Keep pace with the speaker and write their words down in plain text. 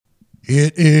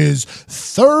It is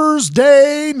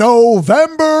Thursday,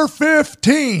 November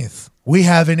 15th. We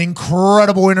have an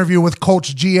incredible interview with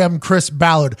Colts GM Chris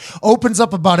Ballard. Opens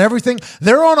up about everything.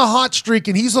 They're on a hot streak,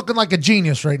 and he's looking like a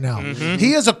genius right now. Mm-hmm.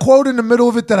 He has a quote in the middle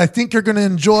of it that I think you're going to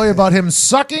enjoy about him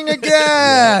sucking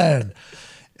again.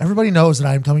 Everybody knows that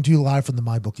I am coming to you live from the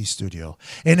MyBookie studio.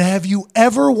 And have you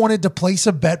ever wanted to place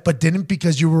a bet but didn't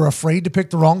because you were afraid to pick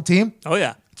the wrong team? Oh,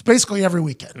 yeah. It's basically every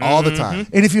weekend. All the time.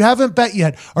 And if you haven't bet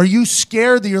yet, are you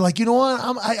scared that you're like, you know what,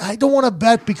 I don't want to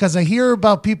bet because I hear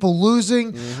about people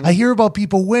losing. I hear about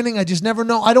people winning. I just never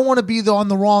know. I don't want to be on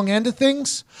the wrong end of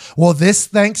things. Well, this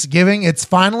Thanksgiving, it's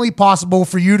finally possible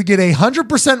for you to get a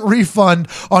 100% refund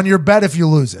on your bet if you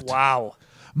lose it. Wow.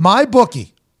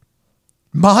 MyBookie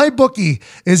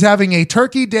is having a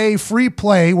Turkey Day free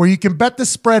play where you can bet the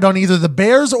spread on either the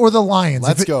Bears or the Lions.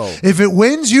 Let's go. If it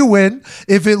wins, you win.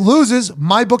 If it loses,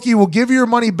 MyBookie will give you your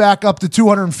money back up to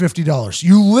 $250.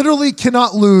 You literally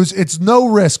cannot lose. It's no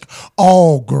risk.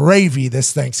 All gravy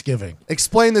this Thanksgiving.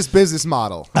 Explain this business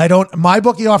model.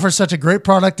 MyBookie offers such a great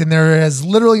product, and there has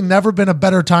literally never been a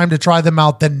better time to try them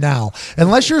out than now.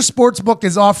 Unless your sports book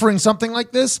is offering something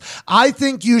like this, I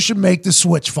think you should make the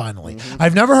switch finally.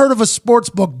 I've never heard of a sports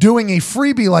book doing a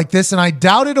freebie like this, and I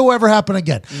doubt it'll ever happen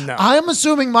again. No. I am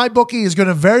assuming MyBookie is going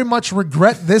to very much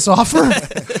regret this offer.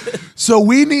 So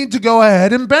we need to go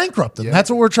ahead and bankrupt them. Yep. That's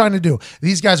what we're trying to do.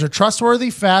 These guys are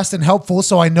trustworthy, fast, and helpful,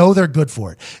 so I know they're good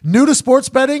for it. New to sports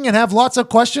betting and have lots of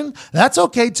questions? That's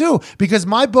okay too, because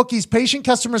MyBookie's patient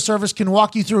customer service can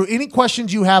walk you through any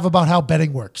questions you have about how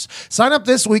betting works. Sign up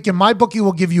this week and MyBookie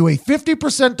will give you a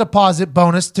 50% deposit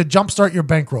bonus to jumpstart your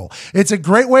bankroll. It's a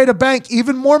great way to bank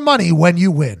even more money when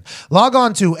you win. Log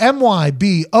on to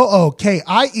MyBookie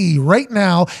right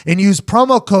now and use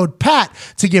promo code PAT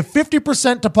to get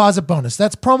 50% deposit bonus.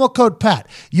 That's promo code PAT.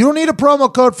 You don't need a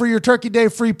promo code for your Turkey Day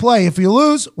free play. If you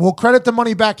lose, we'll credit the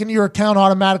money back into your account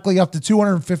automatically up to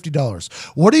 $250.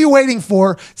 What are you waiting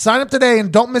for? Sign up today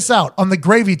and don't miss out on the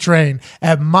gravy train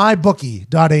at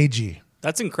mybookie.ag.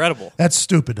 That's incredible. That's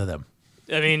stupid of them.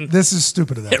 I mean, this is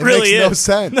stupid of them. It really makes is. no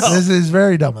sense. No. This is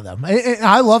very dumb of them.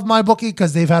 I love MyBookie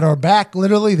because they've had our back.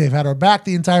 Literally, they've had our back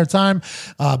the entire time.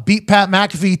 Beat Pat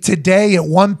McAfee today at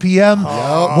 1 p.m.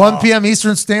 1 p.m.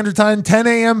 Eastern Standard Time, 10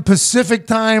 a.m. Pacific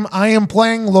Time. I am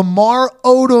playing Lamar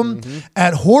Odom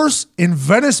at Horse in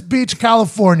Venice Beach,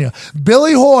 California.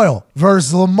 Billy Hoyle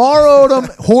versus Lamar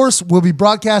Odom. Horse will be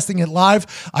broadcasting it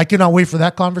live. I cannot wait for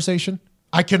that conversation.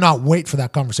 I cannot wait for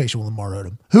that conversation with Lamar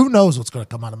Odom. Who knows what's going to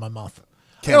come out of my mouth?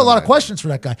 I got a lot of questions for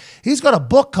that guy. He's got a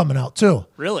book coming out too.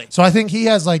 Really? So I think he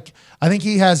has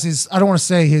his, I don't want to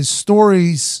say his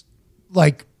stories,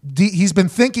 like he's been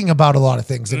thinking about a lot of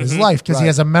things in his life because he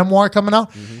has a memoir coming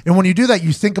out. And when you do that,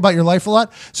 you think about your life a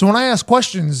lot. So when I ask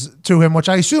questions to him, which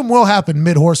I assume will happen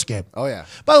mid-horse game. Oh, yeah.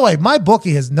 By the way,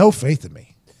 MyBookie has no faith in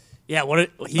me. Yeah,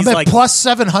 he's I'm at like plus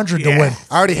 700 to win.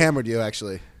 I already hammered you,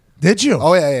 actually. Did you?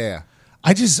 Oh, yeah.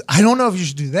 I don't know if you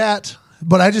should do that.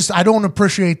 But I don't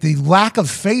appreciate the lack of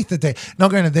faith that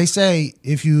granted, they say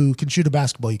if you can shoot a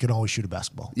basketball, you can always shoot a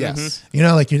basketball. Yes. You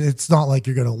know, like it's not like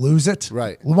you're going to lose it.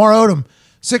 Right. Lamar Odom,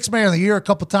 6th man of the year a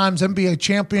couple times, NBA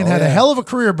champion, had a hell of a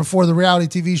career before the reality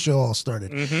TV show all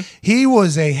started. He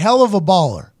was a hell of a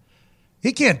baller.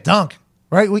 He can't dunk,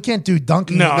 right? We can't do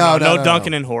dunking. No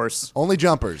dunking in Horse. Only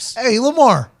jumpers. Hey,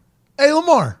 Lamar,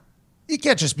 you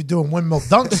can't just be doing windmill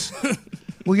dunks.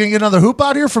 We're going to get another hoop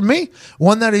out here from me.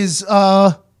 One that is,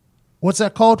 what's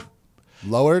that called?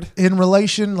 Lowered? In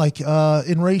relation, like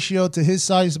in ratio to his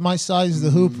size, my size, the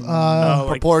hoop.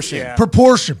 Proportion. Yeah.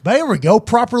 Proportion. There we go.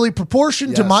 Properly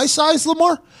proportioned to Yes. my size,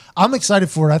 Lamar. I'm excited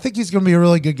for it. I think he's going to be a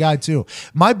really good guy, too.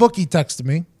 MyBookie texted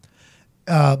me.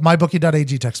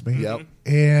 MyBookie.ag texted me. Yep.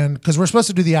 And because we're supposed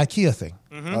to do the IKEA thing.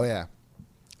 Oh, yeah.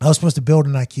 I was supposed to build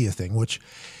an IKEA thing, which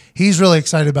he's really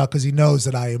excited about because he knows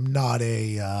that I am not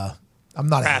a... I'm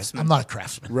not a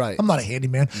craftsman. Right. I'm not a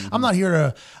handyman. I'm not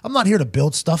here to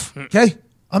build stuff. Okay.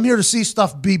 I'm here to see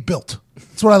stuff be built.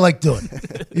 That's what I like doing.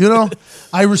 You know,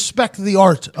 I respect the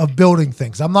art of building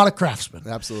things. I'm not a craftsman.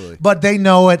 Absolutely. But they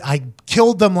know it. I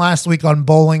killed them last week on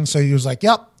bowling. So he was like,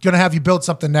 yep, going to have you build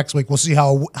something next week. We'll see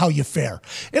how you fare.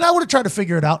 And I would have tried to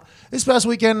figure it out. This past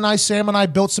weekend, Sam and I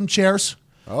built some chairs.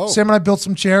 Oh. Sam and I built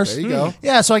some chairs. There you go.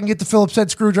 Yeah, so I can get the Phillips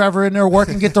head screwdriver in there, work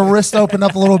and get the wrist opened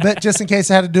up a little bit just in case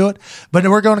I had to do it. But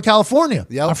we're going to California.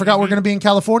 Yep. I forgot we're going to be in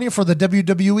California for the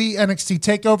WWE NXT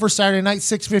TakeOver Saturday night,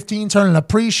 6:15, turning a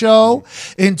pre-show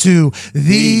into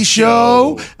the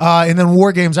show. And then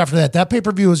War Games after that. That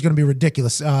pay-per-view is going to be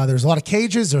ridiculous. There's a lot of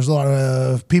cages. There's a lot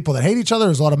of people that hate each other.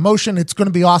 There's a lot of motion. It's going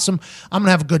to be awesome. I'm going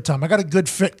to have a good time. I got a good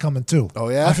fit coming too. Oh,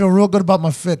 yeah? I feel real good about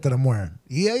my fit that I'm wearing.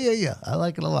 Yeah. I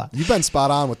like it a lot. You've been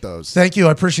spot on on with those. Thank you.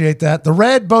 I appreciate that. The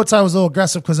red bow tie was a little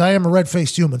aggressive because I am a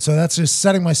red-faced human, so that's just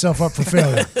setting myself up for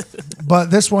failure.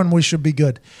 But this one, we should be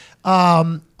good.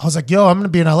 I was like, yo, I'm going to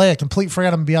be in LA. I completely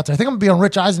forgot I'm going to be out there. I think I'm going to be on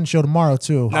Rich Eisen's show tomorrow,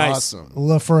 too. Nice.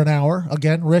 Awesome. For an hour.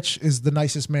 Again, Rich is the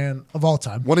nicest man of all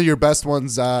time. One of your best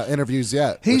ones interviews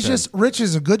yet. Rich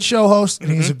is a good show host, and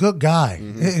he's a good guy.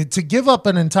 To give up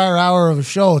an entire hour of a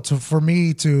show for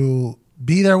me to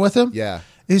be there with him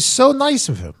is so nice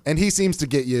of him. And he seems to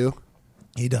get you.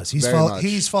 He does. He's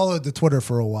followed the Twitter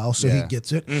for a while, so he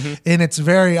gets it. And it's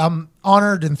I'm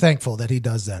honored and thankful that he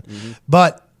does that.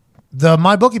 But the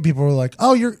MyBookie people were like,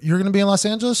 oh, you're going to be in Los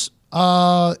Angeles?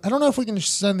 I don't know if we can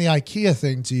send the IKEA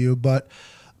thing to you, but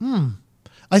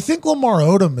I think Lamar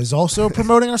Odom is also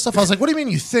promoting our stuff. I was like, what do you mean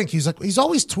you think? He's like, he's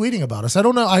always tweeting about us. I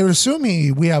don't know. I would assume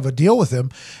we have a deal with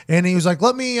him. And he was like,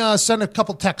 let me send a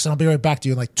couple texts and I'll be right back to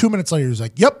you. And like 2 minutes later, he was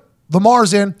like, yep,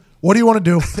 Lamar's in. What do you want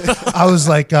to do? I was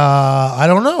like, I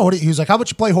don't know. He was like, how about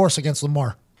you play horse against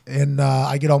Lamar? And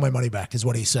I get all my money back is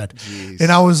what he said. Jeez.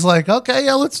 And I was like, okay,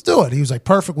 yeah, let's do it. He was like,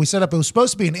 perfect. We set up. It was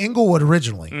supposed to be in Inglewood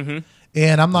originally.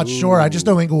 And I'm not sure. I just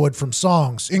know Inglewood from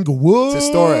songs. Inglewood. It's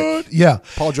historic. Yeah.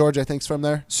 Paul George, I think, is from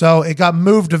there. So it got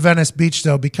moved to Venice Beach,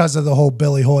 though, because of the whole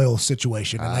Billy Hoyle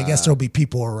situation. And I guess there'll be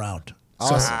people around.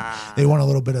 Awesome. So they want a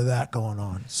little bit of that going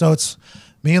on. So it's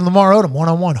me and Lamar Odom,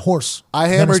 one-on-one, horse. I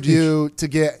hammered you to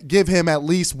give him at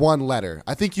least one letter.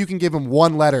 I think you can give him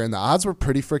one letter, and the odds were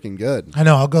pretty freaking good. I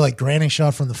know. I'll go like granny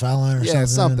shot from the foul line or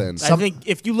something. I think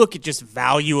if you look at just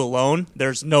value alone,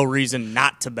 there's no reason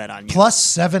not to bet on you. Plus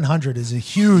 700 is a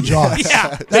huge odds.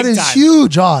 Yeah, that is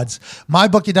huge odds.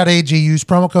 MyBookie.ag. Use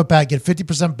promo code PAT. Get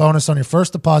 50% bonus on your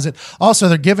first deposit. Also,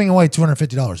 they're giving away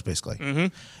 $250 basically.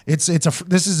 This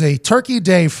is a Turkey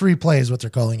Day free play is what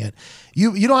they're calling it.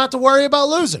 You don't have to worry about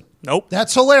losing. Nope.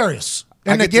 That's hilarious.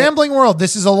 In the gambling world,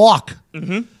 this is a lock.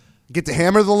 Get to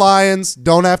hammer the Lions.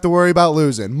 Don't have to worry about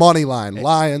losing. Money line,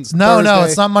 Lions. No, Thursday.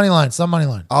 it's not money line. It's not money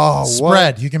line. Oh,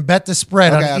 spread. What? You can bet the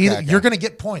spread on either. Okay. You're going to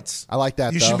get points. I like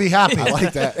that. You should be happy. I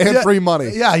like that. And free money.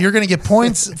 Yeah, you're going to get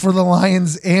points for the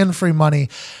Lions and free money.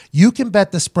 You can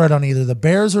bet the spread on either the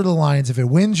Bears or the Lions. If it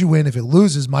wins, you win. If it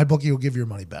loses, MyBookie will give you your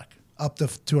money back. Up to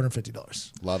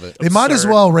 $250. Love it. They might as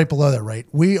well right below that rate.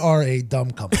 We are a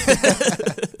dumb company.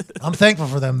 I'm thankful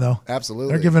for them, though.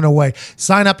 Absolutely. They're giving away.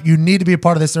 Sign up. You need to be a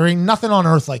part of this. There ain't nothing on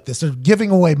earth like this. They're giving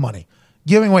away money.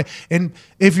 Giving away. And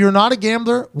if you're not a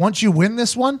gambler, once you win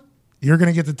this one, you're going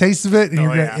to get the taste of it,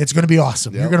 and it's going to be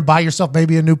awesome. You're going to buy yourself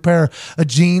maybe a new pair of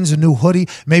jeans, a new hoodie,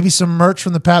 maybe some merch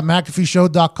from the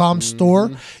PatMcAfeeShow.com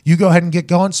store. You go ahead and get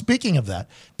going. Speaking of that,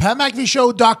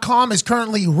 PatMcAfeeShow.com is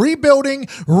currently rebuilding,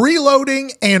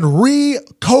 reloading, and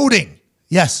recoding.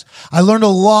 Yes, I learned a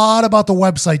lot about the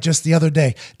website just the other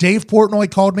day. Dave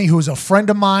Portnoy called me, who is a friend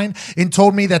of mine, and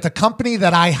told me that the company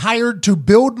that I hired to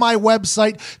build my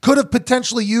website could have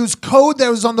potentially used code that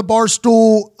was on the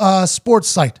Barstool sports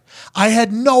site. I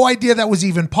had no idea that was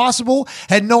even possible,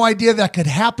 had no idea that could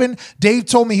happen. Dave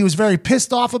told me he was very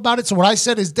pissed off about it. So what I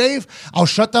said is, Dave, I'll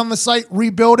shut down the site,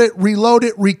 rebuild it, reload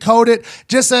it, recode it,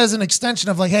 just as an extension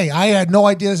of like, hey, I had no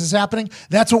idea this is happening.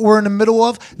 That's what we're in the middle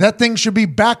of. That thing should be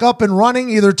back up and running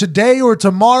either today or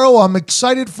tomorrow. I'm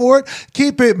excited for it.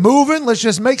 Keep it moving. Let's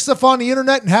just make stuff on the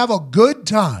internet and have a good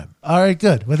time. All right,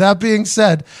 good. With that being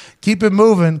said, keep it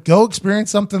moving. Go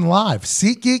experience something live.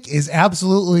 SeatGeek is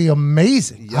absolutely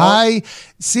amazing. Yep.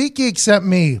 SeatGeek sent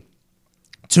me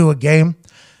to a game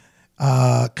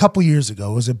a couple years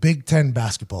ago. It was a Big Ten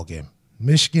basketball game.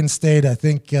 Michigan State, I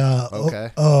think.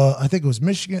 I think it was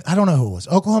Michigan. I don't know who it was.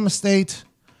 Oklahoma State.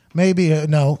 Maybe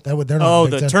no, they're not. Oh,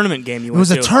 the tournament game you went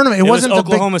to. It was a tournament. It wasn't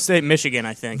Oklahoma State, Michigan,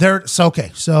 I think.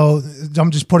 So I'm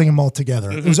just putting them all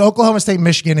together. It was Oklahoma State,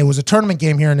 Michigan. It was a tournament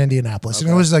game here in Indianapolis, and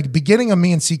it was like the beginning of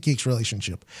me and SeatGeek's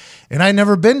relationship. And I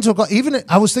never been to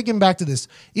I was thinking back to this.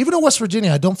 Even in West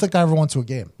Virginia, I don't think I ever went to a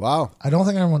game. Wow, I don't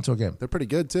think I ever went to a game. They're pretty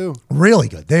good too. Really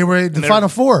good. They were the Final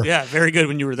Four. Yeah, very good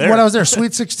when you were there. When I was there,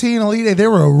 Sweet 16, Elite Eight, they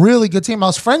were a really good team. I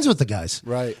was friends with the guys.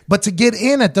 Right. But to get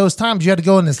in at those times, you had to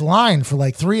go in this line for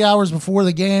like 3 hours before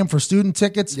the game for student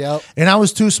tickets. Yep. And I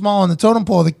was too small on the totem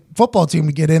pole of the football team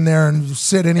to get in there and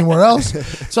sit anywhere else.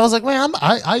 So I was like, man,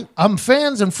 I'm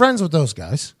fans and friends with those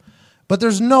guys. But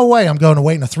there's no way I'm going to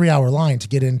wait in a 3-hour line to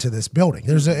get into this building.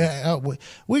 There's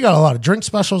we got a lot of drink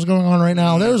specials going on right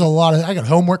now. There's a lot of, I got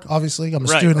homework, obviously. I'm a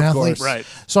student athlete. Right.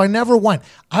 So I never went.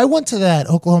 I went to that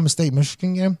Oklahoma State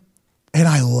Michigan game. And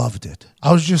I loved it.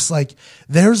 I was just like,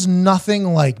 there's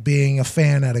nothing like being a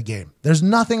fan at a game. There's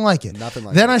nothing like it.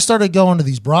 Then I started going to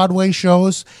these Broadway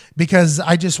shows because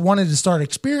I just wanted to start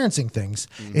experiencing things.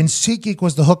 And SeatGeek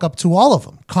was the hookup to all of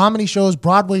them. Comedy shows,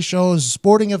 Broadway shows,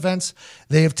 sporting events.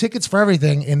 They have tickets for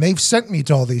everything, and they've sent me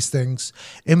to all these things.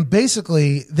 And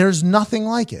basically, there's nothing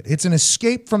like it. It's an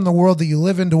escape from the world that you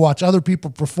live in to watch other people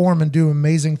perform and do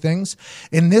amazing things.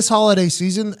 In this holiday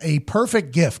season, a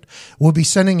perfect gift will be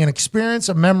sending an experience,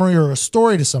 a memory, or a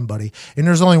story to somebody. And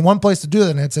there's only one place to do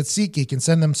that, and it's at SeatGeek, and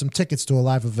send them some tickets to a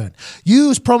live event.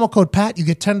 Use promo code PAT, you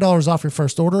get $10 off your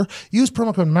first order. Use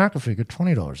promo code McAfee, get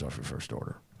 $20 off your first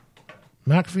order.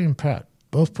 McAfee and Pat,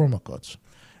 both promo codes.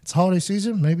 It's holiday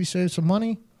season, maybe save some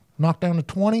money, knock down to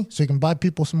 20 so you can buy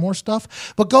people some more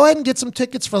stuff. But go ahead and get some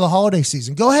tickets for the holiday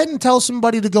season. Go ahead and tell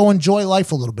somebody to go enjoy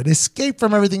life a little bit. Escape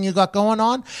from everything you got going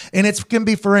on, and it can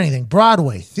be for anything.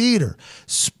 Broadway, theater,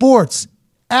 sports,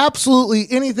 absolutely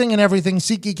anything and everything.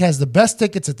 SeatGeek has the best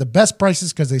tickets at the best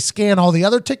prices because they scan all the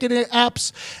other ticket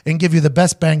apps and give you the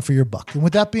best bang for your buck. And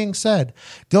with that being said,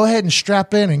 go ahead and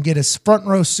strap in and get a front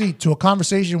row seat to a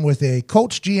conversation with a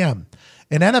Colts GM,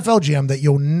 an NFL GM that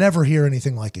you'll never hear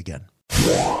anything like again.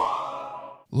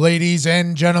 Ladies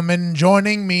and gentlemen,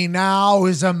 joining me now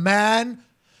is a man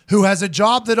who has a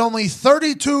job that only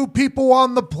 32 people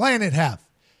on the planet have.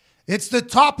 It's the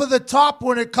top of the top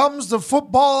when it comes to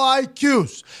football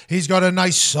IQs. He's got a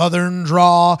nice southern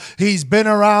draw. He's been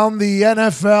around the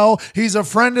NFL. He's a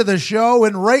friend of the show.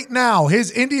 And right now,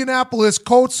 his Indianapolis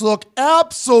Colts look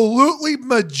absolutely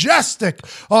majestic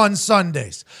on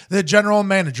Sundays. The general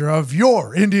manager of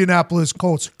your Indianapolis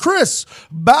Colts, Chris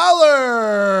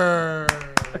Ballard.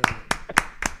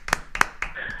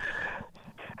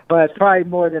 But probably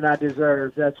more than I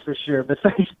deserve, that's for sure. But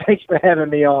thanks for having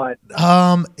me on.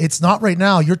 It's not right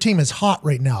now. Your team is hot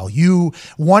right now. You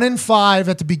 1-5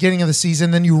 at the beginning of the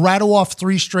season, then you rattle off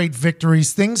 3 straight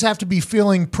victories. Things have to be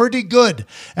feeling pretty good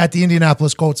at the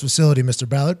Indianapolis Colts facility, Mr.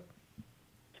 Ballard.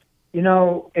 You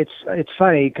know, it's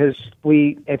funny because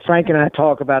Frank and I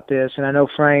talk about this, and I know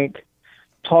Frank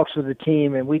talks with the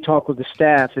team, and we talk with the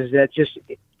staff. Is that just?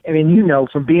 I mean, you know,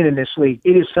 from being in this league,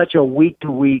 it is such a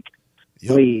week-to-week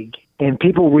league, and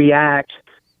people react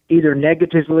either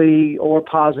negatively or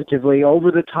positively,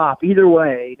 over the top, either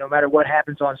way, no matter what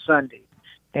happens on Sunday.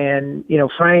 And, you know,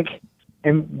 Frank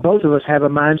and both of us have a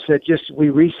mindset, just we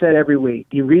reset every week.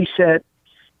 You reset,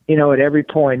 you know, at every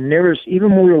point. And there was,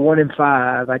 even when we were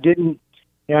 1-5, I didn't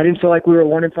feel like we were a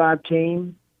 1-5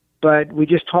 team, but we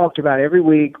just talked about every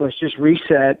week, let's just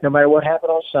reset no matter what happened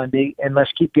on Sunday, and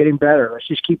let's keep getting better. Let's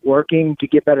just keep working to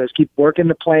get better. Let's keep working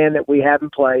the plan that we have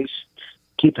in place.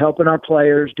 Keep helping our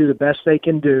players do the best they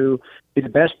can do, be the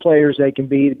best players they can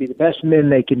be the best men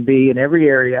they can be in every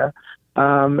area,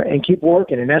 and keep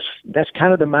working. And that's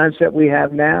kind of the mindset we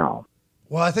have now.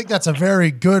 Well, I think that's a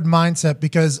very good mindset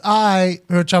because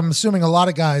which I'm assuming a lot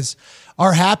of guys,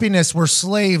 our happiness, we're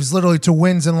slaves literally to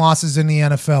wins and losses in the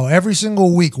NFL. Every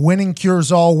single week, winning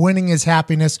cures all. Winning is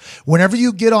happiness. Whenever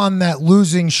you get on that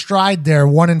losing stride there,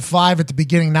 1-5 at the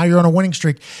beginning, now you're on a winning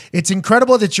streak. It's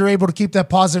incredible that you're able to keep that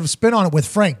positive spin on it with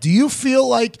Frank. Do you feel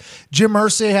like Jim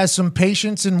Irsay has some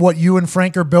patience in what you and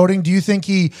Frank are building? Do you think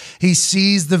he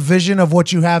sees the vision of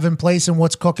what you have in place and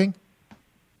what's cooking?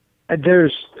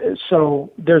 There's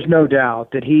no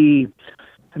doubt that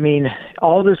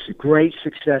all this great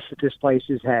success that this place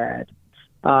has had,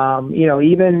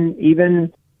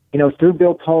 even through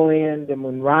Bill Polian and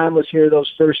when Ryan was here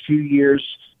those first few years,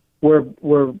 where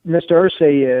Mr.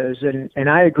 Irsay is, and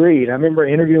I agreed. I remember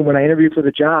when I interviewed for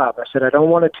the job, I said I don't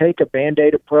want to take a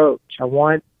Band-Aid approach. I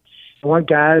want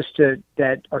guys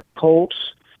that are Colts,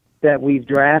 that we've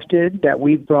drafted, that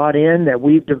we've brought in, that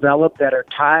we've developed, that are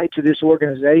tied to this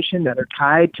organization, that are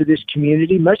tied to this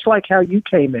community, much like how you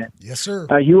came in. Yes, sir.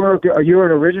 You're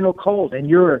an original Colt, and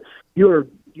you're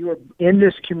in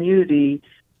this community,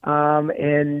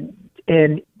 and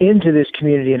into this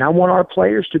community. And I want our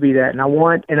players to be that.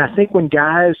 And I think when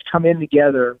guys come in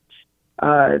together,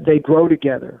 they grow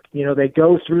together. You know, they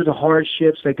go through the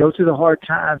hardships, they go through the hard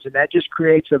times, and that just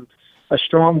creates a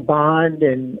strong bond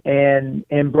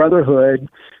and brotherhood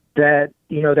that,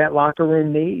 you know, that locker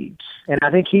room needs. And I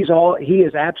think he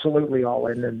is absolutely all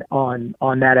in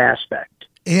on that aspect.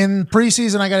 In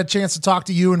preseason, I got a chance to talk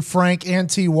to you and Frank and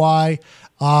TY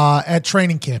at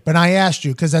training camp. And I asked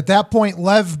you, because at that point,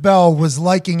 Lev Bell was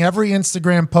liking every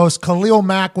Instagram post. Khalil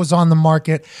Mack was on the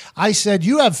market. I said,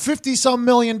 you have $50-some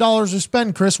million to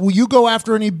spend, Chris. Will you go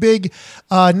after any big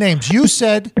names? You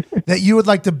said that you would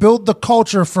like to build the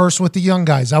culture first with the young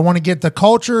guys. I want to get the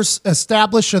culture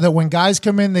established so that when guys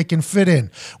come in, they can fit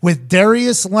in. With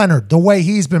Darius Leonard, the way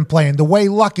he's been playing, the way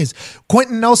Luck is.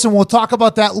 Quenton Nelson, we'll talk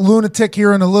about that lunatic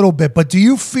here in a little bit, but do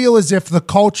you feel as if the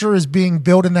culture is being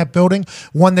built in that building,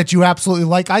 one that you absolutely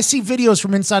like? I see videos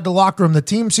from inside the locker room. The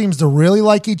team seems to really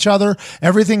like each other.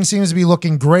 Everything seems to be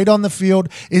looking great on the field.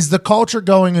 Is the culture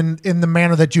going in the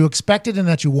manner that you expected and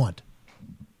that you want?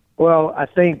 Well, I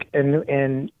think,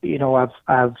 and you know,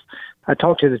 I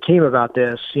talked to the team about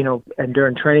this, you know, and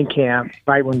during training camp,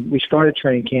 right when we started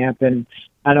training camp, and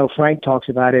I know Frank talks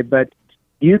about it, but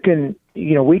we can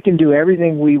do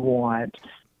everything we want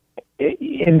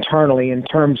internally in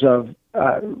terms of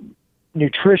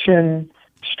nutrition,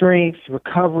 strength,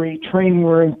 recovery, training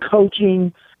room,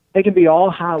 coaching. They can be all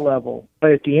high level,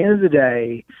 but at the end of the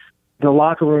day, the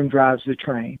locker room drives the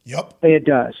train. Yep. It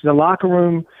does. The locker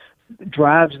room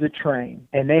drives the train,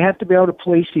 and they have to be able to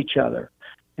police each other,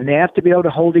 and they have to be able to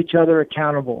hold each other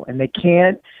accountable, and they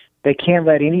can't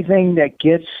let anything that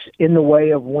gets in the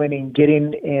way of winning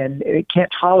it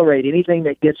can't tolerate anything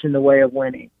that gets in the way of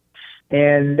winning.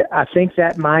 And I think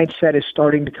that mindset is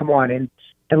starting to come on. And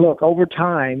look, over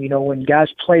time, you know, when guys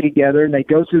play together and they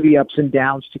go through the ups and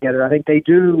downs together, I think they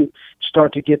do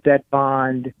start to get that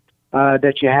bond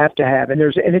that you have to have. And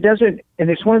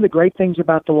it's one of the great things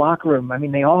about the locker room. I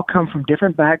mean, they all come from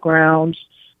different backgrounds,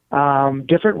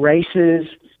 different races,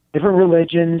 different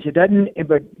religions.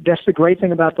 But that's the great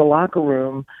thing about the locker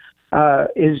room,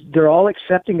 is they're all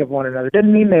accepting of one another. It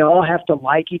doesn't mean they all have to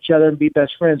like each other and be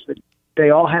best friends, but they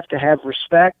all have to have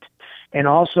respect, and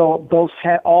also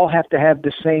all have to have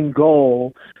the same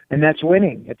goal, and that's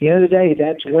winning. At the end of the day,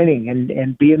 that's winning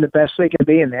and being the best they can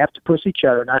be, and they have to push each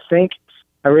other. And I think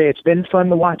it's been fun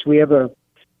to watch. We have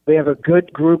a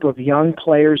good group of young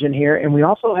players in here, and we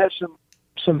also have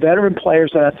some veteran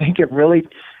players that I think have really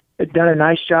done a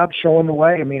nice job showing the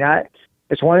way. I mean,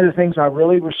 it's one of the things I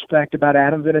really respect about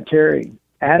Adam Vinatieri.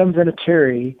 Adam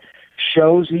Vinatieri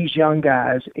shows these young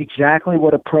guys exactly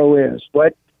what a pro is.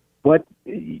 What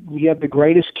you have the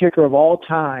greatest kicker of all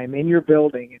time in your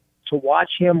building. To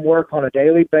watch him work on a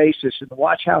daily basis and to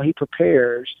watch how he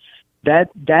prepares,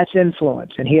 that's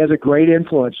influence, and he has a great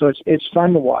influence. So it's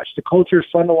fun to watch. The culture is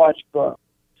fun to watch grow.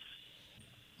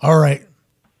 All right.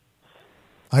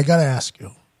 I got to ask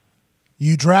you.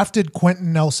 You drafted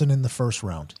Quenton Nelson in the first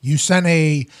round. You sent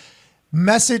a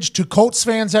message to Colts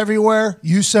fans everywhere.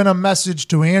 You sent a message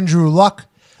to Andrew Luck.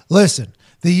 Listen,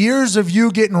 the years of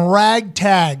you getting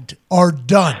ragtagged are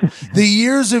done. The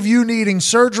years of you needing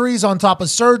surgeries on top of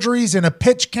surgeries and a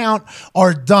pitch count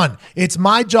are done. It's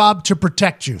my job to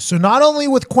protect you. So not only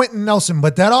with Quenton Nelson,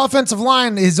 but that offensive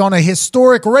line is on a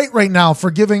historic rate right now for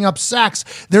giving up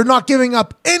sacks. They're not giving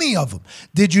up any of them.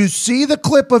 Did you see the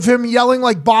clip of him yelling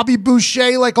like Bobby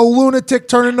Boucher, like a lunatic,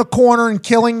 turning the corner and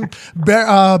killing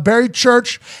Barry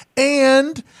Church?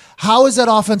 And how has that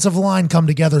offensive line come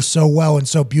together so well and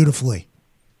so beautifully?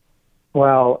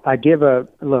 Well, I'll give a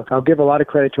lot of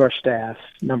credit to our staff,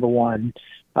 number one.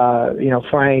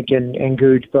 Frank and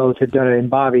Gooch both have done it, and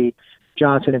Bobby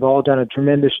Johnson have all done a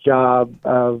tremendous job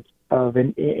of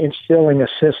instilling a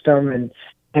system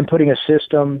and putting a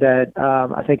system that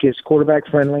I think is quarterback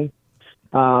friendly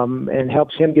and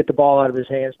helps him get the ball out of his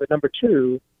hands. But number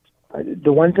two,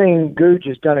 the one thing Gooch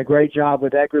has done a great job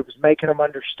with that group is making them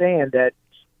understand that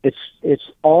it's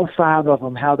all five of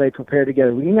them, how they prepare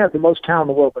together. We can have the most talent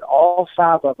in the world, but all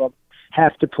five of them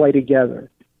have to play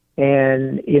together.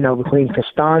 And, between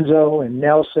Costanzo and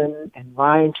Nelson and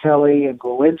Ryan Kelly and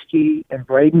Glowinski and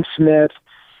Braden Smith,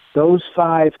 those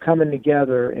five coming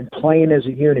together and playing as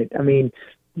a unit. I mean,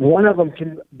 one of them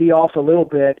can be off a little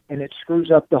bit and it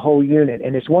screws up the whole unit.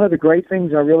 And it's one of the great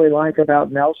things I really like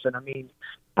about Nelson. I mean,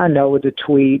 I know with the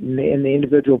tweet and the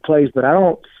individual plays, but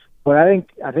what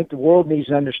I think the world needs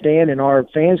to understand and our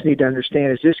fans need to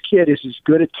understand is this kid is as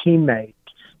good a teammate.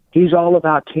 He's all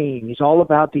about team. He's all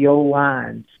about the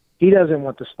O-line. He doesn't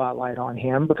want the spotlight on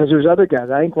him because there's other guys.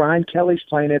 I think Ryan Kelly's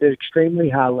playing at an extremely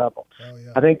high level. Oh,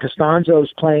 yeah. I think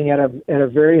Costanzo's playing at a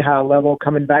very high level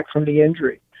coming back from the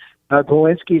injury.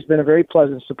 Glowinski's been a very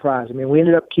pleasant surprise. I mean, we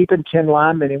ended up keeping 10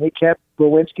 linemen, and we kept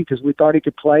Glowinski because we thought he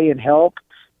could play and help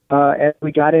as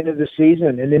we got into the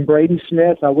season. And then Braden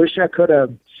Smith, I wish I could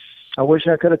have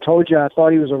told you I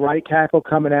thought he was a right tackle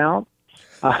coming out.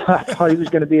 I thought he was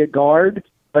going to be a guard.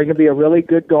 He can be a really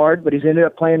good guard, but he's ended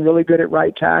up playing really good at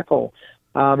right tackle.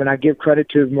 And I give credit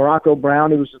to Morocco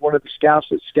Brown, who was one of the scouts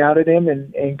that scouted him,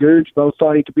 and Gooch both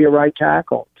thought he could be a right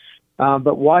tackle.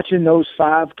 But watching those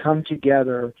five come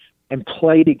together and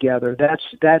play together,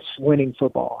 that's winning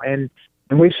football. And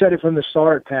we've said it from the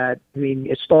start, Pat. I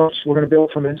mean, we're going to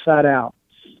build from inside out.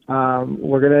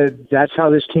 That's how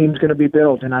this team's gonna be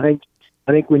built. And I think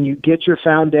when you get your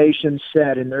foundation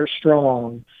set and they're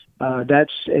strong,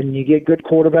 and you get good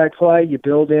quarterback play, you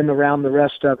build in around the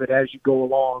rest of it as you go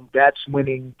along. That's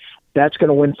winning. That's going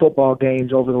to win football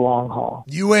games over the long haul.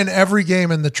 You win every game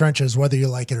in the trenches, whether you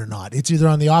like it or not. It's either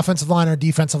on the offensive line or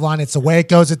defensive line. It's the way it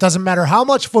goes. It doesn't matter how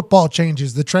much football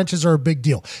changes. The trenches are a big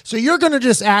deal. So you're going to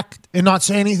just act and not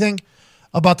say anything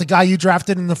about the guy you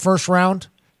drafted in the first round,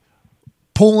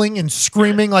 pulling and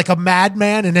screaming like a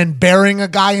madman and then burying a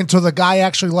guy until the guy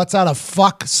actually lets out a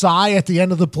fuck sigh at the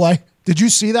end of the play? Did you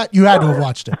see that? You had to have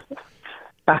watched it.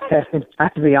 I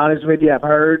have to be honest with you. I've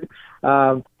heard.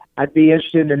 I'd be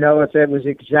interested to know if it was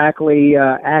exactly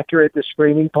accurate, the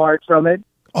screaming part from it.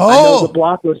 Oh,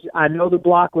 I know the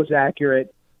block was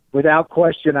accurate. Without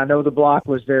question, I know the block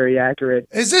was very accurate.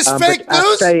 Is this fake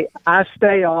news? I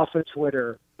stay off of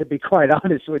Twitter, to be quite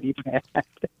honest with you, Pat.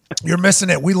 You're missing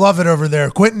it. We love it over there.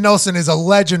 Quenton Nelson is a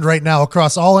legend right now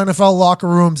across all NFL locker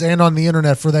rooms and on the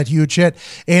internet for that huge hit.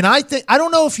 And I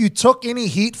don't know if you took any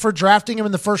heat for drafting him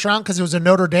in the first round because it was a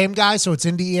Notre Dame guy, so it's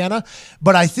Indiana.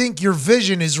 But I think your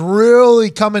vision is really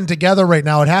coming together right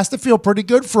now. It has to feel pretty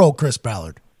good for old Chris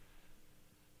Ballard.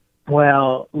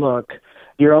 Well, look,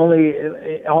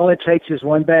 all it takes is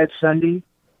one bad Sunday,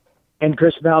 and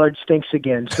Chris Ballard stinks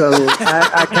again. So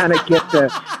I kind of get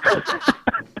the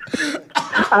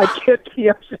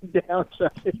ups and downs.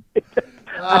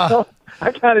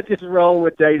 I kind of just roll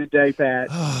with day to day, Pat.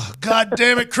 Oh, God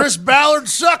damn it. Chris Ballard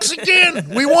sucks again.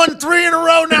 We won 3 in a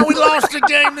row. Now we lost a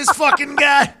game. This fucking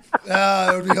guy.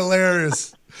 That would be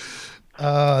hilarious.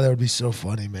 That would be so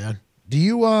funny, man. Do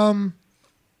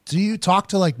you talk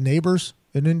to like neighbors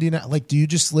in Indiana? Like, do you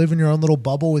just live in your own little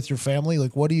bubble with your family?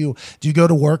 Like, do you go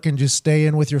to work and just stay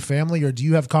in with your family, or do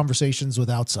you have conversations with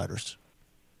outsiders?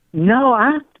 No,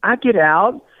 I get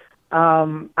out.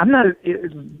 I'm not.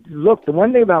 Look, the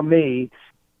one thing about me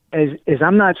is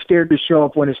I'm not scared to show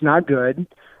up when it's not good,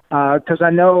 because I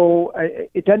know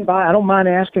it doesn't. I don't mind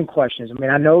asking questions. I mean,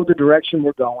 I know the direction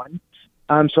we're going.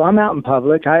 So I'm out in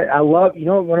public. I love.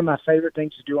 One of my favorite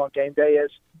things to do on game day is,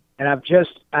 and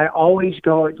I always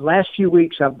go. Last few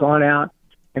weeks I've gone out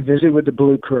and visited with the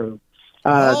Blue Crew,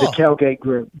 the tailgate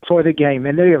group for the game,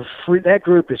 and that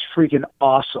group is freaking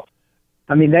awesome.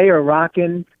 I mean, they are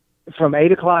rocking from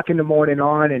 8 o'clock in the morning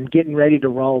on and getting ready to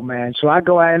roll, man. So I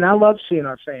go out and I love seeing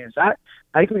our fans. I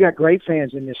think we got great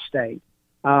fans in this state.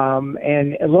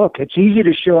 And look, it's easy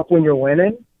to show up when you're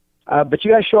winning, but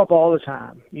you got to show up all the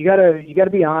time. You got to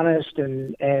be honest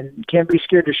and can't be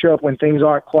scared to show up when things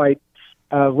aren't quite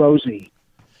rosy.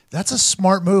 That's a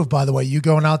smart move, by the way. You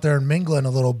going out there and mingling a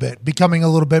little bit, becoming a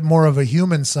little bit more of a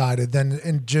human side than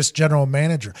in just general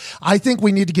manager. I think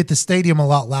we need to get the stadium a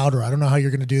lot louder. I don't know how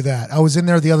you're going to do that. I was in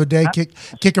there the other day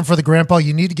kicking for the grandpa.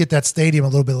 You need to get that stadium a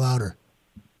little bit louder.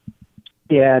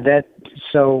 Yeah,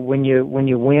 so when you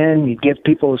win, you give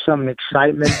people some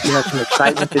excitement, some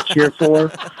excitement to cheer for.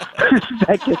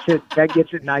 that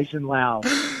gets it nice and loud.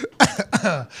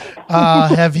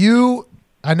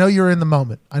 I know you're in the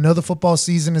moment. I know the football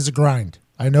season is a grind.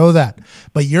 I know that.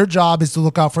 But your job is to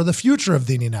look out for the future of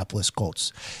the Indianapolis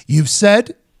Colts. You've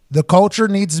said the culture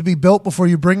needs to be built before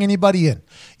you bring anybody in.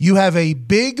 You have a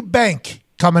big bank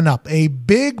coming up, a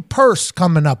big purse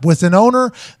coming up with an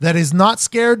owner that is not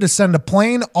scared to send a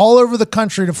plane all over the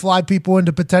country to fly people in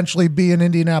to potentially be an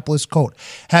Indianapolis Colt.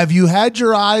 Have you had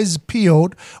your eyes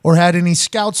peeled or had any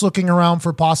scouts looking around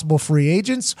for possible free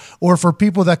agents or for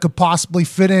people that could possibly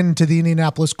fit into the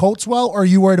Indianapolis Colts well? Or are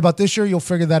you worried about this year? You'll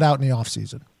figure that out in the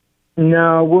offseason.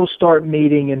 No, we'll start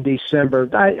meeting in December.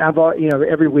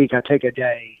 Every week I take a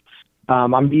day.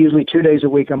 I'm usually 2 days a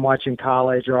week I'm watching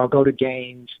college or I'll go to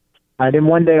games. Then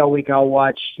one day a week I'll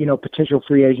watch, potential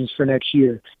free agents for next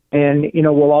year. And,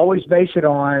 we'll always base it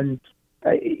on,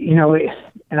 and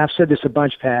I've said this a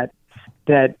bunch, Pat,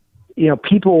 that,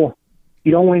 people,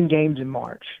 you don't win games in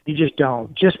March. You just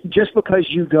don't. Just because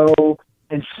you go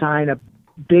and sign a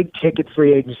big-ticket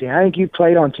free agency. I think you've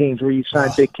played on teams where you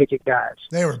signed big-ticket guys.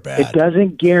 They were bad. It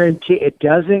doesn't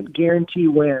guarantee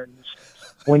wins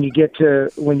when you get to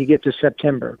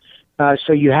September.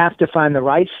 So you have to find the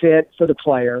right fit for the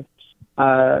player.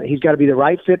 He's got to be the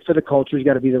right fit for the culture. He's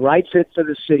got to be the right fit for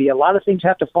the city. A lot of things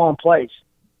have to fall in place.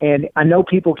 And I know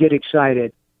people get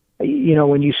excited,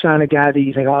 when you sign a guy that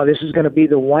you think, oh, this is going to be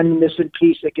the one missing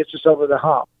piece that gets us over the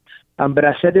hump. But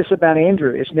I said this about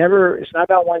Andrew. It's not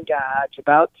about one guy. It's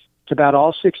about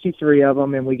all 63 of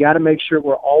them. And we got to make sure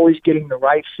we're always getting the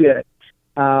right fit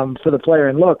for the player.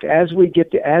 And look, as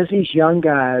these young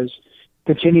guys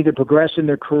continue to progress in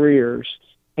their careers,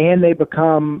 and they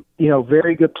become,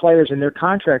 very good players and their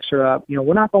contracts are up,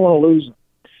 we're not going to lose them.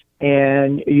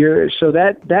 And so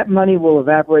that money will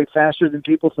evaporate faster than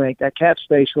people think. That cap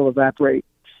space will evaporate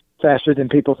faster than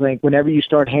people think whenever you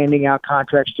start handing out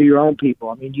contracts to your own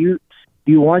people. I mean, you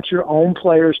want your own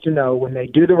players to know when they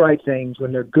do the right things,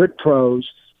 when they're good pros,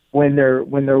 when they're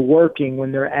working,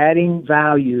 when they're adding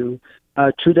value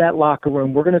to that locker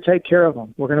room, we're going to take care of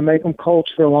them. We're going to make them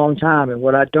Colts for a long time. And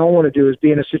what I don't want to do is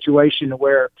be in a situation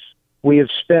where we have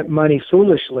spent money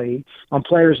foolishly on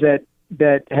players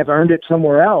that have earned it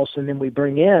somewhere else, and then we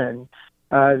bring in.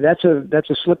 That's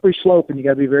a slippery slope, and you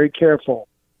got to be very careful.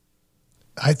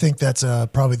 I think that's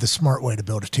probably the smart way to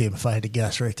build a team, if I had to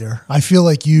guess right there. I feel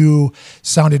like you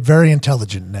sounded very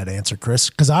intelligent in that answer, Chris,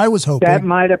 because I was hoping. That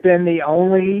might have been the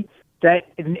only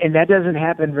and that doesn't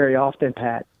happen very often,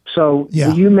 Pat. So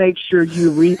will you make sure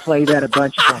you replay that a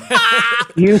bunch of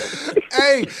times?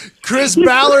 Hey, Chris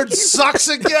Ballard sucks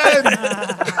again.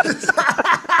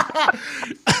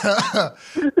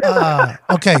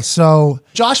 Okay, so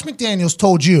Josh McDaniels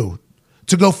told you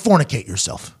to go fornicate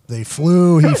yourself. He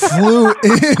flew,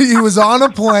 he was on a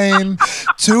plane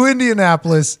to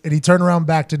Indianapolis, and he turned around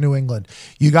back to New England.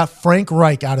 You got Frank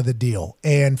Reich out of the deal,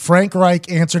 and Frank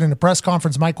Reich answered in a press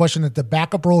conference my question that the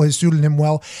backup role has suited him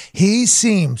well. He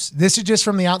seems, this is just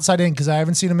from the outside in because I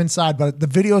haven't seen him inside, but the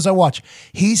videos I watch,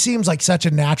 he seems like such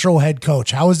a natural head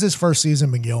coach. How has this first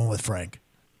season been going with Frank?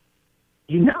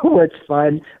 You know what's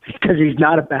fun? Because he's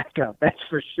not a backup, that's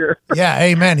for sure. Yeah,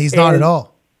 amen. He's not at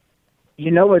all.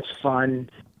 You know what's fun?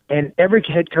 And every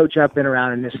head coach I've been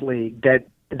around in this league that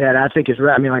I think is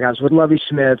right. I mean, like I was with Lovie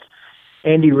Smith,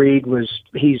 Andy Reid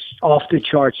he's off the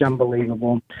charts,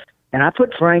 unbelievable. And I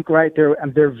put Frank right there.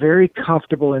 They're very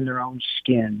comfortable in their own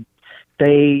skin.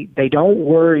 They don't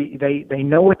worry. They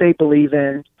know what they believe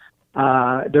in.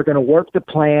 They're going to work the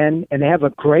plan, and they have a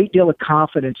great deal of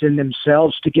confidence in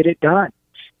themselves to get it done.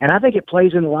 And I think it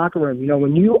plays in the locker room. You know,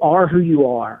 when you are who you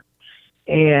are,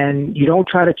 and you don't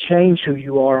try to change who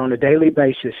you are on a daily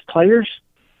basis, players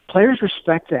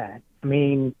respect that. I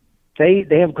mean, they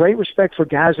have great respect for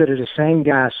guys that are the same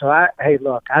guys. So I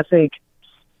think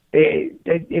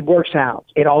it works out.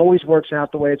 It always works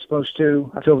out the way it's supposed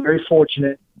to. I feel very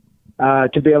fortunate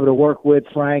to be able to work with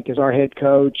Frank as our head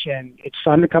coach, and it's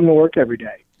fun to come to work every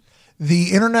day.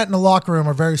 The internet and the locker room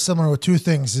are very similar with two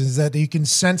things, is that you can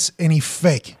sense any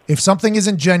fake. If something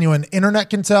isn't genuine,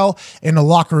 internet can tell and the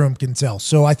locker room can tell.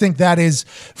 So I think that is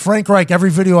Frank Reich.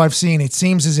 Every video I've seen, it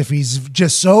seems as if he's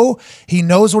just he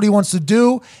knows what he wants to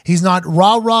do. He's not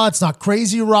rah-rah. It's not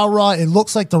crazy rah-rah. It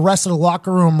looks like the rest of the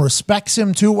locker room respects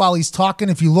him too while he's talking.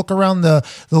 If you look around the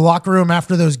locker room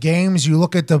after those games, you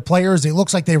look at the players, it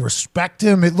looks like they respect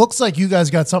him. It looks like you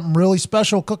guys got something really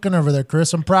special cooking over there,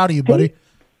 Chris. I'm proud of you, buddy.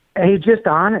 He's just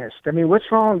honest. I mean,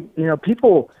 what's wrong? You know, this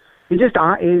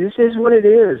is what it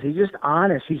is. He's just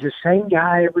honest. He's the same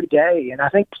guy every day. And I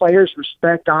think players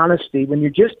respect honesty. When you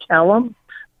just tell them,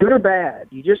 good or bad,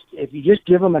 if you just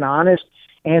give them an honest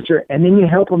answer and then you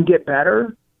help them get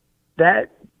better, that's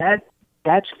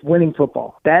winning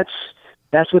football. That's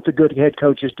what the good head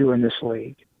coaches do in this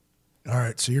league. All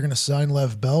right. So you're going to sign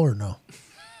Lev Bell or no?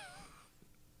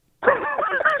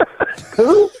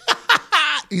 Who?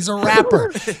 He's a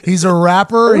rapper. He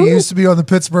used to be on the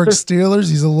Pittsburgh Steelers.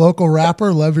 He's a local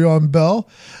rapper, Le'Veon Bell.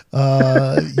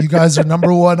 You guys are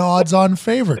number one odds-on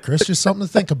favorite, Chris. Just something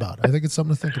to think about. I think it's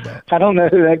something to think about. I don't know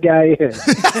who that guy is.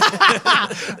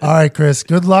 All right, Chris.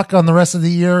 Good luck on the rest of the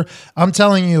year. I'm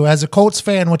telling you, as a Colts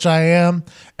fan, which I am,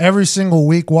 every single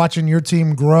week watching your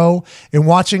team grow and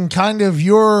watching kind of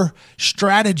your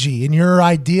strategy and your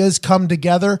ideas come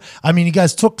together. I mean, you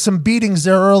guys took some beatings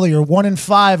there earlier,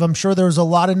 1-5. I'm sure there was a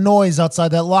lot of noise outside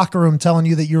that locker room telling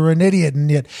you that you were an idiot, and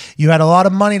yet you had a lot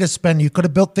of money to spend. You could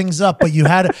have built things up, but you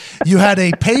had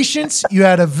a patience, you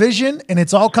had a vision, and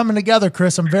it's all coming together,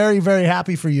 Chris. I'm very, very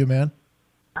happy for you, man.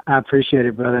 I appreciate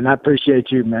it, brother, and I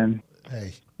appreciate you, man.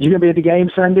 Hey. You going to be at the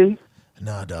game Sunday?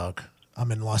 Nah, dog.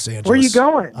 I'm in Los Angeles. Where are you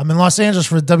going? I'm in Los Angeles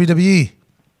for WWE.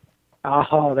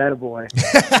 Oh, that a boy.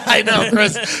 I know,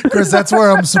 Chris. Chris, that's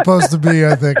where I'm supposed to be,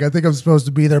 I think. I think I'm supposed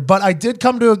to be there. But I did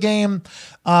come to a game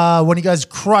when you guys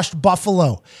crushed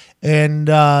Buffalo. And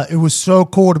it was so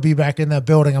cool to be back in that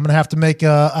building. I'm going to have to make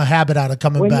a habit out of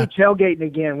coming back. When you tailgating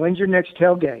again? When's your next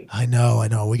tailgate? I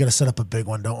know. We got to set up a big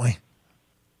one, don't we?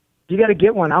 You got to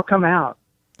get one. I'll come out.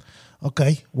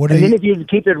 Okay. Then if you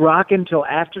keep it rocking until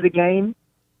after the game,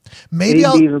 Maybe He'd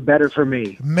I'll be even better for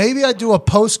me. maybe I do a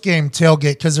post game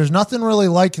tailgate because there's nothing really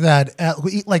like that.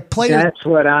 Like players. That's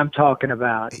what I'm talking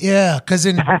about. Yeah, because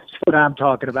in That's what I'm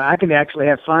talking about. I can actually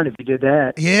have fun if you did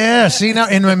that. yeah, see now,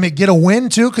 and get a win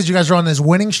too because you guys are on this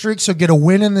winning streak. So get a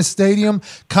win in the stadium.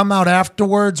 Come out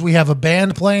afterwards. We have a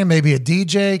band playing, maybe a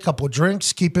DJ, a couple of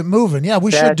drinks. Keep it moving. Yeah,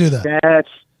 we should do that.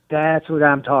 That's what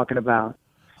I'm talking about.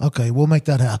 Okay, we'll make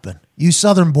that happen. You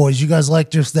Southern boys, you guys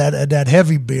like just that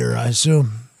heavy beer, I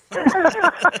assume.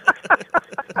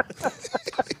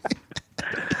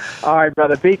 All right,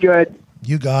 brother. Be good.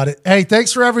 You got it. Hey,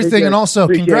 thanks for everything, Appreciate and it. also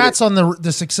Appreciate congrats it. on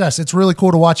the success. It's really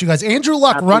cool to watch you guys. Andrew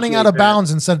Luck running out of it,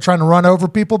 bounds instead of trying to run over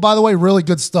people. By the way, really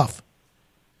good stuff.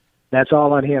 That's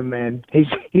all on him, man. He's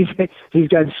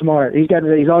gotten smart. He's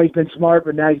always been smart,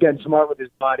 but now he's gotten smart with his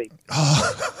body.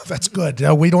 That's good.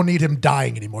 We don't need him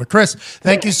dying anymore. Chris,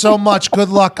 thank you so much. Good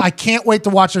luck. I can't wait to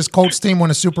watch this Colts team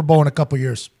win a Super Bowl in a couple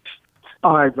years.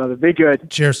 All right, brother. Be good.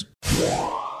 Cheers.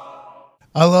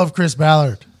 I love Chris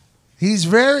Ballard.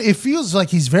 It feels like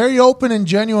he's very open and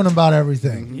genuine about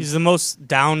everything. He's the most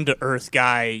down-to-earth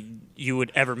guy you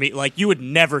would ever meet. Like, you would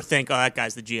never think, oh, that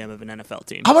guy's the GM of an NFL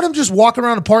team. How about him just walking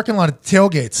around a parking lot at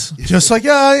tailgates? Just like,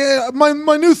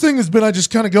 my new thing has been I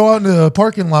just kind of go out into the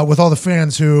parking lot with all the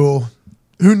fans who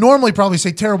normally probably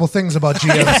say terrible things about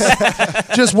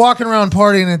GMs. Just walking around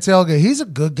partying at tailgate. He's a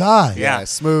good guy. Yeah,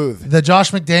 smooth. The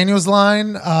Josh McDaniels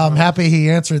line, I'm happy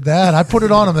he answered that. I put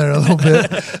it on him there a little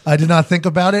bit. I did not think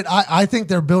about it. I think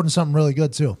they're building something really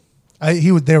good, too.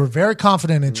 They were very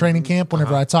confident in training camp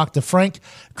whenever I talked to Frank,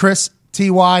 Chris,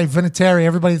 T.Y., Vinatieri,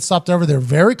 everybody that stopped over. They're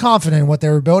very confident in what they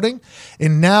were building.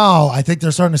 And now I think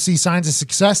they're starting to see signs of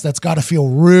success. That's got to feel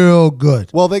real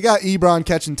good. Well, they got Ebron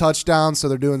catching touchdowns, so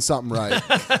they're doing something right.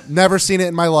 Never seen it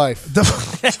in my life.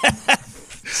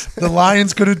 The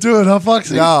Lions couldn't do it, huh,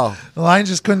 Foxy? No. The Lions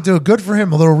just couldn't do it. Good for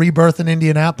him. A little rebirth in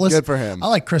Indianapolis. Good for him. I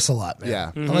like Chris a lot, man.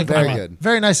 Yeah. I like Very him a lot. good.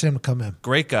 Very nice of him to come in.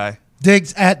 Great guy.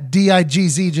 Diggs at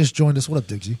DIGZ just joined us. What up,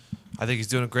 Diggsy? I think he's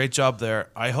doing a great job there.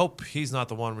 I hope he's not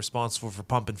the one responsible for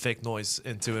pumping fake noise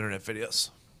into internet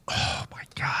videos. Oh, my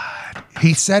God.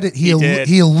 He said it. did.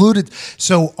 He alluded.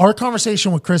 So our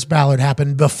conversation with Chris Ballard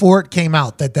happened before it came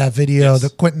out that video, the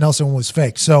Quenton Nelson was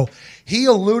fake. So he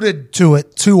alluded to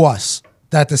it to us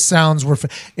that the sounds were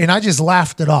fake. And I just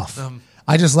laughed it off.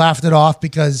 I just laughed it off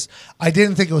because I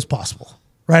didn't think it was possible.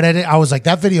 Right? I was like,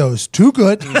 that video is too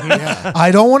good. Yeah.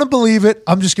 I don't want to believe it.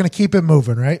 I'm just going to keep it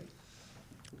moving, right?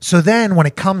 So then when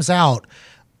it comes out,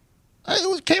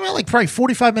 it came out like probably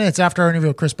 45 minutes after our interview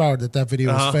with Chris Ballard that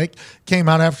video was fake. Came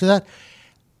out after that.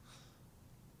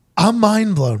 I'm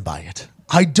mind blown by it.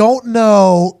 I don't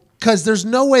know, because there's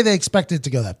no way they expected it to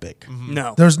go that big.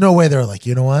 No. There's no way they're like,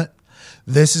 you know what?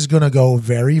 This is going to go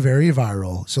very, very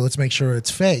viral. So let's make sure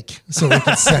it's fake so we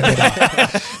can send it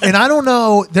out. And I don't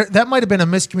know, that might have been a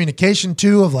miscommunication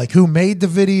too of like who made the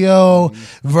video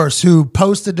versus who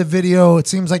posted the video. It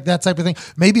seems like that type of thing.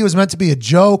 Maybe it was meant to be a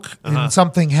joke and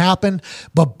something happened.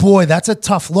 But boy, that's a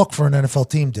tough look for an NFL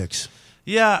team, Dix.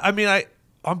 Yeah, I mean,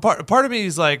 I'm part of me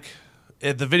is like,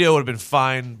 the video would have been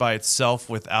fine by itself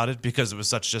without it because it was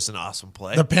such just an awesome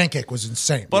play. The pancake was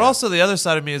insane. But also the other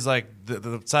side of me is like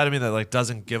the side of me that like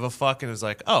doesn't give a fuck and is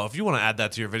like, oh, if you want to add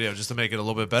that to your video just to make it a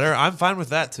little bit better, I'm fine with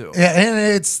that too. Yeah, and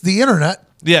it's the internet.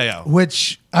 Yeah.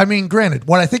 Which, I mean, granted,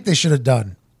 what I think they should have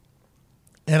done,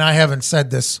 and I haven't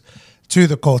said this to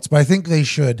the Colts, but I think they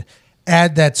should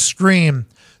add that scream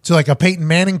to like a Peyton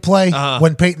Manning play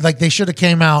when Peyton, like they should have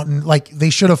came out and like they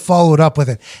should have followed up with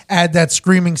it. Add that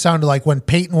screaming sound to like when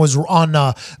Peyton was on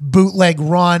a bootleg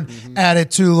run. Add it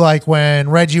to like when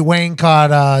Reggie Wayne caught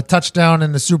a touchdown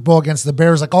in the Super Bowl against the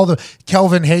Bears. Like all the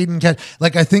Kelvin Hayden catch.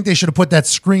 Like I think they should have put that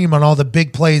scream on all the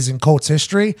big plays in Colts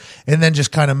history and then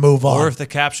just kind of move on. Or if the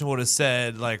caption would have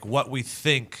said like what we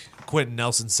think Quenton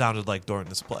Nelson sounded like during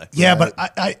this play. Yeah, but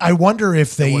I wonder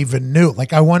if they even knew.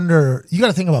 Like, I wonder, you got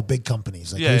to think about big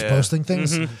companies, like who's posting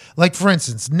things. Like, for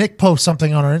instance, Nick posts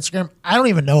something on our Instagram. I don't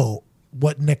even know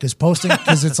what Nick is posting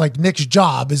because it's like Nick's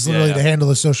job is literally to handle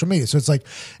his social media. So it's like,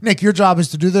 Nick, your job is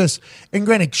to do this. And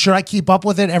granted, should I keep up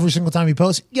with it every single time he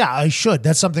posts? Yeah, I should.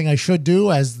 That's something I should do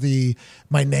as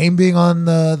my name being on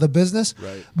the business.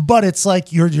 Right. But it's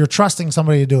like you're trusting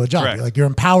somebody to do a job. Correct. Like you're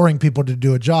empowering people to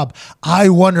do a job. I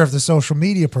wonder if the social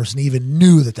media person even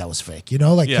knew that was fake. You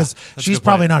know, like because she's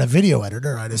probably not a video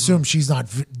editor. I'd assume she's not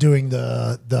doing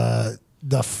the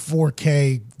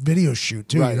 4K video shoot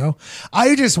too, you know?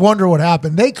 I just wonder what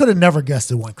happened. They could have never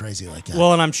guessed it went crazy like that.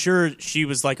 Well, and I'm sure she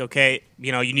was like, okay,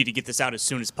 you need to get this out as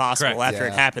soon as possible after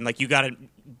it happened. Like, you got to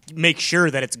make sure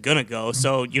that it's gonna go,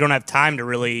 so you don't have time to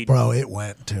really. Bro, it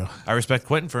went too. I respect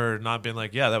Quenton for not being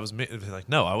like, yeah, that was me. Like,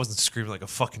 no, I wasn't screaming like a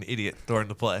fucking idiot during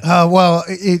the play. Well,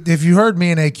 if you heard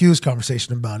me and AQ's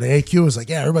conversation about it, AQ was like,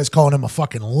 yeah, everybody's calling him a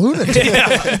fucking lunatic.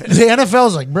 The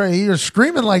NFL's like, bro, you're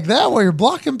screaming like that while you're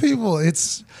blocking people.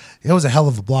 It was a hell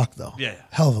of a block, though. Yeah.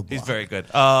 Hell of a block. He's very good.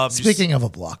 Speaking of a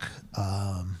block,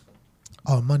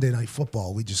 on Monday Night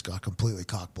Football, we just got completely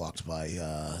cock-blocked by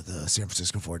the San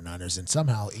Francisco 49ers, and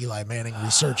somehow Eli Manning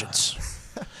resurgence.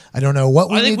 I don't know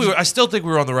what I still think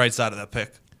we were on the right side of that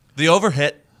pick. The over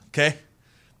hit, okay?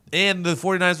 And the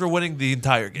 49ers were winning the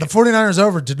entire game. The 49ers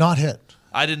over did not hit.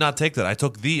 I did not take that. I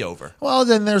took the over. Well,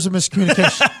 then there's a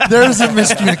miscommunication.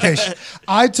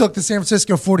 I took the San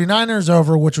Francisco 49ers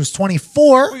over, which was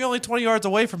 24. We're only 20 yards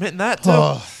away from hitting that, too.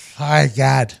 Oh, my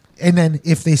God. And then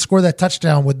if they score that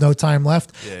touchdown with no time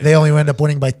left, they only end up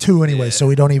winning by 2 anyway, so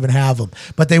we don't even have them.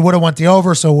 But they would have went the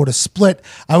over, so it would have split.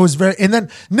 And then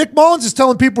Nick Mullins is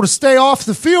telling people to stay off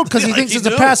the field because he thinks it's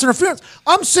a pass interference.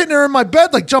 I'm sitting there in my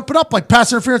bed, like jumping up, like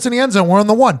pass interference in the end zone. We're on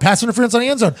the 1, pass interference on the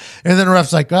end zone. And then the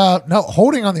ref's like, no,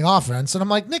 holding on the offense. And I'm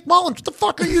like, Nick Mullins, what the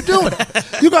fuck are you doing?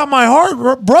 You got my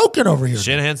heart broken over here.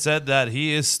 Shanahan said that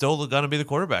he is still going to be the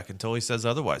quarterback until he says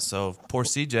otherwise. So poor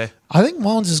CJ. I think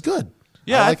Mullins is good.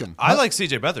 Yeah, I like him. I like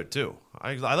CJ Beathard too.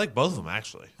 I like both of them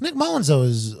actually. Nick Mullins, though,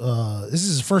 this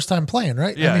is his first time playing,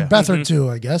 right? Yeah, I mean, yeah. Beathard, too,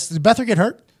 I guess. Did Beathard get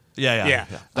hurt? Yeah.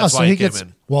 Oh, That's so why he came gets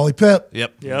in. Wally Pipp.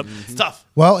 Yep. It's tough.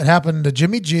 Well, it happened to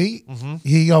Jimmy G.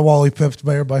 He got Wally Pipped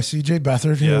by CJ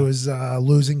Beathard, Yeah. who was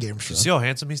losing games for him. See how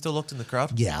handsome he still looked in the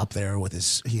crowd? Yeah, up there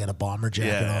with he had a bomber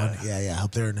jacket Yeah. on. Yeah,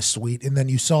 up there in the suite. And then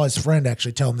you saw his friend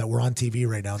actually tell him that we're on TV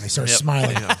right now, and they start Yep.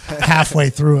 smiling Yeah. halfway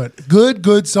through it.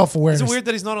 Good self-awareness. Is it weird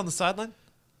that he's not on the sideline?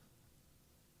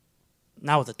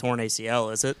 Not with a torn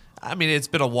ACL, is it? I mean, it's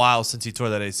been a while since he tore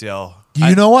that ACL.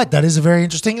 You know what? That is a very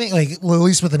interesting thing. Like, at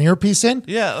least with an earpiece in.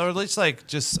 Yeah, or at least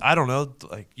I don't know.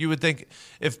 Like you would think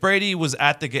if Brady was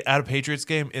at a Patriots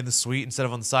game in the suite instead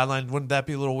of on the sideline, wouldn't that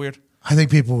be a little weird? I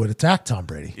think people would attack Tom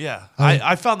Brady. Yeah,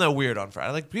 I found that weird on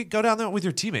Friday. Like, go down there with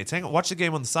your teammates, watch the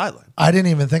game on the sideline. I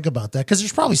didn't even think about that because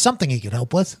there's probably something he could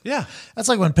help with. Yeah, That's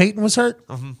like when Peyton was hurt.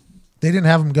 They didn't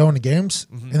have him go into games,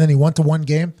 and then he went to one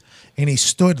game, and he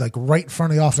stood like right in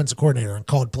front of the offensive coordinator and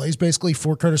called plays basically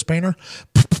for Curtis Painter,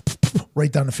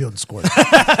 right down the field and scored.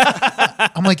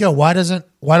 I'm like, yo, why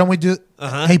don't we do?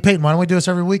 Hey Peyton, why don't we do this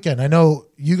every weekend? I know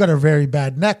you got a very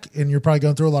bad neck, and you're probably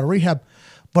going through a lot of rehab.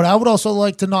 But I would also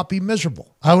like to not be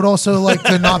miserable. I would also like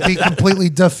to not be completely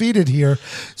defeated here.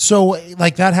 So,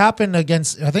 like that happened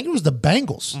against, I think it was the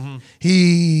Bengals.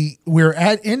 We're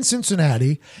in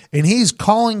Cincinnati, and he's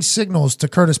calling signals to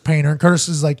Curtis Painter, and Curtis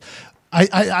is like,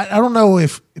 I don't know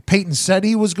if Peyton said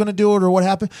he was going to do it or what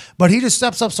happened, but he just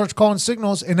steps up, starts calling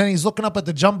signals, and then he's looking up at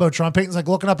the Jumbotron. Peyton's like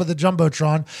looking up at the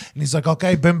Jumbotron, and he's like,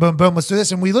 okay, boom, boom, boom, let's do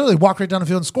this. And we literally walked right down the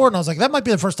field and scored, and I was like, that might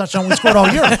be the first touchdown we scored all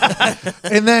year.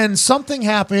 And then something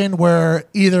happened where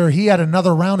either he had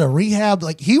another round of rehab,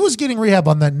 like he was getting rehab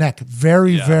on that neck.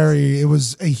 It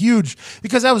was a huge,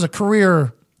 because that was a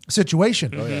career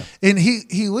situation. And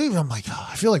he leaves. I'm like,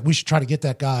 I feel like we should try to get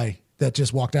that guy that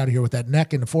just walked out of here with that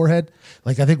neck and the forehead.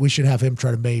 Like, I think we should have him try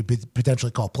to maybe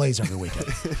potentially call plays every weekend.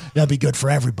 That'd be good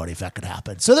for everybody if that could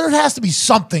happen. So there has to be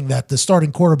something that the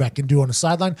starting quarterback can do on the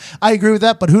sideline. I agree with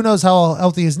that, but who knows how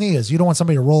healthy his knee is. You don't want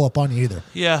somebody to roll up on you either.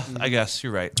 Yeah, I guess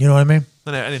you're right. You know what I mean?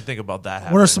 I didn't think about that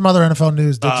happening. What are some other NFL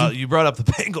news? Did you? You brought up the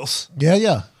Bengals.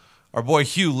 Yeah. Our boy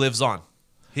Hue lives on.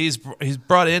 He's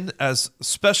brought in as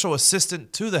special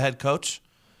assistant to the head coach,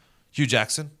 Hue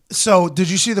Jackson. So did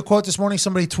you see the quote this morning?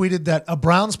 Somebody tweeted that a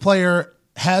Browns player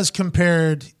has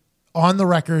compared on the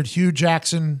record Hue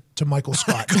Jackson to Michael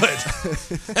Scott.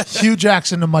 Hue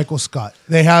Jackson to Michael Scott.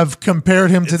 They have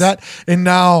compared him to that. And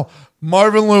now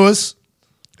Marvin Lewis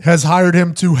has hired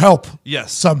him to help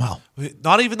somehow.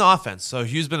 Not even the offense. So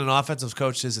Hugh's been an offensive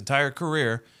coach his entire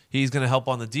career. He's going to help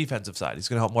on the defensive side. He's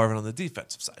going to help Marvin on the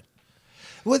defensive side.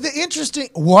 Well, the interesting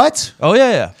what? Oh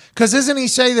yeah. Because doesn't he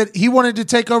say that he wanted to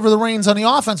take over the reins on the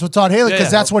offense with Todd Haley?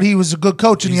 Because that's what he was a good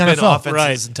coach in the NFL. He's been offense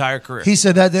his entire career. He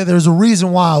said that there's a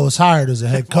reason why I was hired as a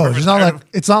head coach.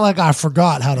 It's not like I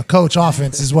forgot how to coach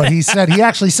offense. Is what he said. He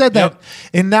actually said that,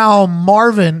 and now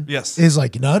Marvin is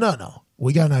like, no,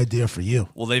 we got an idea for you.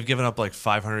 Well, they've given up like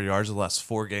 500 yards in the last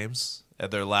 4 games. And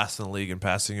they're last in the league in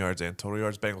passing yards and total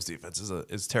yards. Bengals defense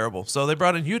is terrible. So they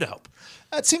brought in Hue to help.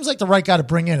 That seems like the right guy to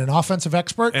bring in, an offensive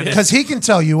expert, because he can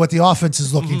tell you what the offense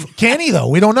is looking for. Can he, though?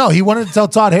 We don't know. He wanted to tell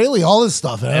Todd Haley all this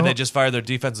stuff. And they just fired their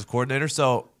defensive coordinator,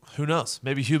 so who knows?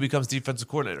 Maybe Hue becomes defensive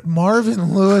coordinator.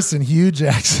 Marvin Lewis and Hue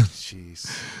Jackson. Jeez.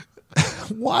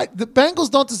 Why? The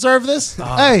Bengals don't deserve this?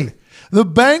 Hey, The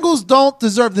Bengals don't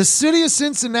deserve. The city of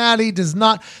Cincinnati does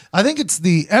not. I think it's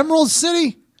the Emerald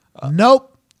City.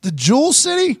 Nope. The Jewel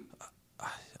City.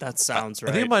 That sounds right.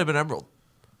 I think it might have been Emerald.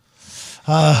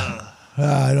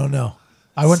 I don't know.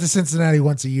 I went to Cincinnati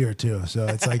once a year too, so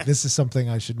it's like this is something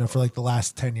I should know for like the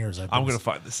last 10 years. I'm going to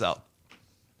find this out.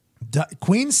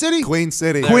 Queen City. Queen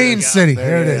City. Queen City.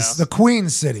 There it you is. go. The Queen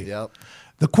City. Yep.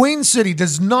 The Queen City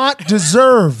does not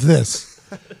deserve this.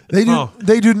 They do. Oh.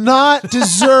 They do not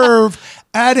deserve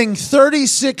adding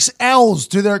 36 L's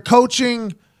to their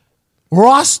coaching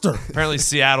roster. Apparently,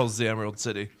 Seattle's the Emerald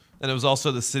City, and it was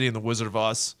also the city in the Wizard of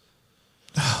Oz.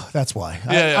 That's why.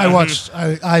 Yeah, I watched.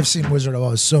 I've seen Wizard of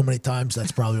Oz so many times.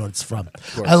 That's probably what it's from.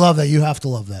 I love that. You have to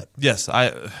love that. Yes,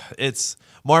 it's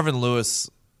Marvin Lewis.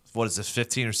 What is it?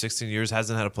 15 or 16 years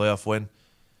hasn't had a playoff win.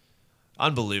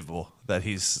 Unbelievable that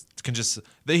he's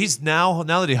now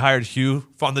that he hired Hue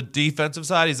on the defensive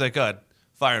side. He's like, God,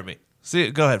 fire me.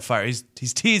 See, go ahead, fire. He's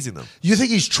teasing them. You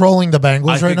think he's trolling the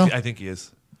Bengals right now? I think he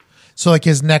is. So like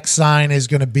his next sign is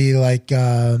going to be like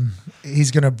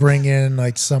he's going to bring in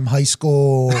like some high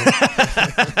school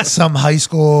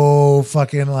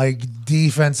fucking like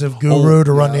defensive guru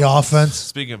to run the offense.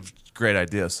 Speaking of great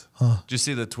ideas, did you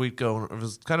see the tweet going? It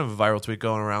was kind of a viral tweet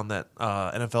going around that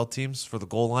NFL teams for the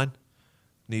goal line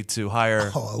need to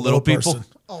hire little people. Person.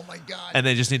 Oh my god! And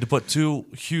they just need to put two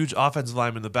huge offensive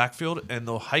linemen in the backfield, and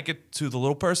they'll hike it to the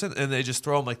little person, and they just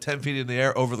throw them like 10 feet in the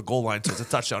air over the goal line, so it's a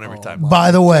touchdown every time.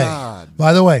 By the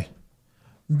way,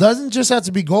 doesn't just have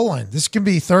to be goal line. This can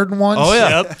be 3rd and 1. Oh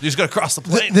yeah, you just got to cross the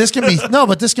plane. This can be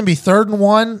but this can be 3rd and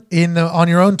 1 on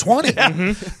your own 20.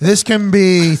 This can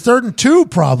be 3rd and 2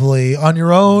 probably on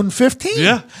your own 15.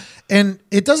 Yeah. And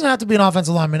it doesn't have to be an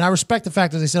offensive lineman. I respect the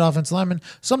fact that they said offensive lineman.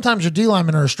 Sometimes your D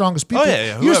linemen are the strongest people. Oh,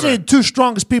 yeah, You whoever. say 2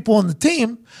 strongest people on the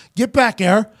team, get back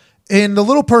there, and the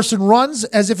little person runs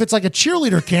as if it's like a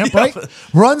cheerleader camp, right?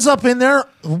 Runs up in there,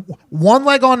 one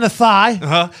leg on the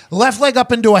thigh, left leg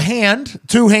up into a hand,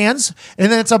 2 hands,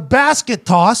 and then it's a basket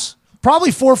toss,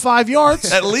 probably 4 or 5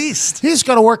 yards. At least. He's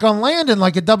got to work on landing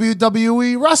like a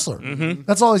WWE wrestler.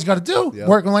 That's all he's got to do. Yep.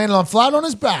 Work on landing on flat on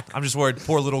his back. I'm just worried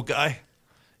poor little guy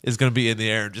is going to be in the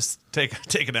air and just take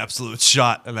an absolute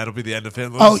shot, and that'll be the end of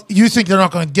him. Oh, you think they're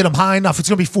not going to get him high enough? It's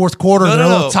going to be 4th quarter. No, They're no,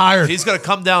 a little tired. He's going to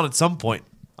come down at some point.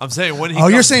 I'm saying when he You're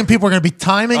comes- saying people are going to be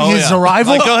timing his yeah.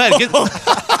 arrival? Like,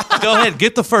 go ahead,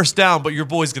 get the first down, but your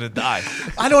boy's going to die.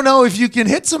 I don't know if you can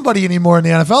hit somebody anymore in the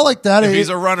NFL like that. If he's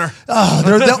a runner.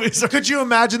 Could you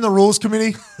imagine the rules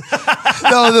committee?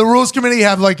 No, the rules committee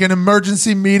have like an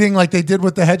emergency meeting like they did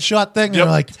with the headshot thing. And Yep.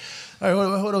 they're like, all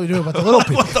right, what do we do about the little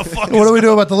people? What the fuck What do we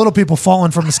do about the little people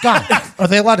falling from the sky? Are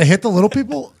they allowed to hit the little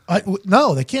people?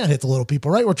 No, they can't hit the little people,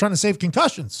 right? We're trying to save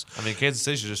concussions. I mean, Kansas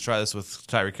City should just try this with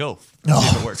Tyreek Hill. Oh, See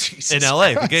if it works. Jesus In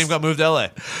L.A. Christ. The game got moved to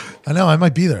L.A. I know, I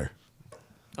might be there.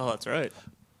 Oh, that's right.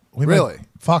 We Really?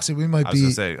 Foxy, we might I was be.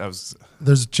 going to say,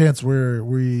 There's a chance where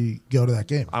we go to that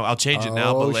game. I'll change it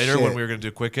now, but Oh, later shit. when we were going to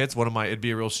do quick hits, one of my it'd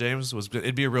be a real shames was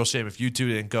it'd be a real shame if you two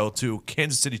didn't go to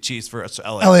Kansas City Chiefs for us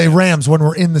LA. LA Rams when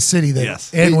we're in the city there,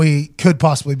 Yes. and we could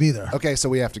possibly be there. Okay, so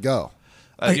we have to go.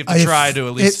 You have to try to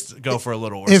at least go for a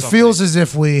little. Or It something. feels as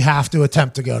if we have to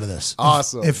attempt to go to this.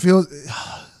 Awesome. It feels.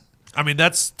 I mean,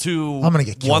 that's two I'm gonna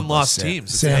get killed. one by lost Sam. teams.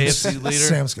 It's Sam's, AFC leader,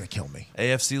 Sam's gonna kill me.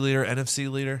 AFC leader, NFC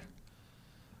leader.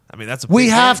 I mean, that's a We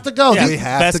big have game. to go. Yeah, We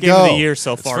have best to game of go. the year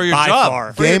so It's far, for your by job.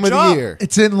 far. For your Game of the job. year.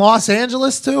 It's in Los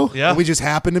Angeles too. Yeah, We just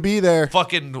happen to be there.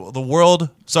 fucking the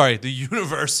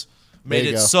universe made There you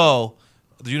it go. so.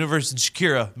 The universe and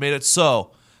Shakira made it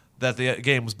so that the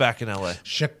game was back in LA.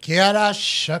 Shakira.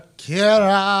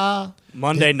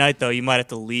 Monday night, though, you might have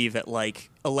to leave at like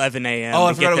 11 a.m. Oh, I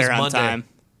to forgot get it was there on Monday. time.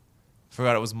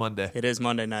 Forgot it was Monday. It is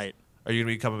Monday night. Are you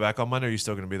gonna be coming back on Monday? Or are you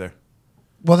still gonna be there?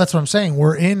 Well, that's what I'm saying.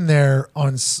 We're in there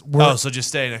on. Oh, so just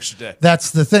stay an extra day.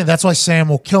 That's the thing. That's why Sam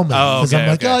will kill me. Oh, Because okay. I'm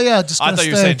like, okay. oh yeah, just I gonna thought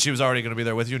you were stay. saying she was already gonna be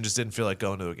there with you and just didn't feel like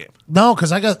going to the game. No,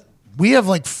 because we have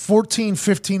like 14,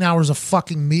 15 hours of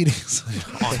fucking meetings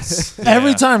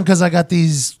every Yeah. time because I got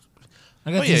these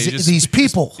Well, yeah, you just- these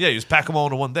people. Yeah, you just pack them all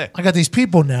into one day. I got these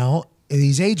people now,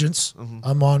 these agents. Mm-hmm.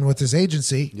 I'm on with this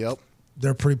agency. Yep.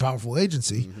 They're a pretty powerful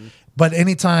agency. But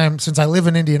anytime, since I live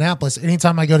in Indianapolis,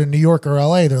 anytime I go to New York or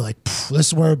LA, they're like, this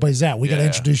is where everybody's at. We got to Yeah.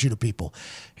 introduce you to people.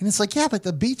 And it's like, yeah, but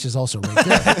the beach is also right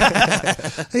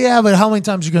there. Yeah, but how many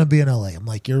times are you going to be in LA? I'm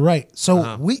like, you're right.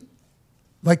 So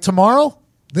tomorrow,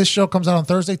 this show comes out on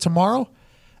Thursday. Tomorrow,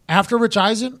 after Rich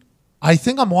Eisen, I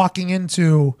think I'm walking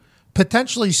into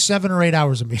potentially 7 or 8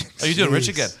 hours of meetings. Are you doing Rich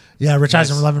again? Yeah, Rich Nice.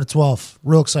 Eisen, 11 to 12.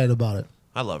 Real excited about it.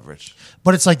 I love Rich.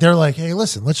 But it's like they're like, hey,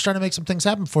 listen, let's try to make some things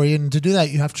happen for you. And to do that,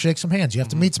 you have to shake some hands. You have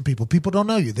to meet some people. People don't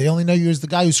know you. They only know you as the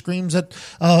guy who screams at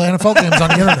NFL games on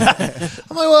the internet.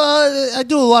 I'm like, well, I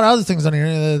do a lot of other things on the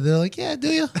internet. They're like, yeah, do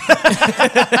you?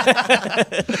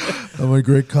 I'm like,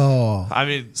 great call. I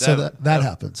mean, So that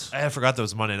happens. I forgot that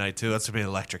was Monday night too. That's gonna be an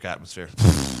electric atmosphere.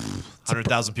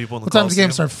 100,000 people in the What time does the game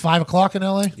Coliseum. start? 5 o'clock in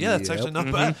LA? Yeah, that's actually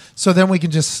not bad. So then we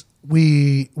can just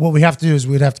what we have to do is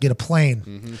we'd have to get a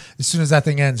plane. As soon as that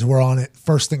thing ends, we're on it.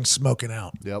 First thing smoking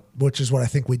out. Yep. Which is what I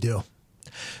think we do.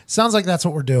 Sounds like that's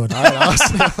what we're doing. All right,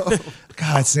 awesome.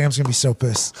 God, Sam's gonna be so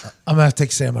pissed. I'm gonna have to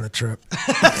take Sam on a trip.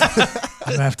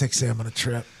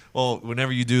 Well,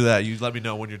 whenever you do that, you let me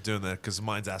know when you're doing that because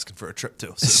mine's asking for a trip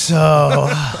too. So. So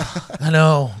I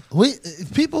know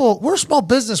we're small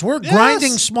business. We're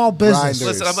grinding small business. Grinders.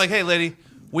 Listen, I'm like, hey, lady,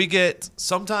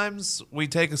 sometimes we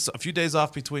take a few days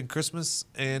off between Christmas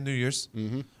and New Year's,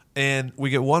 and we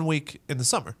get 1 week in the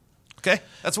summer. Okay,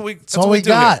 that's all we do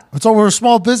got. here. That's all. We're a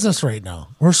small business right now.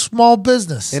 We're a small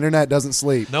business. Internet doesn't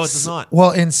sleep. No, it does not.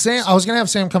 Well, and Sam, I was gonna have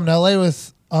Sam come to LA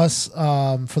with us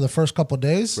for the first couple of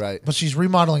days, Right. But she's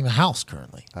remodeling the house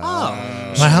currently. Oh,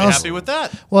 My house. happy with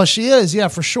that. Well, she is, yeah,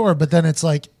 for sure. But then it's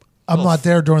like I'm not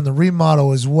there during the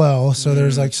remodel as well, so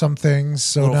there's like some things.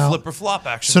 So Little now, flip or flop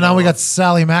action. so now we going got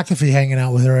Sally McAfee hanging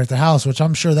out with her at the house, which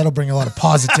I'm sure that'll bring a lot of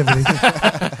positivity.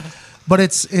 But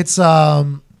it's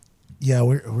yeah,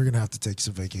 we're gonna have to take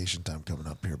some vacation time coming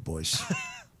up here, boys.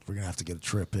 We're gonna have to get a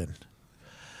trip in.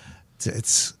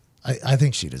 I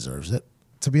think she deserves it.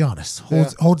 To be honest,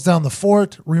 holds down the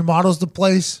fort, remodels the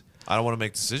place. I don't want to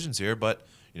make decisions here, but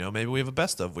maybe we have a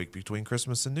best of week between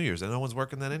Christmas and New Year's, and no one's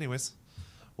working that anyways.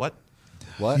 What?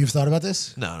 You've thought about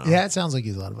this? No. Yeah, it sounds like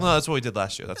you thought about No, that's what we did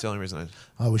last year. That's the only reason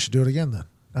I. it. We should do it again then.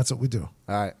 That's what we do.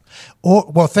 All right.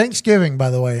 Well, Thanksgiving,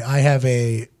 by the way, I have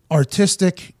a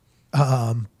artistic,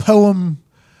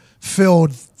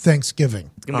 poem-filled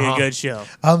Thanksgiving. It's gonna be a good show.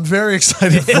 I'm very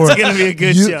excited for it. It's gonna be a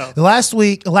good show.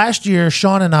 Last year,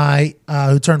 Sean and I,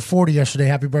 who turned 40 yesterday,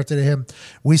 happy birthday to him,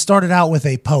 we started out with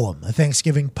a poem, a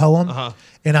Thanksgiving poem,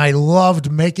 and I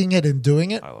loved making it and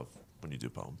doing it. I love when you do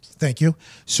poems. Thank you.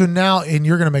 So now, and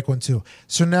you're going to make one too.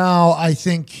 So now I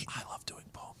think, I love doing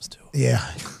poems too. yeah.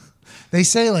 They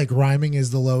say like rhyming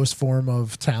is the lowest form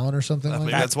of talent or something like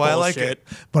that. That's why I like it.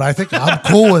 But I think I'm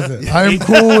cool with it. I am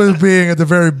cool with being at the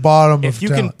very bottom If of you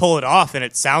talent. can pull it off and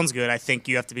it sounds good, I think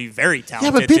you have to be very Yeah,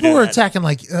 talented. but people to do were that. attacking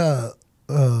like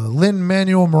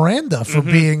Lin-Manuel Miranda for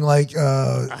being like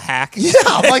a hack. yeah,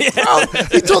 I'm like, bro,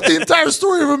 he told the entire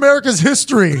story of America's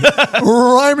history,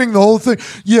 rhyming the whole thing.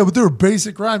 Yeah, but they were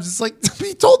basic rhymes. It's like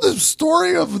he told the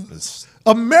story of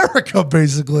America,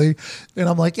 basically. And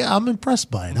I'm like, yeah, I'm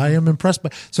impressed by it. I am impressed by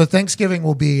it. So Thanksgiving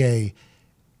will be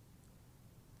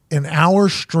an hour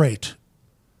straight.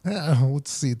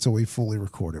 Let's see until we fully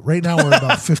record it. Right now we're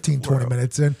about 15, 20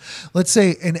 minutes in. Let's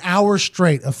say an hour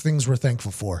straight of things we're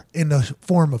thankful for in the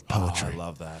form of poetry. I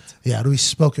love that. Yeah, it'll be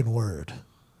spoken word,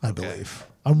 I believe.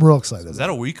 I'm real excited. Is that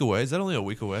a week away? Is that only a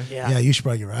week away? Yeah, you should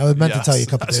probably get right. I meant to tell you a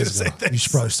couple I was days gonna ago. say You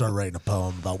should probably start writing a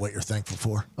poem about what you're thankful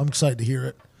for. I'm excited to hear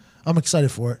it. I'm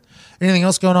excited for it. Anything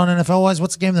else going on NFL-wise?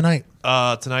 What's the game tonight?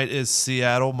 Tonight is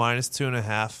Seattle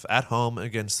 -2.5 at home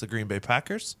against the Green Bay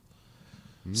Packers.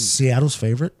 Seattle's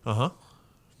favorite?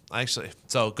 Actually,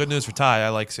 so good news for Ty. I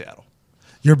like Seattle.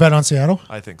 You're bet on Seattle?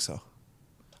 I think so.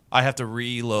 I have to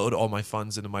reload all my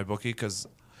funds into my bookie because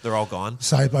they're all gone.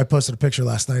 So I posted a picture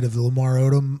last night of the Lamar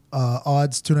Odom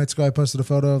odds. 2 nights ago, I posted a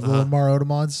photo of the Lamar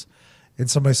Odom odds. And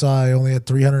somebody saw I only had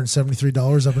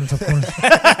 $373 up in the tough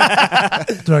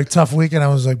corner. They're like, tough weekend. I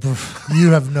was like,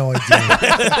 you have no idea.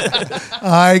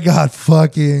 I got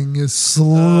fucking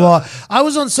I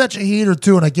was on such a heater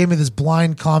too, and it gave me this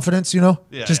blind confidence, Yeah,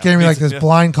 just yeah. gave me like this Yeah.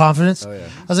 blind confidence. Oh, yeah.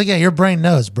 I was like, yeah, your brain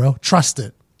knows, bro. Trust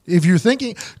it. If you're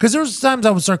thinking, because there was times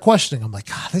I would start questioning. I'm like,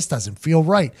 God, this doesn't feel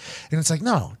right. And it's like,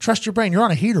 no, trust your brain. You're on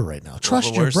a heater right now.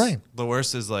 Trust your brain. The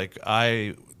worst is like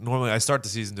I start the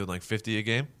season doing like 50 a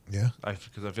game. Yeah.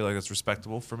 Because I feel like that's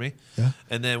respectable for me. Yeah.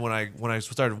 And then when I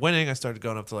started winning, I started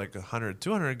going up to like 100,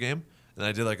 200 a game. And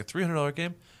I did like a $300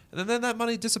 game. And then that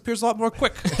money disappears a lot more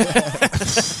quick.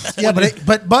 Yeah, but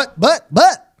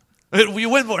You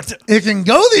win more too. it can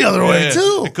go the other way Yeah,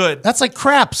 too. it could. That's like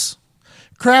craps.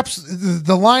 Craps.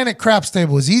 The line at craps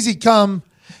table is easy come,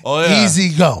 Oh, yeah. easy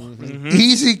go.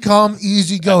 Easy come,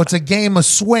 easy go. It's a game of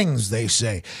swings, they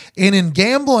say. And in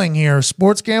gambling here,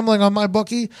 sports gambling on my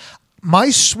bookie,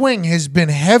 my swing has been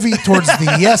heavy towards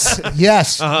the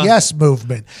yes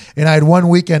movement. And I had one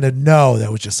weekend of no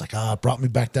that was just like, it brought me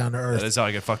back down to That earth. is how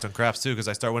I get fucked on craps too, because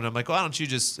I start winning. I'm like, why don't you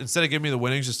just, instead of giving me the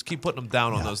winnings, just keep putting them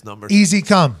down on those numbers? Easy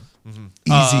come.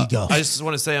 Easy go. I just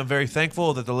want to say I'm very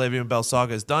thankful that the Le'Veon Bell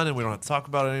saga is done and we don't have to talk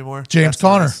about it anymore. James That's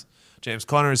Conner. nice. James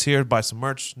Conner is here. Buy some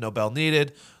merch. No Bell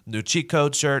needed. New cheat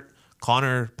code shirt.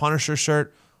 Connor Punisher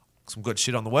shirt. Some good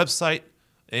shit on the website.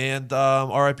 And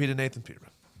R.I.P. to Nathan Peterman.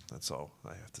 That's all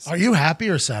I have to say. Are you happy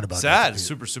or sad about that? Sad.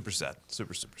 Super, super sad.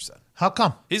 Super, super sad. How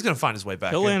come? He's going to find his way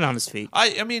back He'll in. land on his feet.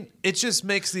 I mean, it just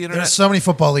makes the internet. There's so many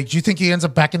football leagues. Do you think he ends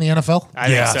up back in the NFL? I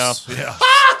think so. Yeah.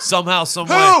 Somehow, some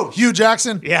way. Who? Hugh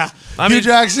Jackson? Yeah. Hugh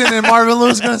Jackson and Marvin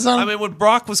Lewis going to sign him? I mean, when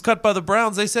Brock was cut by the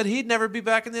Browns, they said he'd never be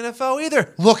back in the NFL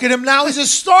either. Look at him now. He's a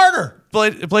starter.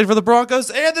 Played for the Broncos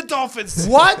and the Dolphins.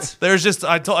 What? There's just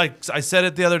I said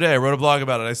it the other day. I wrote a blog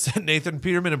about it. I said Nathan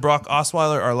Peterman and Brock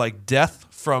Osweiler are like death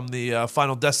from the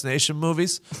Final Destination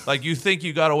movies. Like, you think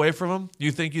you got away from them,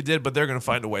 you think you did, but they're going to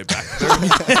find a way back. They're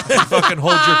gonna fucking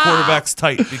hold your quarterbacks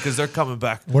tight because they're coming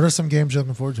back. What are some games you're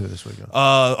looking forward to this weekend?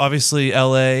 Obviously,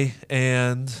 L.A.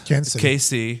 and Kansas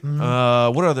City.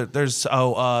 KC. What other? There's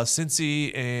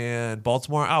Cincy and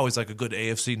Baltimore. I always like a good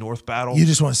AFC North battle. You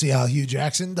just want to see how Hue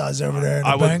Jackson does over there in the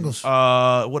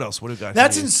Bengals. What else? What do guys?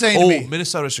 That's insane to me.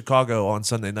 Minnesota, Chicago on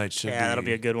Sunday night. That'll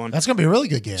be a good one. That's going to be a really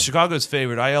good game. Chicago's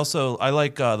favorite. I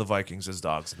like the Vikings as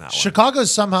dogs in that one.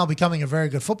 Chicago's somehow becoming a very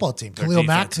good football team. Their Khalil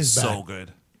defense Mack is back. so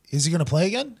good. Is he going to play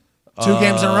again? 2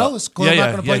 games in a row? Is Khalil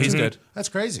Mack going to play? he's two? good. That's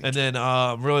crazy. And then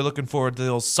I'm really looking forward to the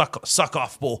old suck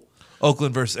off bowl,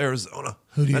 Oakland versus Arizona.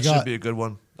 Who do you that got? should be a good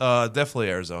one. Definitely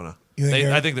Arizona.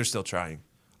 I think they're still trying.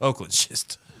 Oakland's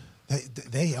just.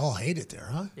 They all hate it there,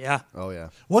 huh? Yeah. Oh, yeah.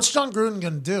 What's John Gruden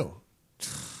going to do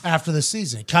after the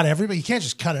season? Cut everybody? You can't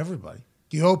just cut everybody.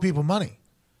 You owe people money.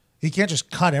 He can't just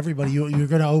cut everybody. You're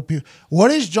going to owe people. What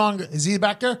is John? Is he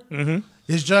back there? Mm-hmm.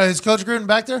 Is Coach Gruden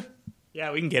back there?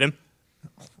 Yeah, we can get him.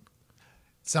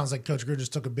 Sounds like Coach Gruden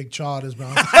just took a big chaw out of his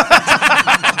mouth.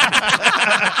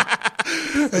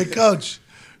 Hey, Coach.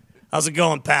 How's it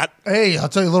going, Pat? Hey, I'll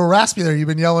tell you a little raspy there. You've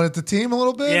been yelling at the team a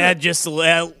little bit? Yeah, just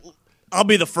I'll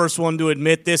be the first one to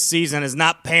admit this season has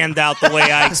not panned out the way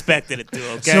I expected it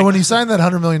to, okay? So when you signed that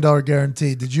 $100 million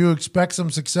guarantee, did you expect some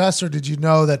success or did you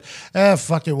know that,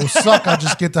 fuck it, we'll suck, I'll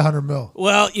just get the $100 million?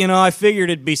 Well, I figured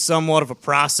it'd be somewhat of a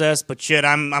process, but shit,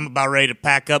 I'm about ready to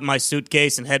pack up my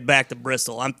suitcase and head back to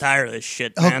Bristol. I'm tired of this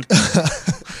shit, man.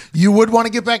 You would want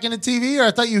to get back into TV, or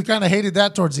I thought you kind of hated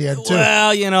that towards the end, too?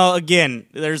 Well, again,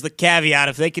 there's the caveat.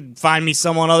 If they could find me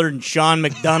someone other than Sean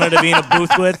McDonough to be in a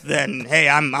booth with, then, hey,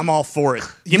 I'm all for it.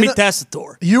 Give me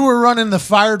Tessitore. You were running the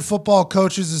Fired Football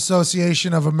Coaches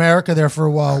Association of America there for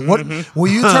a while. What will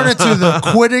you turn it to the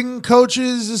Quitting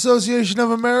Coaches Association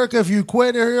of America if you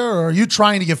quit here, or are you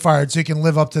trying to get fired so you can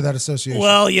live up to that association?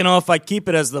 Well, if I keep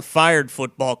it as the Fired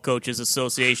Football Coaches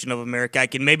Association of America, I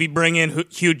can maybe bring in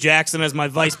Hue Jackson as my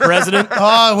vice president.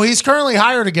 Well, he's currently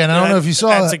hired again. I don't know if you saw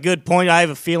that. That's a good point. I have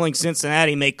a feeling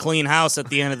Cincinnati may clean house at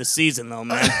the end of the season, though,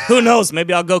 man. Who knows?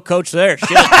 Maybe I'll go coach there.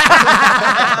 Shit.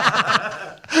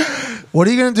 What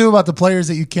are you going to do about the players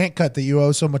that you can't cut that you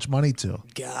owe so much money to?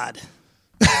 God.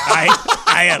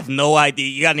 I have no idea.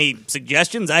 You got any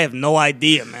suggestions? I have no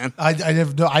idea, man.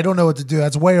 I don't know what to do.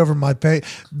 That's way over my pay.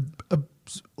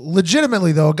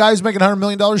 Legitimately, though, a guy who's making $100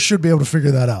 million should be able to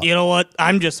figure that out. You know what?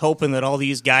 I'm just hoping that all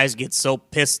these guys get so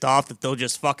pissed off that they'll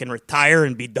just fucking retire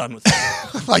and be done with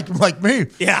it. like me.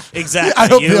 Yeah, exactly. I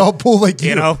hope they all pull like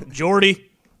you. Jordy,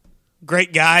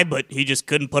 great guy, but he just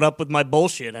couldn't put up with my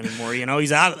bullshit anymore.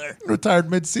 He's out of there. Retired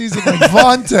mid-season like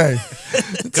Vontae.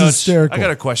 It's Coach, hysterical. I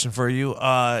got a question for you.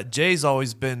 Jay's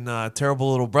always been a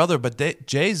terrible little brother, but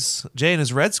Jay and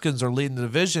his Redskins are leading the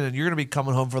division, and you're going to be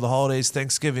coming home for the holidays,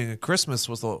 Thanksgiving, and Christmas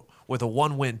with a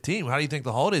one-win team. How do you think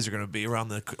the holidays are going to be around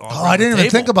the I didn't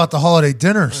even think about the holiday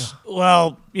dinners.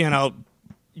 Well,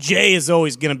 Jay is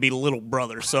always going to be little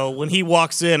brother. So when he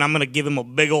walks in, I'm going to give him a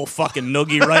big old fucking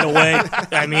noogie right away.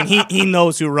 I mean, he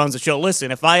knows who runs the show.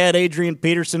 Listen, if I had Adrian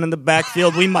Peterson in the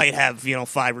backfield, we might have,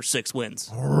 5 or 6 wins.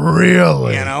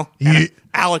 Really? And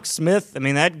Alex Smith, I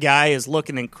mean, that guy is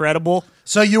looking incredible.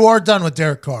 So you are done with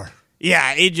Derek Carr?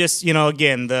 Yeah, it just,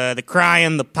 again, the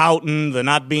crying, the pouting, the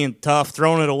not being tough,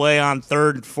 throwing it away on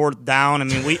 3rd and 4th down. I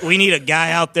mean, we need a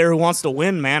guy out there who wants to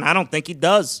win, man. I don't think he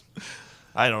does.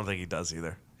 I don't think he does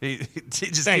either. He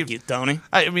just Thank you, Tony.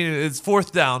 I mean, it's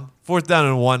 4th down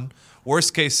and 1.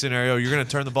 Worst case scenario, you're going to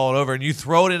turn the ball over and you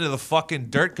throw it into the fucking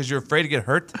dirt because you're afraid to get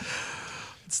hurt.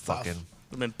 It's fucking.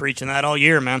 I've been preaching that all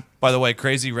year, man. By the way,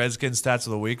 crazy Redskins stats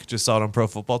of the week. Just saw it on Pro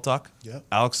Football Talk. Yep.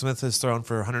 Alex Smith has thrown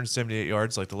for 178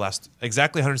 yards,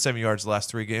 exactly 170 yards the last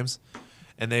 3 games,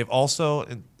 and they've also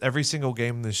in every single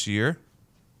game this year,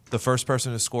 the first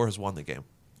person to score has won the game.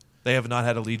 They have not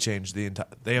had a lead change the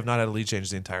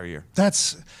entire year.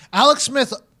 That's Alex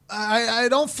Smith. I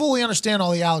don't fully understand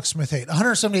all the Alex Smith hate.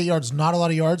 178 yards, not a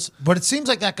lot of yards, but it seems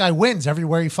like that guy wins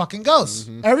everywhere he fucking goes.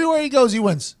 Everywhere he goes, he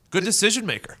wins. Good decision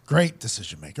maker. Great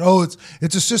decision maker. Oh,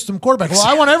 it's a system quarterback. Well,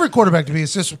 I want every quarterback to be a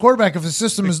system quarterback if the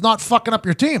system is not fucking up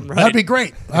your team. Right. That'd be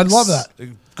great. I'd love that.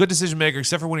 Good decision maker,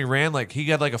 except for when he ran. Like, he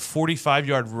got like a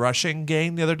 45-yard rushing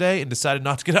gain the other day and decided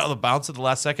not to get out of the bounce at the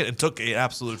last second and took an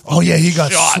absolute he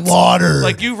got slaughtered.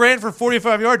 Like, you ran for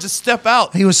 45 yards, just step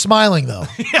out. He was smiling, though,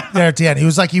 there at the end. He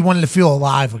was like he wanted to feel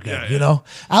alive again, you know?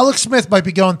 Alex Smith might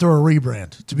be going through a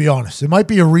rebrand, to be honest. It might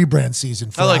be a rebrand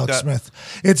season for Alex Smith.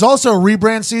 It's also a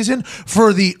rebrand season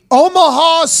for the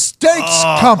Omaha Steaks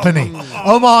Company.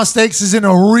 Omaha Steaks is in a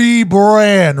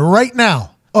rebrand right now.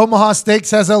 Omaha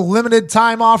Steaks has a limited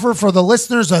time offer for the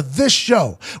listeners of this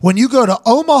show. When you go to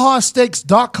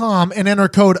omahasteaks.com and enter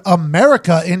code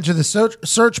America into the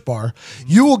search bar,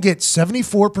 you will get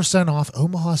 74% off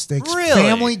Omaha Steaks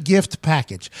family gift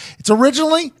package. It's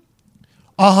originally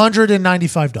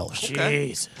 $195.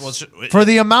 Jeez. Well, for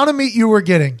the amount of meat you were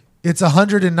getting, it's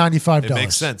 $195. It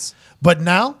makes sense. But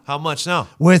now? How much now?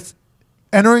 With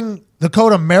entering the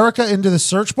code America into the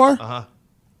search bar,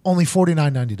 only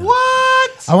 $49.99. What?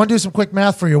 I want to do some quick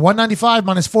math for you. $195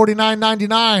 minus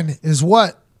 $49.99 is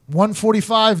what?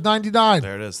 $145.99.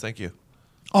 There it is. Thank you.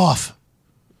 Off.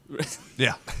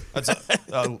 Yeah. That's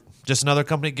just another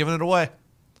company giving it away.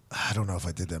 I don't know if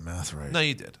I did that math right. No,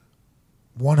 you did.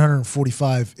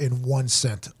 145 and 1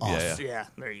 cent off. Yeah,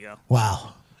 there you go.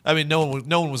 Wow. I mean, no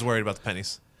one was worried about the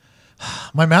pennies.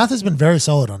 My math has been very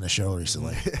solid on this show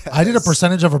recently. I did a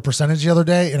percentage of a percentage the other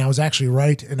day, and I was actually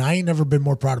right, and I ain't never been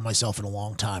more proud of myself in a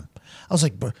long time. I was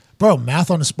like, bro, math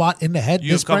on the spot in the head.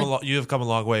 You have come a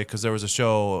long way, because there was a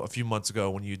show a few months ago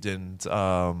when you didn't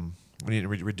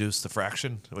reduce the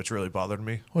fraction, which really bothered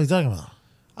me. What are you talking about?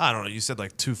 I don't know. You said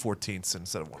like 2/14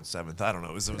 instead of 1/7. I don't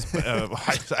know.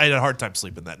 I had a hard time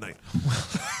sleeping that night.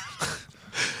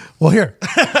 Well, here,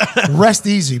 rest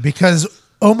easy, because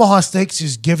Omaha Steaks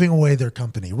is giving away their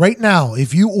company right now.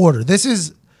 If you order, this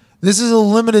is a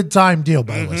limited time deal,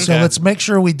 by the way. So let's make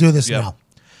sure we do this now.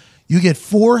 You get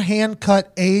 4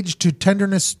 hand-cut, aged to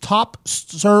tenderness top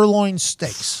sirloin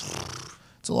steaks.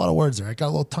 It's a lot of words there. I got a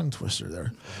little tongue twister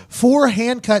there. 4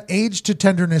 hand-cut, aged to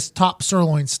tenderness top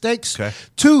sirloin steaks.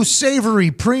 2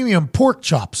 savory premium pork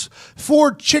chops.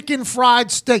 4 chicken fried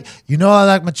steak. You know I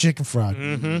like my chicken fried.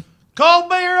 Cold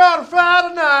beer on a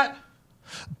Friday night.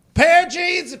 Pair of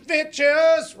jeans that fit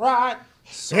just right.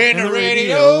 Send the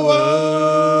radio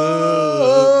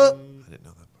up.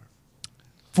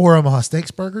 4 Omaha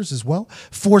Steaks burgers as well.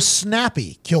 4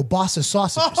 snappy kielbasa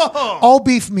sausages. All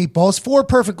beef meatballs. 4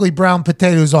 perfectly brown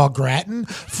potatoes all gratin.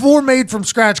 4 made from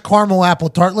scratch caramel apple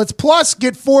tartlets. Plus,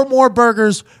 get 4 more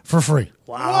burgers for free.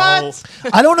 Wow. What?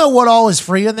 I don't know what all is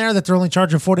free in there that they're only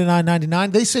charging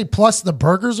 $49.99. They say plus the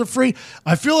burgers are free.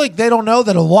 I feel like they don't know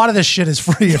that a lot of this shit is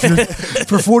free if you're,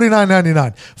 for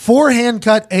 $49.99. 4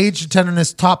 hand-cut, aged to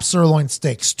tenderness top sirloin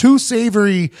steaks. 2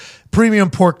 savory premium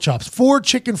pork chops. 4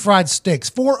 chicken fried steaks.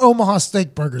 4 Omaha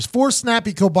steak burgers. 4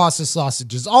 snappy kielbasa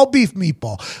sausages. All beef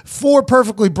meatball. 4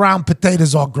 perfectly brown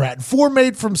potatoes all gratin. 4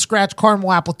 made from scratch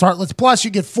caramel apple tartlets. Plus,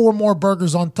 you get 4 more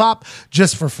burgers on top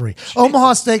just for free.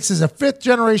 Omaha Steaks is a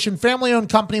 5th-generation family-owned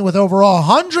company with over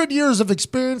 100 years of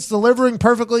experience delivering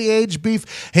perfectly aged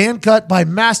beef hand-cut by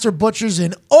master butchers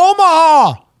in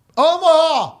Omaha.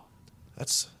 Omaha.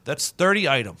 That's 30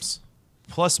 items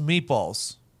plus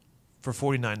meatballs for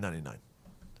 $49.99.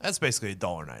 That's basically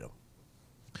 $1 an item.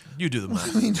 You do the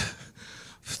math. I mean,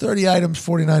 30 items,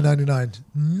 $49.99.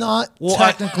 Not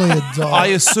technically $1. I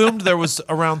assumed there was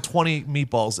around 20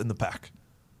 meatballs in the pack.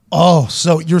 Oh,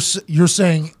 so you're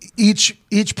saying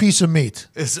each piece of meat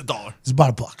It's $1. is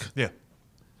about $1. Yeah.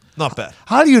 Not bad.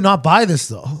 How do you not buy this,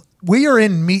 though? We are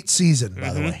in meat season,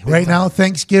 by the way. Right now,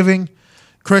 Thanksgiving,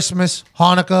 Christmas,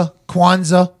 Hanukkah,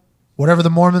 Kwanzaa, whatever the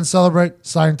Mormons celebrate,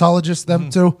 Scientologists, them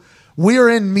too. We are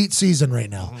in meat season right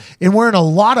now. And we're in a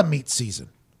lot of meat season.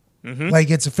 Like,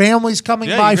 it's families coming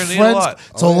by, you're gonna eat a friends. lot.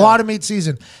 It's a lot of meat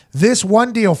season. This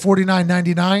one deal,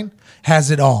 $49.99,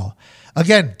 has it all.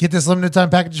 Again, get this limited time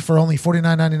package for only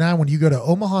 $49.99 when you go to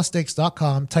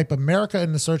omahasteaks.com, type America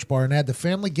in the search bar, and add the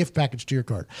family gift package to your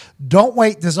cart. Don't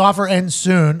wait. This offer ends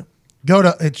soon.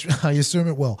 I assume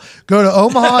it will. Go to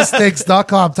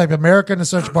omahasteaks.com, type America in the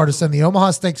search bar to send the Omaha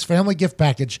Steaks family gift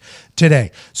package today.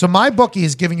 So my bookie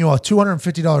is giving you a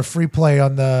 $250 free play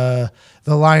on the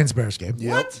Lions-Bears game.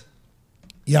 What?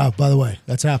 Yeah, by the way,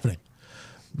 that's happening.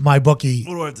 My bookie.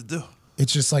 What do I have to do?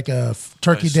 It's just like a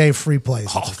Turkey Day free play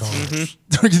is what they call it.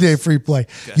 Turkey Day free play.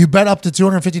 Okay. You bet up to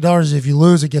 $250. If you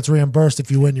lose, it gets reimbursed.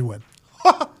 If you win, you win.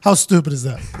 How stupid is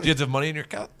that? Do you have money in your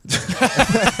account?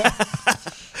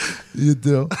 You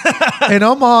do. And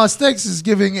Omaha Steaks is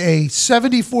giving a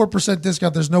 74%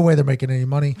 discount. There's no way they're making any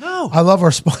money. No. I love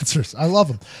our sponsors. I love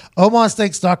them.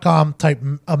 OmahaSteaks.com. Type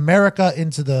America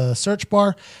into the search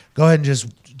bar. Go ahead and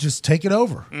just take it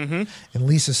over. And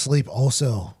Lisa Sleep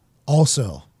also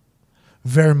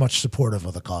very much supportive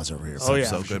of the cause over here. Oh, yeah.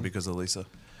 So good because of Lisa.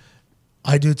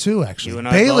 I do too, You actually. and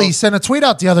I Bailey both. sent a tweet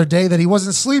out the other day that he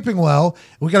wasn't sleeping well.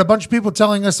 We got a bunch of people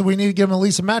telling us that we need to give him a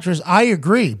Lisa mattress. I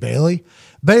agree, Bailey.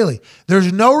 Bailey,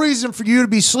 there's no reason for you to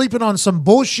be sleeping on some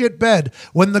bullshit bed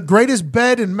when the greatest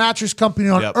bed and mattress company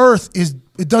on Yep. earth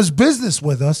does business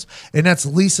with us, and that's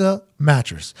Lisa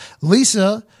Mattress.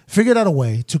 Lisa figured out a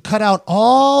way to cut out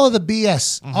all of the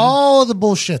BS, all of the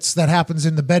bullshits that happens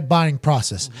in the bed buying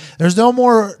process. There's no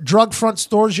more drug front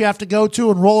stores you have to go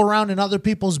to and roll around in other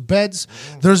people's beds.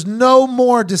 There's no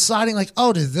more deciding like,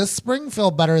 oh, does this spring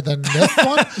feel better than this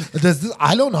one?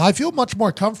 I don't know. I feel much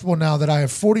more comfortable now that I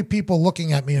have 40 people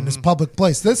looking at me in this public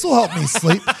place. This will help me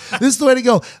sleep. This is the way to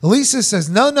go. Lisa says,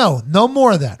 no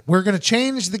more of that. We're going to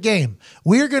change the game.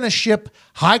 We're going to ship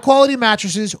high-quality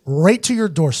mattresses right to your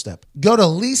doorstep. Go to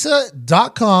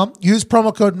lisa.com, use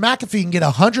promo code McAfee, and get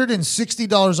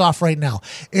 $160 off right now.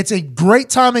 It's a great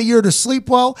time of year to sleep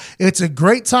well. It's a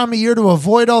great time of year to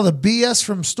avoid all the BS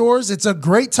from stores. It's a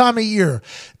great time of year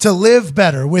to live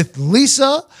better with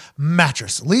Lisa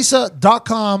Mattress.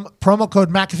 Lisa.com, promo code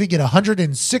McAfee, get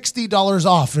 $160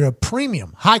 off for a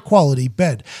premium, high-quality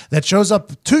bed that shows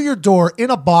up to your door in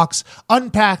a box,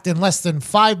 unpacked in less than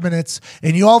 5 minutes,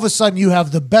 and you all of a sudden you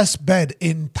have the best bed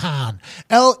in town.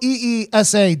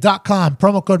 LEESA.com,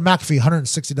 promo code McAfee,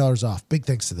 $160 off. Big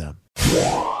thanks to them.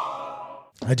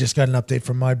 I just got an update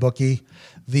from my bookie.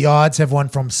 The odds have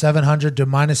went from 700 to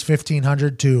minus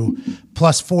 1,500 to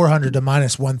plus 400 to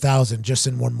minus 1,000 just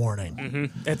in one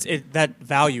morning. That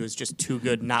value is just too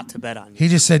good not to bet on. He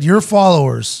just said, your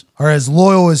followers are as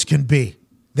loyal as can be.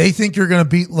 They think you're going to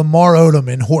beat Lamar Odom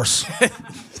in horse.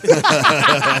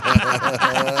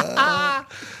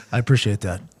 I appreciate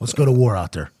that. Let's go to war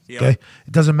out there. Yep. Okay.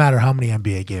 It doesn't matter how many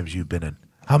NBA games you've been in,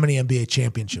 how many NBA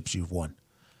championships you've won.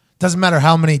 It doesn't matter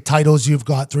how many titles you've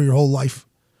got through your whole life.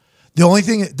 The only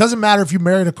thing, it doesn't matter if you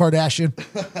married a Kardashian.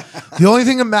 The only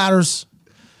thing that matters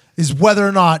is whether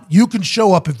or not you can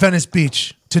show up at Venice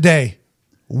Beach today,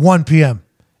 1 p.m.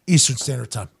 Eastern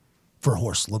Standard Time for a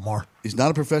horse, Lamar. He's not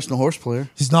a professional horse player.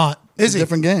 He's not, is It's a he?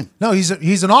 different game. No, he's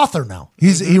an author now.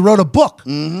 He wrote a book.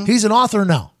 He's an author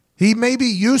now. He maybe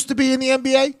used to be in the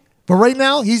NBA, but right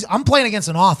now I'm playing against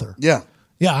an author. Yeah.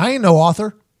 Yeah, I ain't no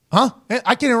author. Huh?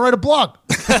 I can't even write a blog.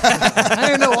 I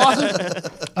ain't no author.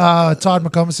 Todd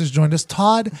McComas has joined us.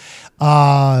 Todd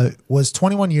was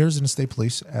 21 years in the state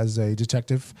police as a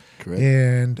detective. Correct.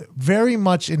 And very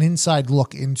much an inside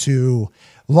look into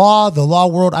the law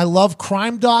world. I love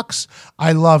crime docs.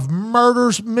 I love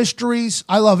murders, mysteries.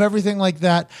 I love everything like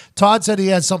that. Todd said he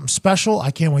had something special.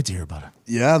 I can't wait to hear about it.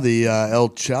 Yeah, the El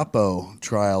Chapo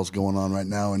trial's going on right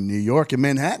now in New York and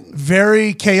Manhattan.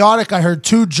 Very chaotic. I heard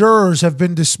 2 jurors have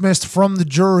been dismissed from the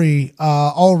jury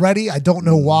already. I don't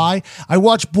know why. I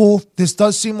watch Bull. This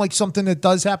does seem like something that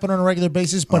does happen on a regular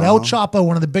basis, but El Chapo,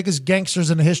 one of the biggest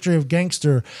gangsters in the history of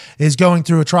gangster, is going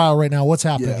through a trial right now. What's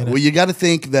happening in it? Well, you got to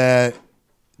think that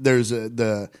there's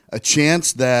a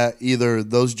chance that either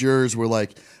those jurors were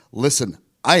like, listen,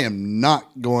 I am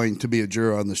not going to be a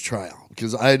juror on this trial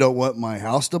because I don't want my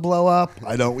house to blow up.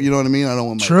 I don't, you know what I mean? I don't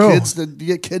want my kids to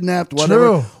get kidnapped,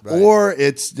 whatever. True. Or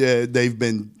it's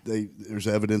there's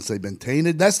evidence they've been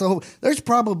tainted. That's the whole. There's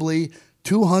probably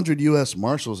 200 U.S.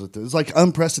 Marshals at this. It's like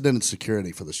unprecedented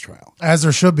security for this trial. As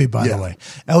there should be, by the way.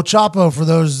 El Chapo, for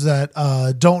those that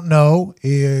don't know,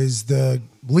 is the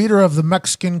leader of the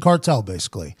Mexican cartel,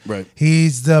 basically. Right.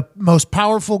 He's the most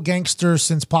powerful gangster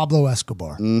since Pablo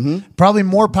Escobar. Probably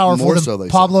more powerful More than so, they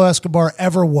Pablo Escobar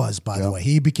ever was, by the way.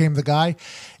 He became the guy.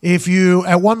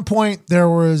 At one point, there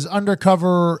was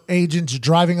undercover agents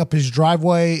driving up his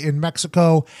driveway in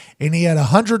Mexico, and he had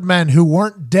 100 men who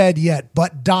weren't dead yet,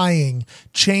 but dying,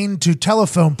 chained to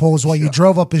telephone poles while you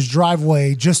drove up his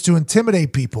driveway just to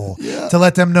intimidate people, to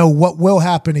let them know what will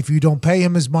happen if you don't pay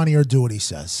him his money or do what he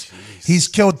says.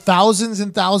 He's killed thousands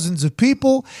and thousands of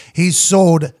people. He's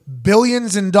sold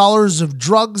billions in dollars of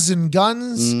drugs and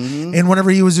guns. And whenever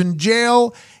he was in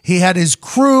jail, he had his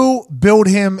crew build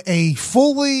him a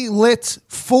fully lit,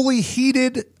 fully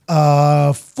heated,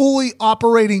 fully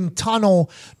operating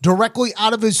tunnel directly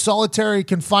out of his solitary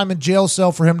confinement jail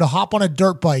cell for him to hop on a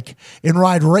dirt bike and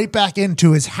ride right back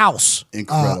into his house.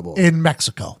 Incredible. In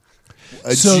Mexico.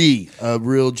 A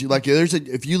real G. Like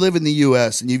if you live in the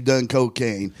U.S. and you've done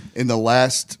cocaine in the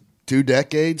last 2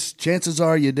 decades, chances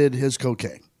are you did his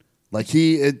cocaine. Like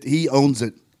he owns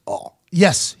it all.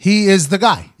 Yes, he is the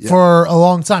guy for a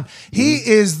long time. He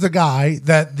is the guy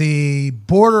that the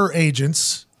border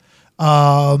agents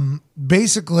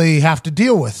basically have to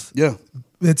deal with. Yeah.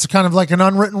 It's kind of like an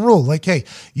unwritten rule. Like, hey,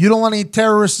 you don't want any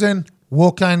terrorists in.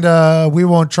 We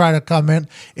won't try to come in.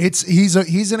 He's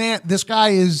an ant. This guy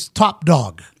is top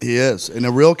dog. He is. And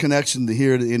a real connection to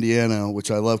here to Indiana,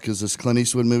 which I love because this Clint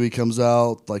Eastwood movie comes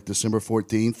out like December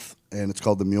 14th, and it's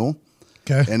called The Mule.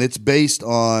 Okay. And it's based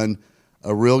on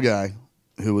a real guy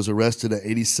who was arrested at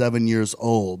 87 years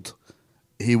old.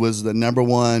 He was the number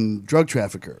one drug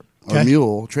trafficker, or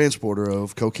mule transporter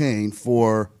of cocaine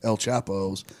for El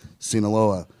Chapo's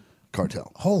Sinaloa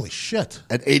cartel. Holy shit.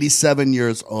 At 87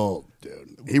 years old,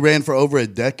 dude. He ran for over a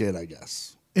decade, I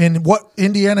guess. And what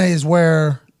Indiana is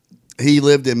where? He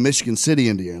lived in Michigan City,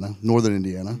 Indiana, northern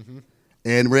Indiana,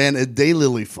 and ran a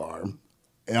daylily farm,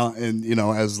 and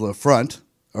as the front,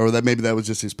 or maybe that was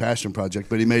just his passion project.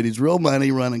 But he made his real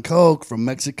money running coke from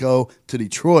Mexico to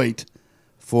Detroit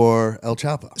for El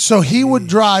Chapo. So he would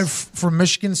drive from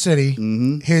Michigan City,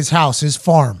 his house, his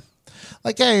farm.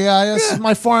 Like, hey, this is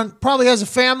my farm. Probably has a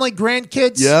family,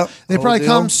 grandkids. Yeah, they whole probably deal.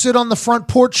 come sit on the front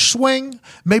porch swing,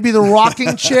 maybe the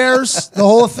rocking chairs, the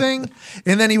whole thing.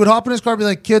 And then he would hop in his car and be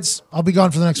like, kids, I'll be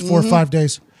gone for the next 4 or 5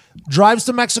 days. Drives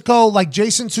to Mexico like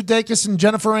Jason Sudeikis and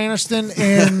Jennifer Aniston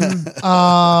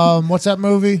in, what's that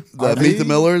movie? Meet the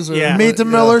Millers? Yeah. Meet the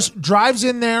Millers. Drives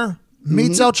in there,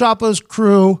 meets El Chapo's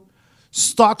crew,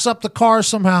 stalks up the car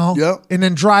somehow, Yep. and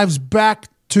then drives back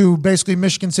to basically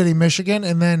Michigan City, Michigan,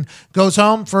 and then goes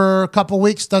home for a couple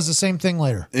weeks, does the same thing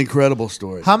later. Incredible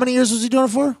story. How many years was he doing it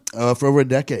for? For over a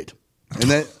decade.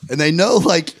 And they know,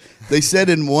 like, they said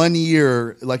in 1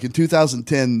 year, like in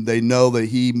 2010, they know that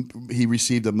he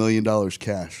received $1 million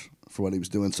cash for what he was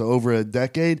doing. So over a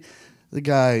decade, the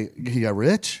guy, he got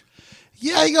rich.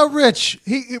 Yeah, he got rich.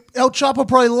 El Chapo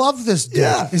probably loved this dude.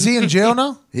 Yeah. Is he in jail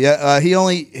now? Yeah,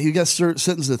 he got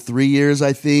sentenced to 3 years,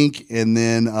 I think, and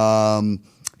then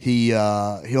he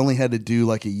only had to do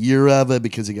like a year of it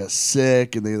because he got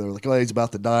sick, and they were like, "Oh, he's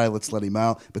about to die. Let's let him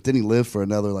out." But then he lived for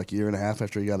another like year and a half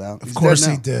after he got out. Of course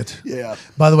he did. Yeah.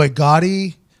 By the way,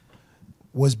 Gotti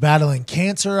was battling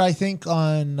cancer, I think,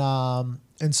 on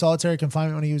in solitary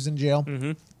confinement when he was in jail,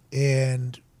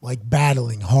 and like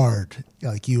battling hard,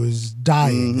 like he was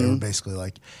dying. They were basically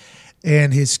like,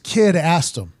 and his kid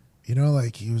asked him,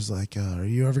 like he was like, "Are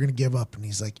you ever gonna give up?" And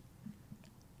he's like,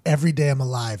 "Every day I'm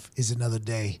alive is another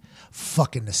day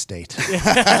fucking the state."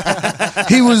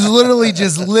 He was literally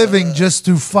just living just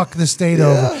to fuck the state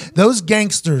over. Those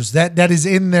gangsters, that is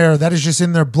in there, that is just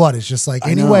in their blood. It's just like,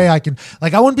 any way I can,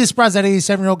 like, I wouldn't be surprised that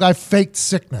 87-year-old guy faked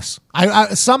sickness.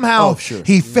 I somehow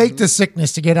he faked a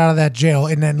sickness to get out of that jail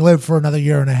and then live for another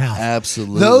year and a half.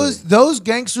 Absolutely. Those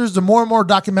gangsters, the more and more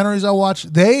documentaries I watch,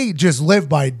 they just live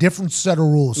by a different set of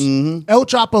rules. El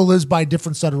Chapo lives by a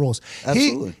different set of rules.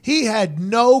 Absolutely. He had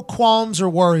no qualms or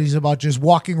worries about just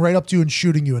walking right up to you and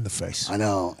shooting you in the face. I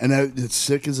know. And as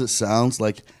sick as it sounds,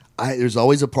 like there's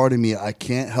always a part of me I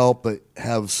can't help but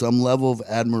have some level of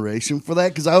admiration for that,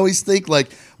 because I always think,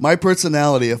 like, my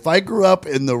personality, if I grew up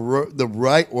in the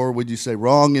right, or would you say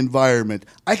wrong environment,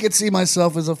 I could see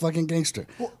myself as a fucking gangster.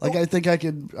 I think I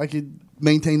could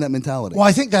maintain that mentality. Well,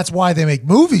 I think that's why they make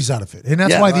movies out of it, and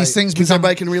that's why these things because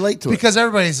everybody can relate to it. Because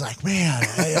everybody's like, man,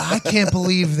 I can't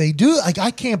believe they do. Like, I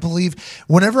can't believe.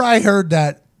 Whenever I heard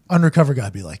that undercover guy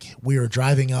be like, we were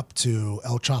driving up to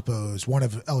one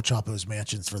of El Chapo's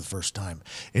mansions for the first time,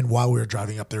 and while we were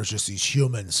driving up, there was just these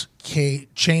humans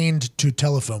chained to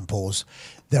telephone poles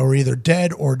that were either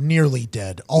dead or nearly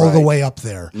dead all the way up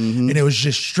there. And it was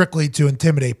just strictly to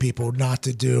intimidate people not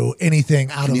to do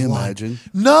anything out of line. Can you imagine?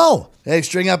 No. Hey,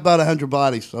 string up about 100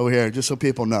 bodies over here, just so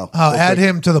people know. Add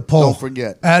him to the poll. Don't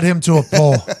forget. Add him to a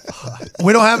poll.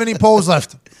 We don't have any polls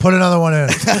left. Put another one in.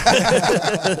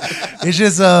 It's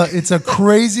just it's a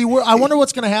crazy world. I wonder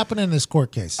what's going to happen in this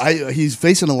court case. He's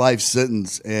facing a life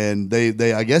sentence, and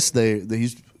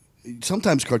he's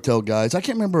sometimes cartel guys. I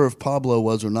can't remember if Pablo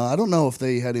was or not. I don't know if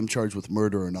they had him charged with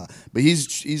murder or not, but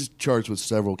he's charged with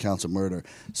several counts of murder.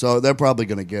 So they're probably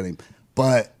going to get him.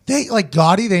 But they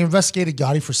investigated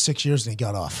Gotti for 6 years and he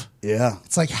got off. Yeah.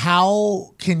 It's like,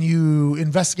 how can you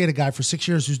investigate a guy for 6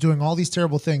 years who's doing all these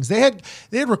terrible things? They had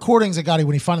recordings of Gotti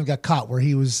when he finally got caught where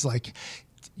he was like,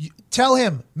 Tell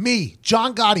him, me,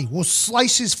 John Gotti, will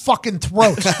slice his fucking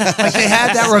throat. Like they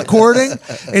had that recording,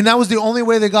 and that was the only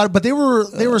way they got it. But they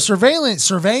were surveying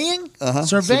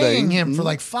him for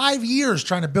like 5 years,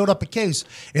 trying to build up a case.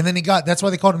 And then that's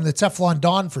why they called him the Teflon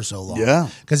Don for so long. Yeah,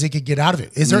 because he could get out of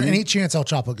it. Is there any chance El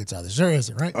Chapo gets out of this? There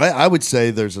isn't, right? I would say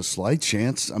there's a slight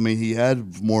chance. I mean, he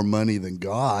had more money than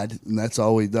God, and that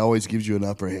always gives you an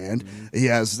upper hand. He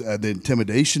has the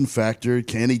intimidation factor.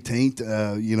 Can he taint,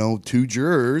 2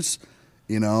 jurors?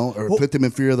 Or put them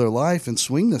in fear of their life and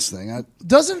swing this thing. In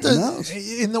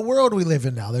the world we live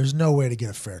in now, there's no way to get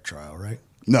a fair trial, right?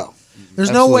 No.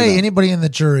 There's no way anybody in the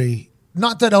jury,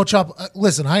 not that El Chapo,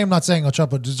 listen, I am not saying El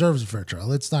Chapo deserves a fair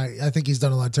trial. It's not, I think he's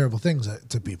done a lot of terrible things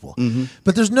to people.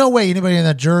 But there's no way anybody in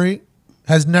that jury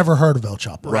has never heard of El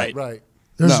Chapo. Right.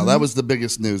 That was the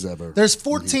biggest news ever. There's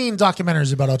 14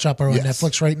 documentaries about El Chapo on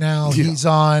Netflix right now. Yeah. He's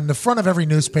on the front of every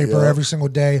newspaper every single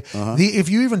day. If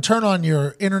you even turn on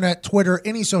your internet, Twitter,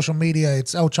 any social media,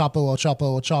 it's El Chapo, El Chapo,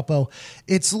 El Chapo.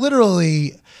 It's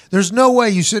literally, there's no way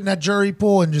you sit in that jury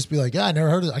pool and just be like, I never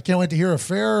heard of it. I can't wait to hear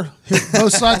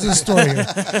both sides of the story here.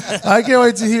 I can't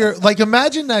wait to hear,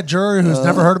 imagine that juror who's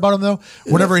never heard about him, though,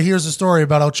 whenever he hears a story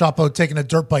about El Chapo taking a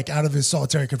dirt bike out of his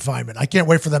solitary confinement. I can't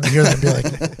wait for them to hear that and be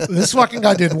like, this fucking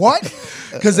guy did what?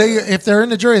 Because if they're in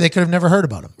the jury, they could have never heard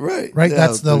about him. Right. Yeah,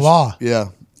 that's the law. Yeah.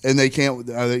 And they can't.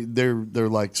 They're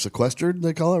like sequestered.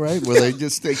 They call it, right? Where they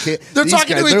can't. They're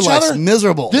talking to each other. They're like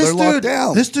miserable. They're locked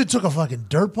down. This dude took a fucking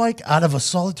dirt bike out of a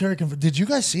solitary confinement. Did you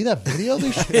guys see that video?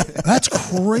 That's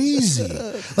crazy.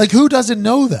 Like, who doesn't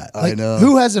know that? I know.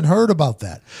 Who hasn't heard about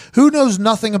that? Who knows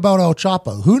nothing about El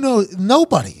Chapo? Who knows?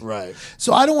 Nobody. Right.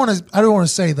 So I don't want to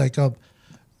say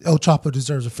El Chapo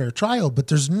deserves a fair trial, but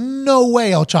there's no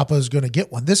way El Chapo is going to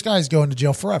get one. This guy's going to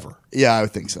jail forever. Yeah, I would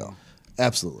think so.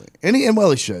 Absolutely. And he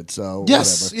should. So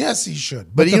yes, whatever. Yes, he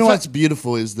should. But you know what's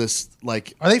beautiful is this,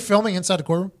 are they filming inside the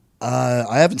courtroom?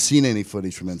 I haven't seen any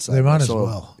footage from inside. They might as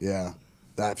well. Yeah.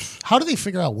 How do they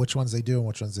figure out which ones they do and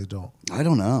which ones they don't? I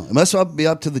don't know. It must be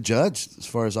up to the judge, as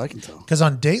far as I can tell. Because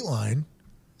on Dateline,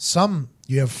 some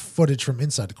you have footage from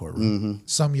inside the courtroom,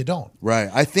 some you don't. Right.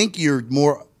 I think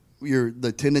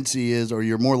the tendency is, or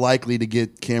you're more likely to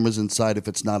get cameras inside if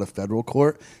it's not a federal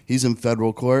court. He's in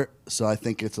federal court, so I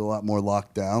think it's a lot more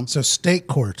locked down. So state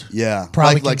court. Yeah.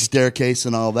 Probably like staircase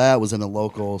and all that was in a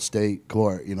local state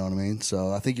court, you know what I mean?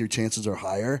 So I think your chances are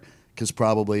higher because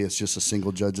probably it's just a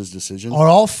single judge's decision. Are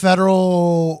all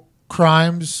federal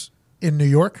crimes in New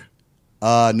York?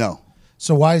 No.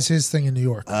 So why is his thing in New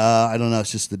York? I don't know.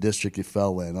 It's just the district he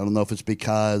fell in. I don't know if it's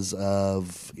because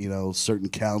of, certain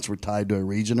counts were tied to a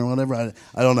region or whatever.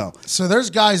 I don't know. So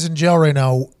there's guys in jail right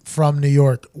now from New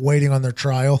York waiting on their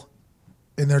trial.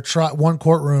 In their one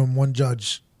courtroom, one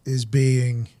judge is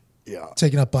being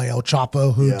taken up by El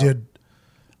Chapo, who did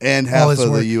and half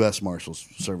of the U.S. Marshals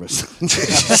Service.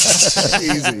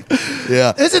 Easy.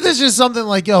 Yeah. Isn't this just something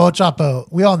like, El Chapo,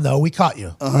 we all know, we caught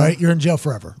you. All right, you're in jail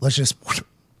forever. Let's just...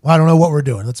 I don't know what we're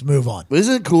doing. Let's move on. But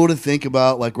isn't it cool to think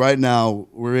about, right now,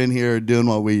 we're in here doing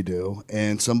what we do,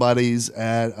 and somebody's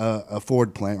at a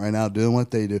Ford plant right now doing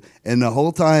what they do. And the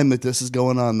whole time that this is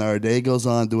going on, our day goes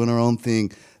on doing our own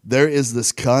thing, there is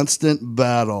this constant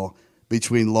battle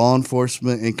between law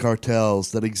enforcement and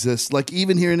cartels that exists,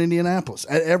 even here in Indianapolis.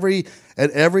 At every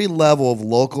level of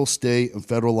local, state, and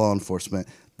federal law enforcement,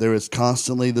 there is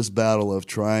constantly this battle of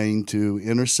trying to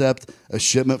intercept a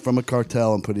shipment from a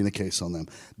cartel and putting a case on them.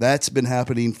 That's been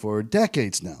happening for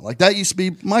decades now. That used to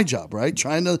be my job, right?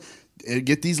 Trying to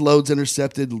get these loads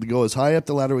intercepted, go as high up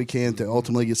the ladder we can to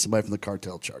ultimately get somebody from the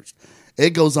cartel charged.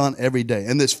 It goes on every day.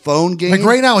 And this phone game...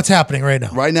 right now, it's happening right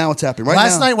now. Right now, it's happening.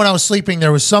 Last night when I was sleeping,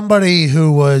 there was somebody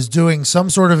who was doing some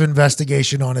sort of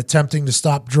investigation on attempting to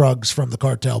stop drugs from the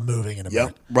cartel moving in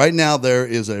America. Yep. Right now, there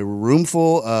is a room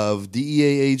full of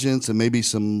DEA agents and maybe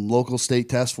some local state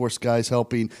task force guys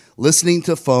helping, listening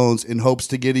to phones in hopes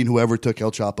to getting whoever took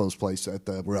El Chapo's place at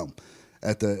the realm,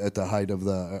 at the height of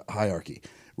the hierarchy.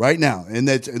 Right now, and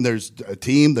there's a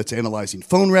team that's analyzing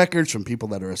phone records from people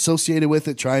that are associated with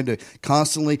it, trying to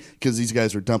constantly, because these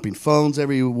guys are dumping phones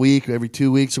every week, every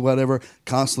 2 weeks or whatever,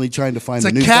 constantly trying to find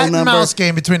a new phone number. It's a cat and mouse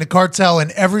game between the cartel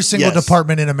and every single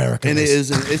department in America. And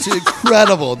it's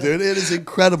incredible, dude. It is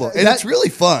incredible. And it's really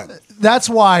fun. That's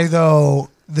why, though,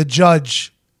 the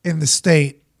judge in the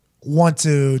state want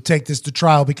to take this to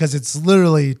trial, because it's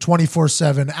literally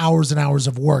 24/7 hours and hours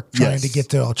of work trying to get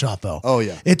to El Chapo. Oh,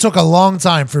 yeah. It took a long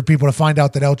time for people to find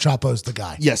out that El Chapo's the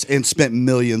guy. Yes, and spent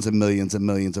millions and millions and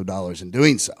millions of dollars in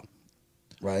doing so.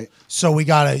 Right. So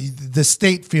the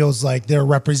state feels like they're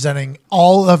representing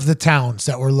all of the towns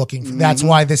that we're looking for. That's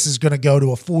why this is going to go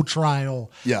to a full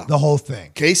trial. Yeah. The whole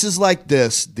thing. Cases like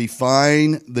this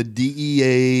define the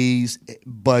DEA's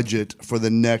budget for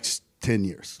the next 10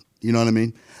 years. You know what I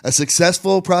mean? A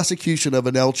successful prosecution of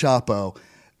an El Chapo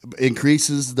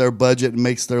increases their budget and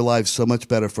makes their lives so much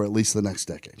better for at least the next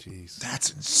decade. Jeez.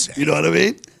 That's insane. You know what I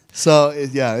mean? So,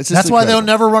 yeah, it's just That's why they'll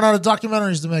incredible. never run out of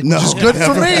documentaries to make. No, which is good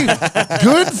for me.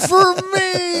 Good for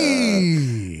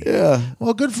me. Yeah.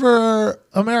 Well, good for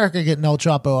America getting El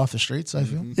Chapo off the streets, I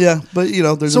feel. Yeah, but,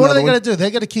 there's So what are they another going to do?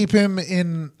 They got to keep him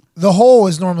in – the hole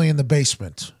is normally in the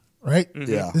basement, right?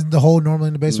 Yeah. Isn't the hole normally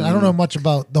in the basement? I don't know much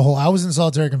about the hole. I was in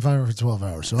solitary confinement for 12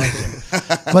 hours, so I get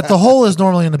it. But the hole is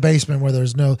normally in the basement where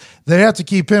there's no – they have to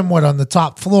keep him, on the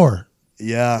top floor.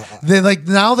 Yeah.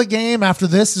 Now the game after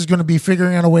this is going to be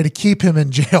figuring out a way to keep him in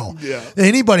jail. Yeah.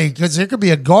 Anybody, because there could be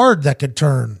a guard that could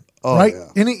turn, right? yeah.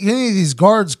 Any of these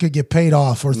guards could get paid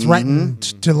off or threatened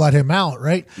to let him out,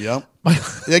 right? Yep.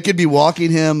 They could be walking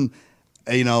him,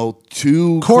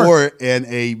 to court and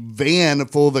a van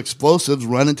full of explosives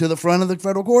running to the front of the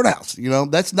federal courthouse.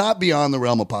 That's not beyond the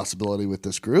realm of possibility with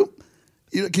this group.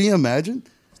 Can you imagine?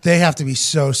 They have to be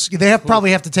they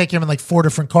probably have to take him in like 4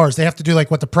 different cars. They have to do like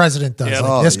what the president does. Yeah.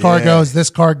 Like this car goes, this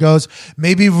car goes.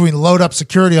 Maybe we load up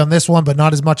security on this one, but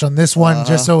not as much on this one,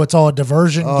 just so it's all a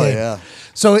diversion game. Yeah.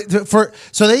 So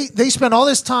they spend all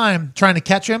this time trying to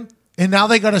catch him, and now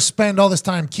they got to spend all this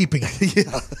time keeping him.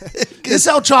 This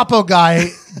El Chapo guy,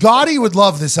 Gotti would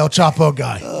love this El Chapo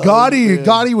guy.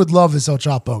 Gotti would love this El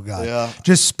Chapo guy. Yeah.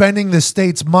 Just spending the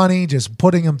state's money, just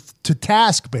putting him to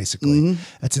task, basically.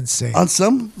 That's insane. On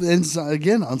some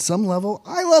level,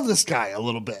 I love this guy a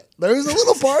little bit. There's a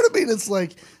little part of me that's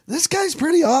like, this guy's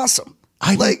pretty awesome.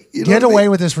 I get away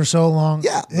with this for so long.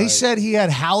 Yeah. They said he had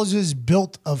houses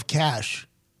built of cash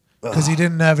because he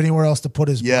didn't have anywhere else to put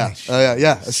his money.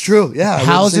 Yeah, it's true. Yeah,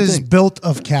 Houses built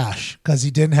of cash because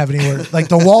he didn't have anywhere. Like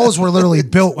the walls were literally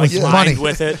built with money. Lined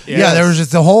with it. Yeah, there was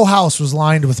just the whole house was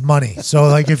lined with money. So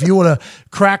like if you would have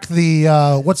cracked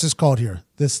the what's this called here?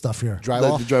 This stuff here.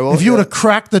 Drywall? The drywall. If you would have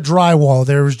cracked the drywall,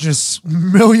 there was just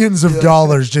millions of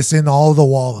dollars just in all the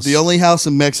walls. The only house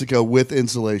in Mexico with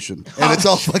insulation, and it's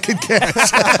all fucking cash.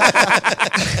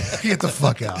 Get the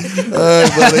fuck out.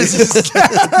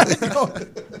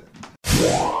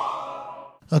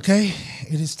 Okay,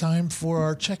 it is time for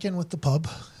our check-in with the pub.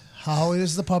 How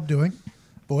is the pub doing,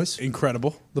 boys?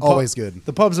 Incredible. The Always good.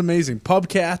 The pub's amazing. Pub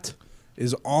Cat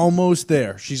is almost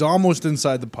there. She's almost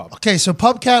inside the pub. Okay, so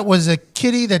Pub Cat was a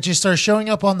kitty that just started showing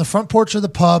up on the front porch of the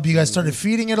pub. You guys started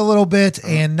feeding it a little bit,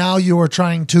 and now you are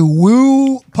trying to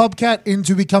woo Pub Cat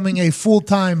into becoming a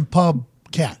full-time pub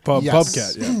cat. Pub Yes.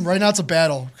 Cat, yeah. Right now it's a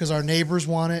battle because our neighbors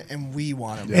want it and we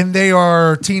want it. And they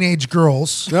are teenage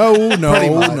girls. No. Yeah,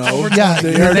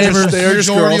 They your are neighbors. just, they are just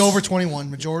Majority girls. over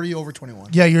 21. Majority over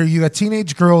 21. Yeah, you got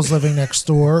teenage girls living next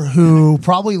door who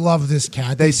probably love this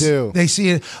cat. They do. They see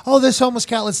it. Oh, this homeless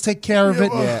cat. Let's take care of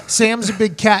it. Yeah. Sam's a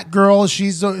big cat girl.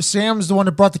 Sam's the one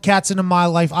that brought the cats into my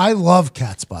life. I love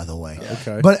cats, by the way.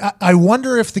 Okay. But I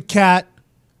wonder if the cat.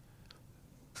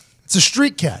 It's a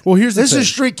street cat. Well, here's the this thing. is a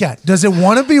street cat. Does it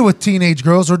want to be with teenage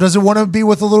girls or does it want to be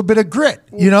with a little bit of grit?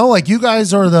 Like you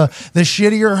guys are the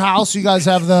shittier house. You guys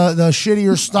have the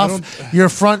shittier stuff. Your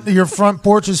front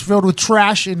porch is filled with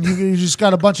trash, and you just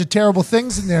got a bunch of terrible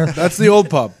things in there. That's the old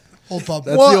pub. Old pub.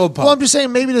 That's the old pub. Well, I'm just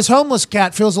saying maybe this homeless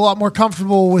cat feels a lot more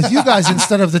comfortable with you guys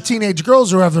instead of the teenage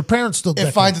girls who have their parents still.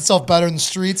 It finds itself better in the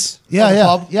streets. Yeah, than the yeah,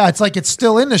 pub. yeah. It's like it's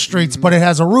still in the streets, but it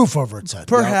has a roof over its head.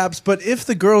 Perhaps, but if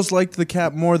the girls liked the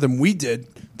cat more than we did,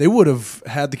 they would have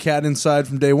had the cat inside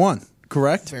from day one.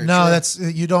 Correct? Very No, true. that's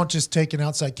you don't just take an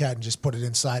outside cat and just put it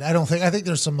inside. I think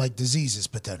there's some like diseases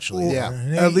potentially. Yeah.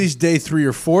 there. At least day 3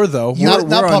 or 4, though. Not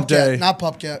we're on pub day. cat. Not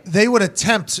pub cat. They would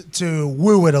attempt to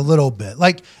woo it a little bit.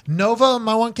 Like Nova,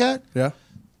 my one cat, Yeah.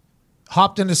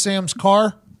 hopped into Sam's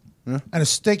car at a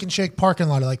Steak and Shake parking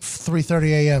lot at like 3:30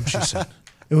 a.m. She said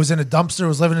it was in a dumpster. It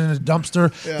was living in a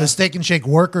dumpster. Yeah. The Steak and Shake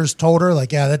workers told her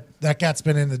like, yeah, that cat's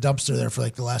been in the dumpster there for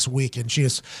like the last week, and she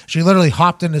literally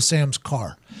hopped into Sam's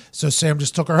car. So Sam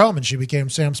just took her home, and she became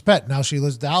Sam's pet. Now she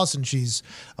lives in Dallas, and she's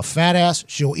a fat ass.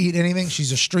 She'll eat anything.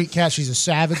 She's a street cat. She's a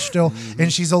savage still,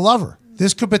 and she's a lover.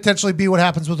 This could potentially be what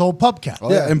happens with old Pub Cat.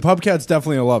 Yeah, and Pub Cat's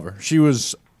definitely a lover. She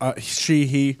was,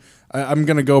 he. I'm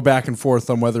going to go back and forth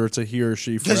on whether it's a he or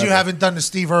she. Because you forever. haven't done the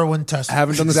Steve Irwin test. I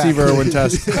haven't done the Steve Irwin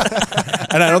test.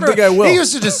 And I don't think I will. He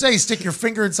used to just say, stick your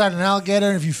finger inside an alligator,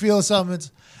 and if you feel something,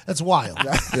 that's wild.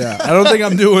 Yeah, I don't think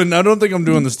I'm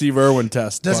doing the Steve Irwin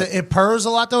test. Does but- it purrs a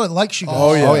lot, though? It likes you guys.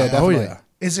 Oh yeah, Oh, yeah, definitely. Oh yeah.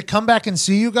 Is it come back and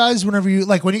see you guys whenever you,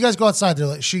 like when you guys go outside, they're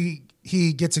like,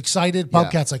 he gets excited.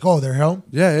 Pubcat's like, oh, they're home.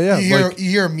 Yeah. You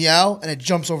hear a meow, and it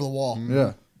jumps over the wall.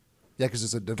 Yeah. Yeah, because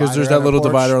there's a divider. Because there's that little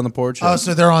divider on the porch. Oh,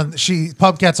 so they're on.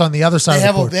 Pubcat's on the other side of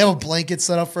the porch. They have a blanket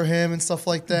set up for him and stuff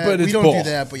like that. But we it's don't both. do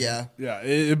that, but yeah.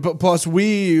 Yeah. But plus,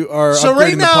 we are So upgrading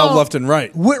right the now, pub left and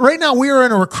right. Right now, we are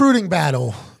in a recruiting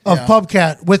battle of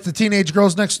Pubcat with the teenage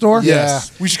girls next door.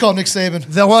 Yes. We should call Nick Saban.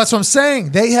 Well, that's what I'm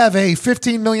saying. They have a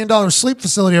 $15 million sleep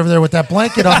facility over there with that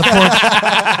blanket on the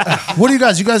porch. What do you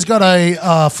guys? You guys got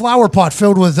a flower pot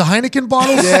filled with the Heineken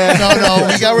bottles? Yeah. No,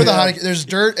 we got rid of the Heineken. There's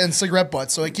dirt and cigarette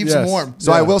butts, so it keeps them warm.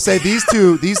 So I will say these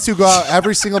two go out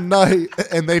every single night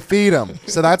and they feed them.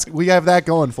 So we have that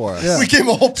going for us. We gave him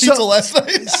a whole pizza last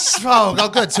night. Oh,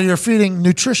 good. So you're feeding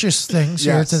nutritious things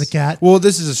here to the cat. Well,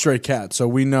 this is a stray cat, so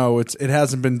we know it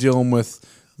hasn't been dealing with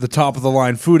the top of the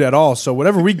line food at all. So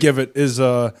whatever we give it is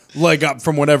a leg up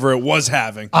from whatever it was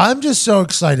having. I'm just so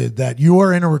excited that you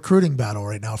are in a recruiting battle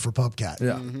right now for Pubcat.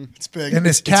 Yeah. It's big. And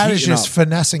this cat is heating just up.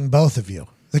 finessing both of you.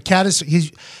 The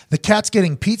cat's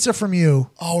getting pizza from you.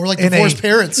 Oh, we're like divorced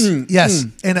parents. Yes.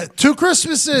 In 2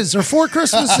 Christmases or 4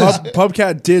 Christmases.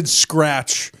 Pubcat did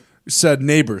scratch said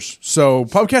neighbors. So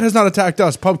Pubcat has not attacked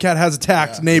us. Pubcat has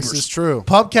attacked neighbors. This is true.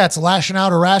 Pubcat's lashing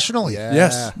out irrationally. Yeah.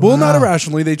 Yes. Well, not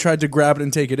irrationally. They tried to grab it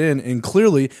and take it in, and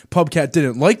clearly Pubcat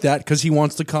didn't like that because he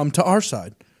wants to come to our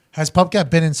side. Has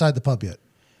Pubcat been inside the pub yet?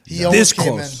 He almost This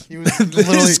came close. in. He was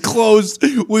literally This close.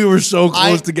 We were so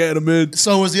close to getting him in.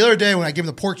 So it was the other day when I gave him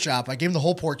the pork chop. I gave him the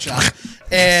whole pork chop,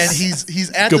 and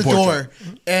he's at Good the pork door,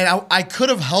 and I could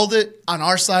have held it on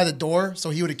our side of the door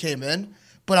so he would have came in.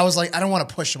 But I was like, I don't want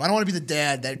to push him. I don't want to be the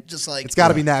dad that just like. It's got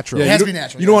to be natural. It has to be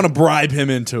natural. You don't want to bribe him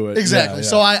into it. Exactly. Yeah,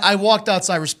 So I walked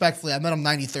outside respectfully. I met him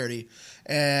 90-30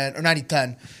 or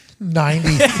 90-10.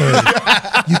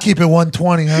 90-30. You keep it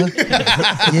 120, huh?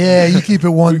 Yeah, you keep it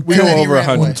 120. We go over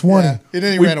 100. 120. Yeah. And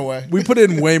then he ran away. We put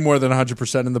in way more than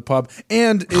 100% in the pub,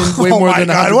 and in way Oh more my than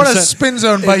 100%. God, what a spin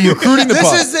zone by in you. recruiting the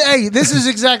pub. This is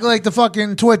exactly like the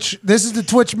fucking Twitch. This is the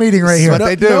Twitch meeting right here. what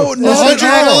they do. No, 100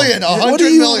 million. 100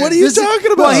 million. What are you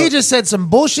talking about? Well, he just said some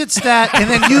bullshit stat, and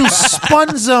then you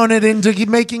spun zone it into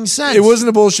making sense. It wasn't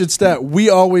a bullshit stat.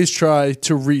 We always try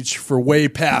to reach for way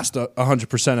past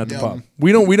 100% at the pub.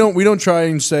 We don't try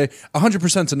and say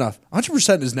 100% is enough.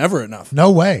 100% is never enough.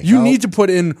 No way. You need to put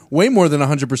in way more than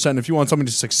 100% if you want somebody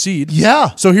to succeed. Yeah.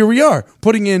 So here we are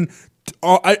putting in.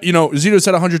 Zito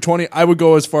said 120. I would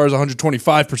go as far as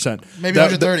 125%. Maybe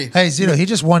 130. Hey, Zito, he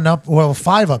just won up. Well,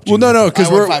 5 up. Well, no, because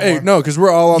I went 5 more.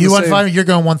 we're all on You the won same. 5. You're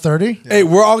going 130. Hey,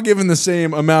 we're all given the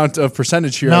same amount of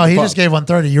percentage here. No, at the he pub. just gave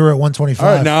 130. You were at 125.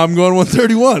 All right, now I'm going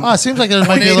 131. Oh, it seems like there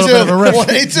might be a little bit of a rift.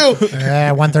 182.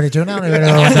 Yeah, 132 now.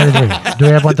 133. Do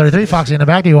we have 133? Foxy in the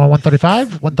back. Do you want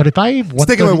 135? 135?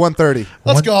 Sticking with 130.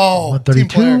 Let's go. Team 132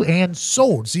 player. and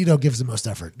sold. Zito gives the most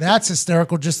effort. That's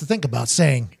hysterical just to think about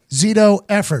saying Zito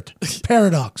effort.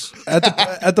 Paradox.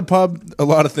 At the pub, a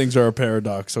lot of things are a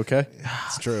paradox. Okay,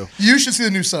 It's true. You should see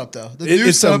the new setup, though. The new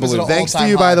It's setup is at an unbelievable. Thanks to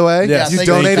all-time you, by high. the way. Yes. You thank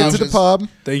you, donated to the couches. pub.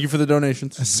 thank you for the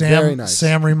donations. Very nice.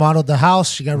 Sam remodeled the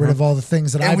house. She got rid of all the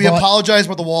things that And I we bought. apologize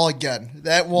about the wall again.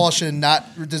 That wall did not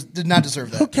deserve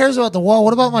Who that. cares about the wall?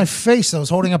 What about my face that was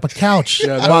holding up a couch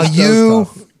Yeah, that while was you,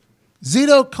 tough.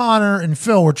 Zito, Connor, and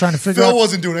Phil were trying to figure Phil out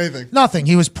wasn't doing anything. nothing.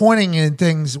 He was pointing in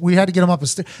things. We had to get him up a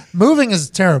stair. Moving is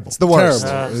terrible. It's the worst.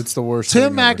 Terrible. It's the worst.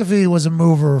 Tim thing ever. McAfee was a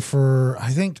mover for,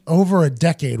 I think, over a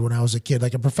decade when I was a kid,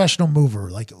 like a professional mover,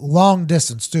 like long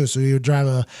distance too. So he would drive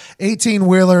a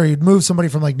 18-wheeler. He'd move somebody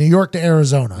from like New York to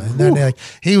Arizona. And then like,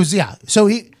 he was, So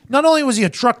he, not only was he a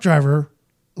truck driver,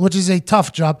 which is a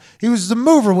tough job, he was the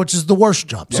mover, which is the worst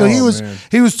job. So he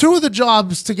was 2 of the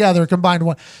jobs together combined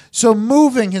one. So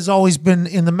moving has always been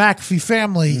in the McAfee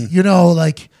family,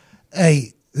 like,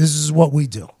 hey, this is what we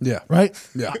do. Yeah. Right?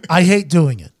 Yeah. I hate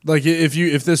doing it. Like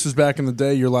if this was back in the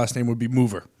day, your last name would be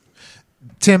Mover.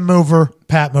 Tim Mover,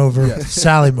 Pat Mover,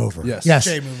 Sally Mover. Yes.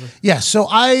 Jay Mover. Yes. So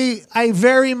I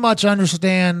very much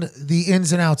understand the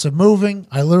ins and outs of moving.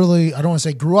 I don't want to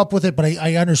say grew up with it, but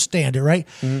I understand it, right?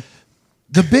 Mm-hmm.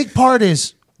 The big part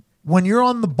is when you're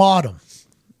on the bottom,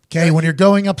 okay, when you're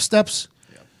going up steps,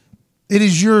 it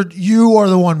is you are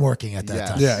the one working at that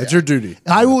time. Yeah, it's your duty.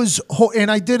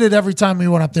 And I did it every time we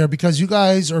went up there because you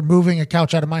guys are moving a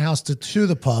couch out of my house to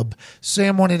the pub.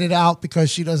 Sam wanted it out because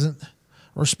she doesn't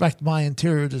respect my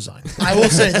interior design. I will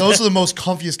say those are the most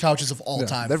comfiest couches of all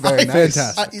time. They're very nice.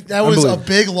 Fantastic. That was a Unbelievable.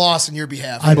 big loss in your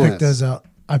behalf. I picked those up.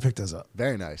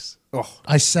 Very nice.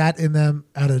 I sat in them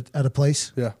at a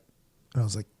place. Yeah. And I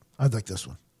was like, I'd like this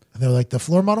one. And they were like, the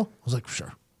floor model? I was like,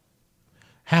 sure.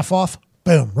 Half off,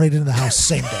 boom, right into the house,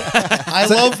 same day. I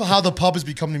love how the pub has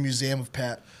become the museum of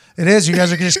Pat. It is. You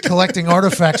guys are just collecting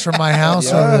artifacts from my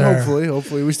house over there.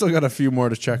 Hopefully. We still got a few more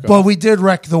to check But off. we did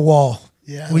wreck the wall.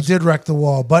 Yeah, we did wreck the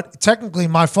wall. But technically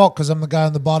my fault because I'm the guy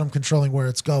on the bottom controlling where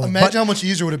it's going. Imagine But- how much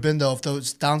easier it would have been, though, if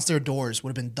those downstairs doors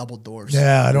would have been double doors.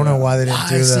 yeah, I don't know why they didn't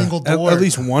do that. Single door. At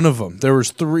least one of them. There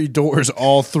was 3 doors.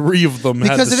 All 3 of them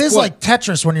had Because to it is split. like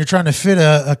Tetris when you're trying to fit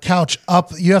a couch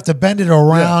up. You have to bend it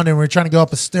around, and we're trying to go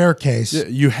up a staircase. Yeah,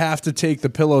 you have to take the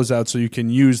pillows out so you can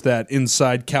use that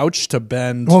inside couch to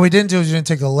bend. What we didn't do is we didn't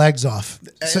take the legs off.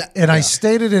 And I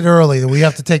stated it early that we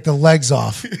have to take the legs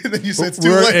off. And then you said it's too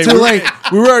We're- late. hey, Too late.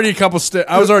 We were already a couple steps.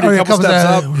 I was already a couple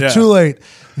steps up. Yeah. Too late.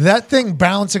 That thing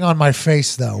bouncing on my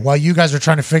face, though, while you guys are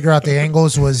trying to figure out the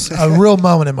angles, was a real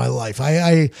moment in my life.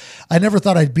 I never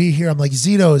thought I'd be here. I'm like,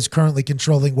 Zito is currently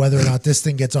controlling whether or not this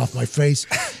thing gets off my face.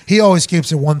 He always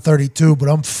keeps it 132, but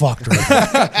I'm fucked right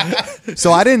now.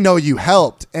 So I didn't know you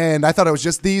helped, and I thought it was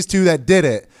just these two that did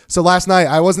it. So last night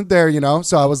I wasn't there,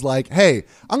 so I was like, hey,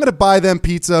 I'm going to buy them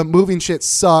pizza. Moving shit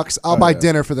sucks. I'll buy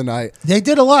dinner for the night. They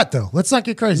did a lot, though. Let's not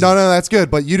get crazy. No, that's good,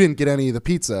 but you didn't get any of the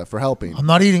pizza for helping. I'm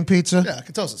not eating pizza. Yeah,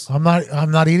 ketosis.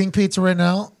 I'm not eating pizza right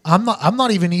now. I'm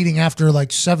not even eating after like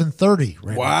 7:30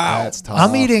 right now. Wow. That's tough.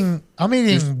 I'm eating one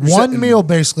setting- meal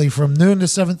basically from noon to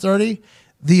 7:30.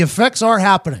 The effects are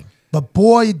happening. But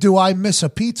boy, do I miss a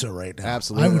pizza right now.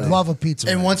 Absolutely. I would love a pizza.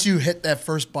 And right once you hit that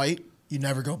first bite, you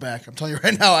never go back. I'm telling you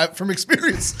right now, from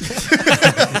experience.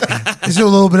 now. Is it a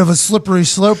little bit of a slippery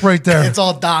slope right there? It's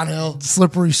all downhill.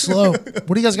 Slippery slope. What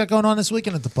do you guys got going on this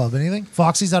weekend at the pub? Anything?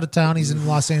 Foxy's out of town. He's in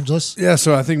Los Angeles. Yeah,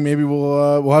 so I think maybe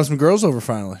we'll have some girls over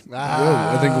finally.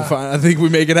 I think we'll I think we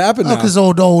make it happen Oh, now. because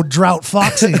old drought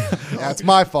Foxy. That's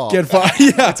my fault. Get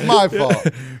yeah, It's my fault.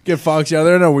 get Foxy out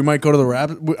there. No, we might go to the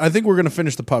Rapids. I think we're gonna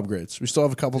finish the pub grades. We still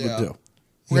have a couple Yeah. to do.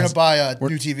 We're going to buy a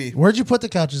new TV. Where'd you put the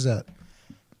couches at?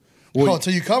 Oh,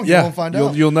 until you come, you Yeah, won't find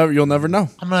out. you'll never know.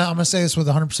 I'm gonna say this with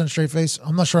 100% straight face.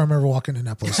 I'm not sure I'm ever walking in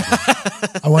that place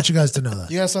again. I want you guys to know that.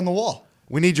 You got us on the wall.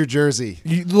 We need your jersey.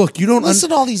 You don't Listen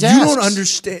to all these You asks. don't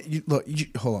understand.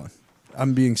 Hold on.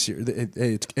 I'm being serious.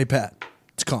 Hey, Pat,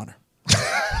 it's Connor.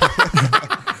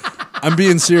 I'm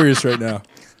being serious right now.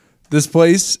 This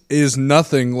place is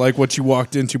nothing like what you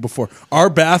walked into before. Our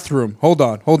bathroom. Hold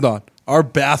on. Our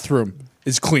bathroom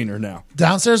is cleaner now.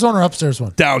 Downstairs one or upstairs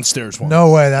one? Downstairs one.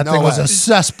 No way. That No thing was way. a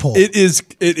cesspool. It is.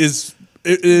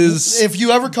 If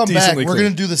you ever come back, decently we're clean.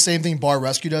 going to do the same thing Bar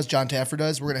Rescue does, John Taffer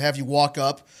does. We're going to have you walk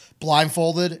up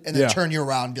blindfolded and then Yeah. turn you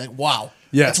around and be like, wow.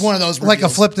 Yes. It's one of those like a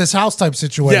reveals. flip this house type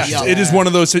situation. Yes, it is one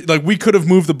of those. Like we could have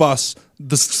moved the bus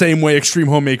the same way Extreme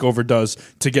Home Makeover does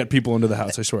to get people into the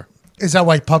house. I swear. Is that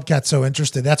why Pubcat's so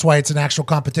interested? That's why it's an actual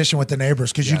competition with the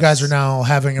neighbors because you guys are now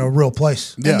having a real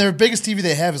place. Yeah. And their biggest TV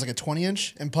they have is like a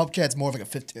 20-inch, and Pubcat's more of like a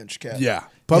 50-inch cat. Yeah.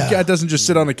 Pubcat Yeah. doesn't just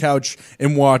sit on a couch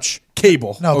and watch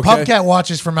cable. No, okay? Pubcat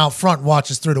watches from out front and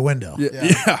watches through the window.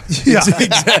 Yeah.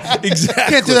 Exactly.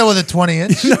 Can't do that with a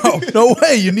 20-inch. No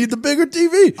way. You need the bigger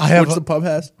TV. I have which a- the pub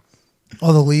has.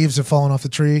 All the leaves have fallen off the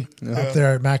tree up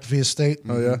there at McAfee Estate.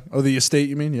 Oh yeah. Oh, the estate.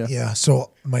 You mean? Yeah. Yeah.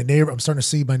 So I'm starting to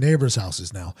see my neighbors'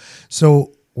 houses now.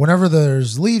 So whenever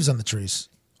there's leaves on the trees,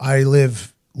 I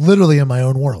live literally in my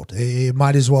own world. It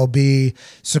might as well be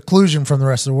seclusion from the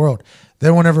rest of the world.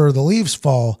 Then whenever the leaves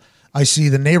fall, I see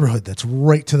the neighborhood that's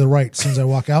right to the right as soon as I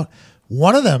walk out.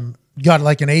 One of them got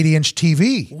like an 80-inch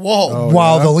TV. Whoa.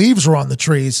 While the leaves were on the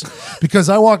trees, because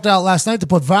I walked out last night to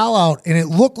put Val out, and it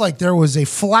looked like there was a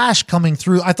flash coming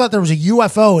through. I thought there was a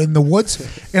UFO in the woods,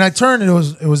 and I turned, and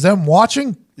it was them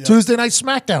watching Tuesday Night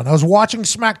SmackDown. I was watching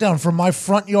SmackDown from my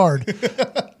front yard,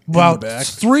 about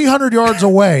 300 yards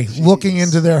away, looking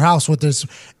into their house with this.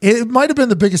 It might have been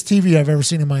the biggest TV I've ever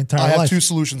seen in my entire I have life. 2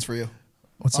 solutions for you.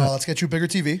 What's that? Let's get you a bigger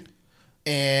TV,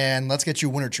 and let's get you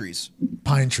winter trees.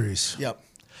 Pine trees. Yep.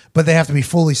 But they have to be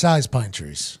fully sized pine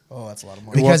trees. Oh, that's a lot of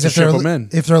money. We'll Because have to ship 'em in.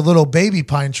 if they're little baby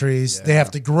pine trees, they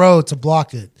have to grow to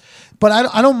block it. But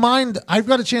I don't mind. I've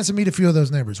got a chance to meet a few of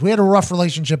those neighbors. We had a rough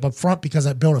relationship up front because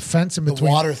I built a fence in The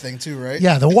between. water thing too, right?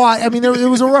 Yeah, the water. I mean, there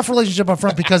was a rough relationship up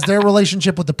front because their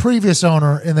relationship with the previous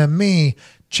owner and then me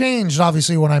changed,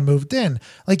 obviously, when I moved in.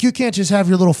 Like, you can't just have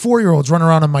your little 4-year-olds run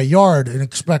around in my yard and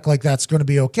expect like that's going to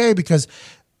be okay, because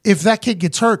if that kid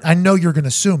gets hurt, I know you're going to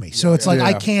sue me. So it's like,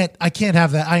 I can't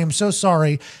have that. I am so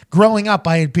sorry. Growing up,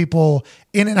 I had people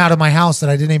in and out of my house that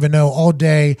I didn't even know all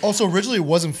day. Also, originally it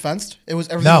wasn't fenced.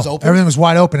 Everything was open. Everything was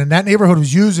wide open, and that neighborhood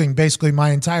was using basically my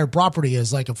entire property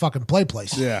as like a fucking play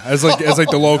place. Yeah. As like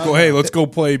the local. Hey, let's go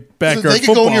play So backyard they could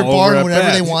football go in your over barn at whenever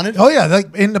they Pat's. wanted. Oh yeah,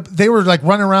 like they were like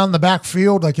running around the back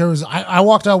field. Like there was, I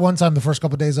walked out one time the first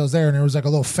couple of days I was there, and there was like a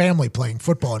little family playing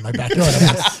football in my backyard.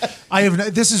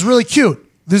 This is really cute.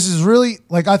 This is really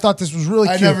like I thought this was really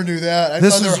I cute. never knew that. I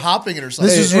This thought they is- were hopping it or something.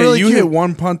 This is Hey, really you cute. hit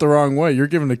one punt the wrong way. You're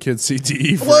giving the kid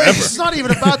CTE forever. Well, it's not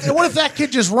even about. What if that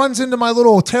kid just runs into my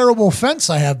little terrible fence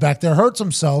I have back there, hurts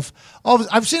himself?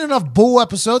 I've seen enough bull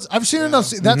episodes. I've seen enough.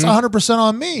 That's 100%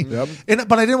 on me. Yep.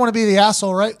 But I didn't want to be the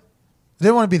asshole, right? I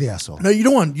didn't want to be the asshole. No, you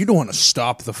don't want to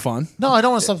stop the fun. No, I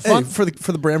don't want to stop the fun. Hey,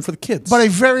 for the brand, for the kids. But I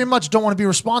very much don't want to be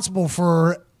responsible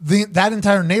for that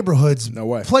entire neighborhood's No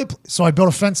way. play. So I built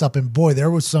a fence up, and boy, there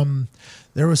was some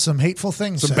hateful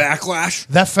things. some said. backlash.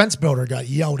 That fence builder got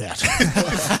yelled at.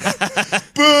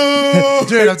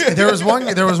 Dude, there was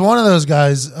one of those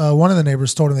guys. One of the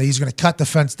neighbors told him that he's going to cut the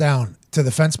fence down to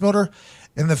the fence builder,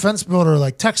 and the fence builder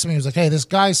like texted me. He was like, "Hey, this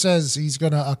guy says he's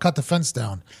going to cut the fence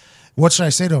down. What should I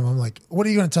say to him?" I'm like, "What are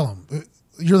you going to tell him?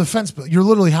 You're the fence. You're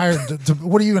literally hired.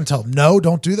 What are you going to tell him? No,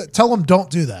 don't do that. Tell him don't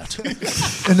do that."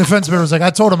 And the fence builder was like, "I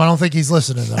told him I don't think he's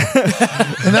listening though."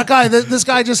 And that guy, this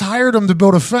guy just hired him to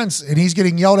build a fence, and he's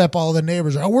getting yelled at by all the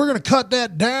neighbors. Oh, we're going to cut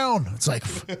that down. It's like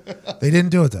they didn't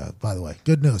do it though. By the way,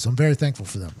 good news. I'm very thankful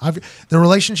for them. The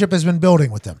relationship has been building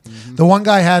with them. The one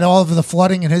guy had all of the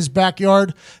flooding in his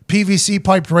backyard, PVC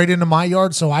piped right into my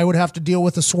yard, so I would have to deal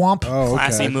with the swamp. Oh, okay.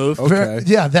 Classy move. Okay.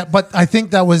 Yeah, but I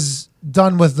think that was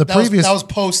done with the previous. That was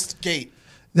post gate.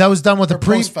 That was done with the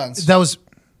post fence. That was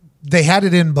they had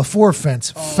it in before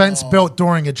fence. Fence built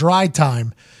during a dry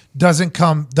time doesn't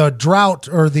come. The drought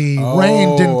or the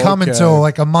rain didn't come okay. until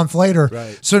like a month later.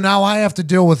 Right. So now I have to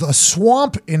deal with a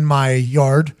swamp in my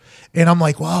yard, and I'm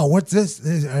like, wow, what's this?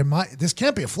 This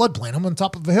can't be a floodplain. I'm on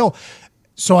top of a hill.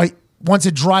 So once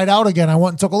it dried out again, I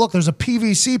went and took a look. There's a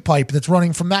PVC pipe that's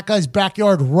running from that guy's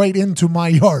backyard right into my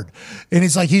yard. And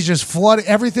it's like he's just flooding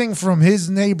everything from his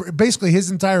neighbor, basically his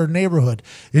entire neighborhood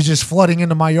is just flooding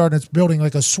into my yard, and it's building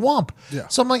like a swamp. Yeah.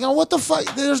 So I'm like, oh, what the fuck?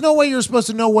 There's no way you're supposed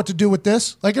to know what to do with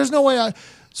this. Like, there's no way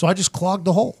So I just clogged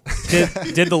the hole.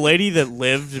 Did the lady that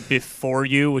lived before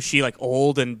you, was she like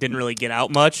old and didn't really get out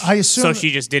much? I assume- So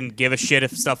she just didn't give a shit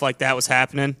if stuff like that was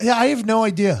happening? Yeah, I have no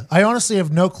idea. I honestly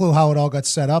have no clue how it all got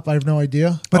set up. I have no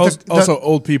idea. But Also,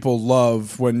 old people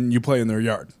love when you play in their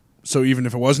yard. So even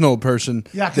if it was an old person,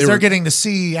 yeah, because they're getting to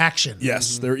see action.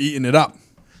 yes, they're eating it up.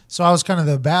 So I was kind of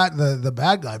the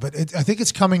bad guy, but I think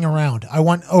it's coming around. I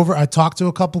went over. I talked to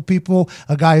a couple people.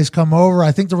 A guy has come over.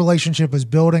 I think the relationship is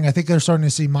building. I think they're starting to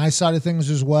see my side of things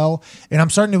as well, and I'm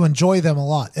starting to enjoy them a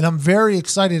lot. And I'm very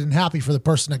excited and happy for the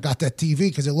person that got that TV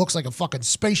because it looks like a fucking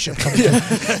spaceship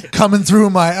coming through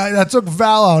my. I took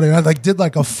Val out and I did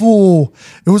like a full.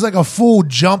 It was like a full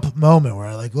jump moment where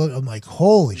I'm like,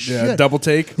 holy shit! Yeah, double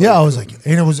take. Yeah, I was like,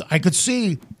 and it was. I could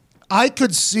see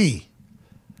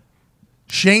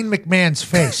Shane McMahon's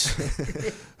face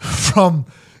from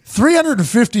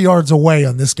 350 yards away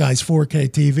on this guy's 4K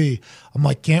TV. I'm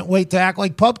like, can't wait to act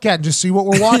like Pubcat and just see what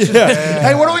we're watching.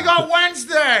 Hey, what do we got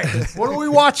Wednesday? What are we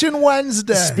watching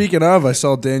Wednesday? Speaking of, I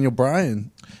saw Daniel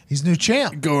Bryan He's new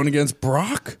champ. going against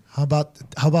Brock. How about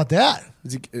that?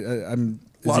 Is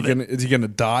Love he gonna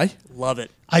die? Love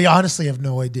it. I honestly have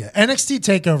no idea. NXT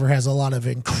TakeOver has a lot of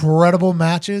incredible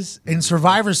matches, and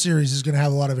Survivor Series is going to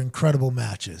have a lot of incredible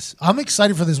matches. I'm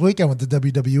excited for this weekend with the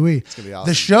WWE. It's gonna be awesome.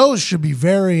 The shows should be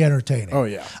very entertaining. Oh,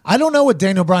 yeah. I don't know what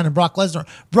Daniel Bryan and Brock Lesnar.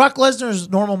 Brock Lesnar's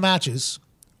normal matches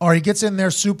are he gets in there,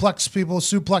 suplex people,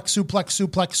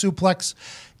 suplex,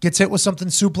 gets hit with something,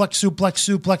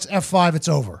 suplex, F5, it's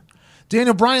over.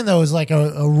 Daniel Bryan, though, is like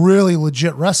a really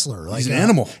legit wrestler. Like He's an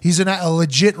animal. He's a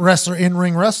legit wrestler,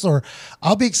 in-ring wrestler.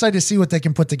 I'll be excited to see what they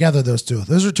can put together, those two.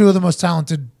 Those are two of the most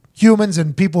talented humans,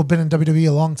 and people have been in WWE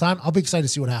a long time. I'll be excited to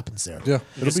see what happens there. Yeah, I'm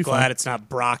it'll just be glad fun. it's not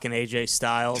Brock and AJ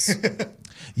Styles.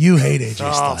 You hate AJ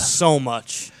Oh, Styles. so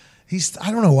much.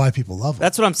 I don't know why people love him.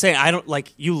 That's what I'm saying. I don't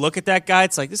like. You look at that guy.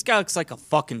 It's like this guy looks like a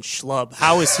fucking schlub.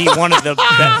 How is he one of the?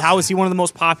 How is he one of the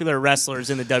most popular wrestlers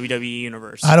in the WWE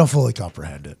universe? I don't fully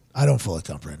comprehend it. I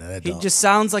He just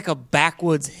sounds like a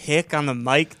backwoods hick on the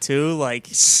mic too. Like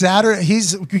Saturday,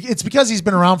 it's because he's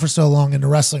been around for so long in the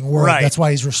wrestling world. Right. That's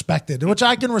why he's respected, which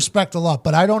I can respect a lot.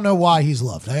 But I don't know why he's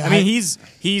loved. I mean,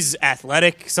 he's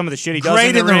athletic. Some of the shit he does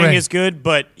Great in the ring is good,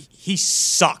 but he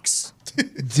sucks.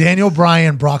 Daniel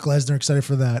Bryan, Brock Lesnar, excited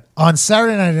for that. On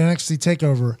Saturday night at NXT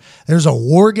TakeOver, there's a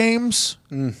War Games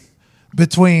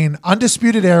between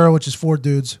Undisputed Era, which is 4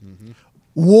 dudes,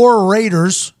 War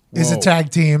Raiders is a tag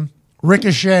team,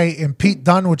 Ricochet and Pete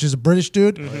Dunne, which is a British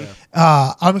dude.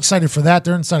 I'm excited for that.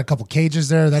 They're inside a couple cages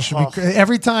there. That should be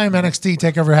every time NXT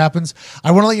TakeOver happens.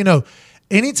 I want to let you know,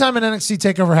 anytime an NXT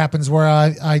takeover happens where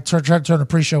I try to turn a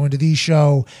pre-show into the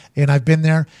show, and I've been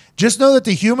there, just know that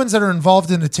the humans that are involved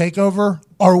in the takeover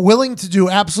are willing to do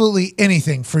absolutely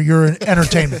anything for your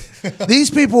entertainment.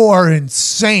 These people are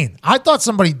insane. I thought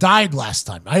somebody died last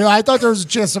time. I thought there was a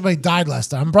chance somebody died last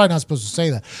time. I'm probably not supposed to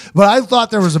say that, but I thought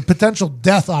there was a potential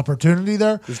death opportunity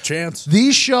there. There's a chance.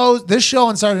 This show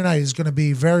on Saturday night is going to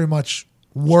be very much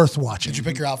worth watching. Did you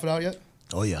pick your outfit out yet?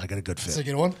 Oh yeah, I got a good Is it fit. a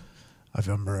good one?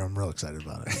 I'm real excited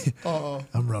about it. Uh-oh.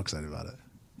 I'm real excited about it.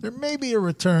 There may be a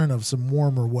return of some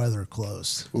warmer weather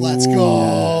clothes. Let's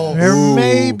go. There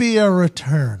may be a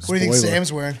return. What do you think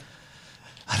Sam's wearing?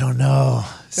 I don't know.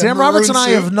 Sam maroon Roberts and I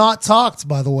suit? have not talked,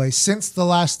 by the way, since the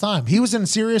last time. He was in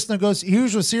serious He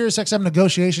was with Sirius XM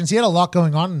negotiations. He had a lot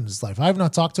going on in his life. I have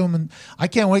not talked to him, and I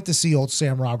can't wait to see old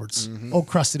Sam Roberts. Old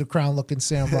Krusty the Crown looking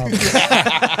Sam Roberts.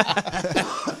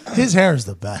 His hair is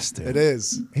the best, dude. It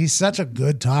is. He's such a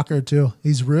good talker, too.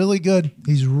 He's really good.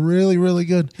 He's really, really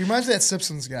good. He reminds me of that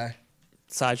Simpsons guy.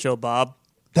 Sideshow Bob.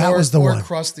 That was the or one.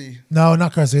 Krusty. No,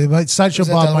 not Krusty. But Sideshow Was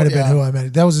that Bob the might have one? been Yeah. who I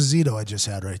meant. That was a Zito I just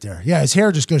had right there. Yeah, his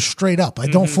hair just goes straight up. I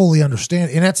don't fully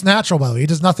understand. And that's natural, by the way. He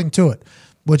does nothing to it,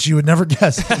 which you would never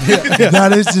guess.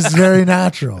 That is just very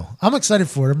natural. I'm excited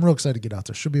for it. I'm real excited to get out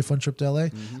there. Should be a fun trip to LA.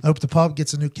 I hope the pub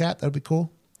gets a new cat. That'll be cool.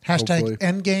 Hopefully.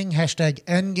 #Endgame.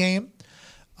 #Endgame.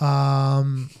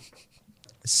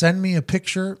 Send me a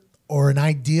picture or an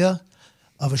idea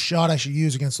of a shot I should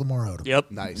use against Lamar Odom.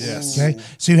 Yep. Nice. Yes. Okay,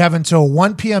 so you have until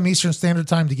 1 p.m. Eastern Standard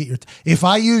Time to get your. If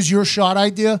I use your shot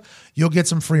idea, you'll get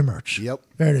some free merch. Yep.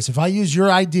 There it is. If I use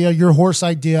your idea, your horse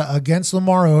idea against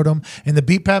Lamar Odom in the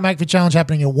Beat Pat McAfee Challenge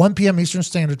happening at 1 p.m. Eastern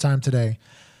Standard Time today,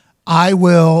 I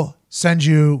will send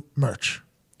you merch.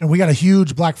 And we got a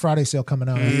huge Black Friday sale coming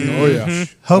out. Oh yeah.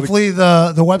 Hopefully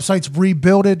the website's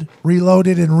rebuilded,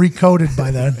 reloaded, and recoded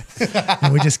by then.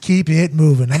 And we just keep it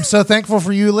moving. I'm so thankful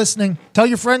for you listening. Tell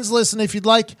your friends to listen if you'd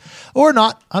like, or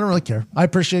not. I don't really care. I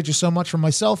appreciate you so much from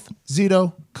myself,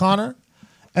 Zito, Connor,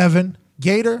 Evan,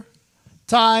 Gator,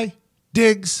 Ty,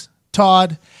 Diggs,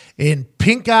 Todd, and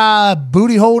Pink Eye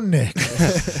Booty Hole Nick.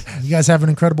 You guys have an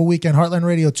incredible weekend. Heartland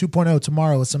Radio 2.0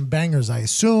 tomorrow with some bangers, I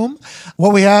assume.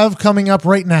 What we have coming up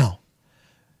right now.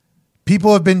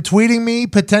 People have been tweeting me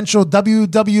potential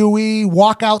WWE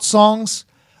walkout songs.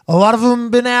 A lot of them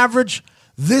have been average.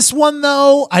 This one,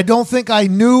 though, I don't think I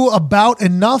knew about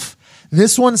enough.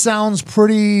 This one sounds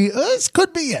pretty, this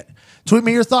could be it. Tweet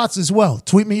me your thoughts as well.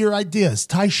 Tweet me your ideas.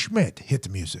 Ty Schmidt, hit the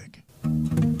music.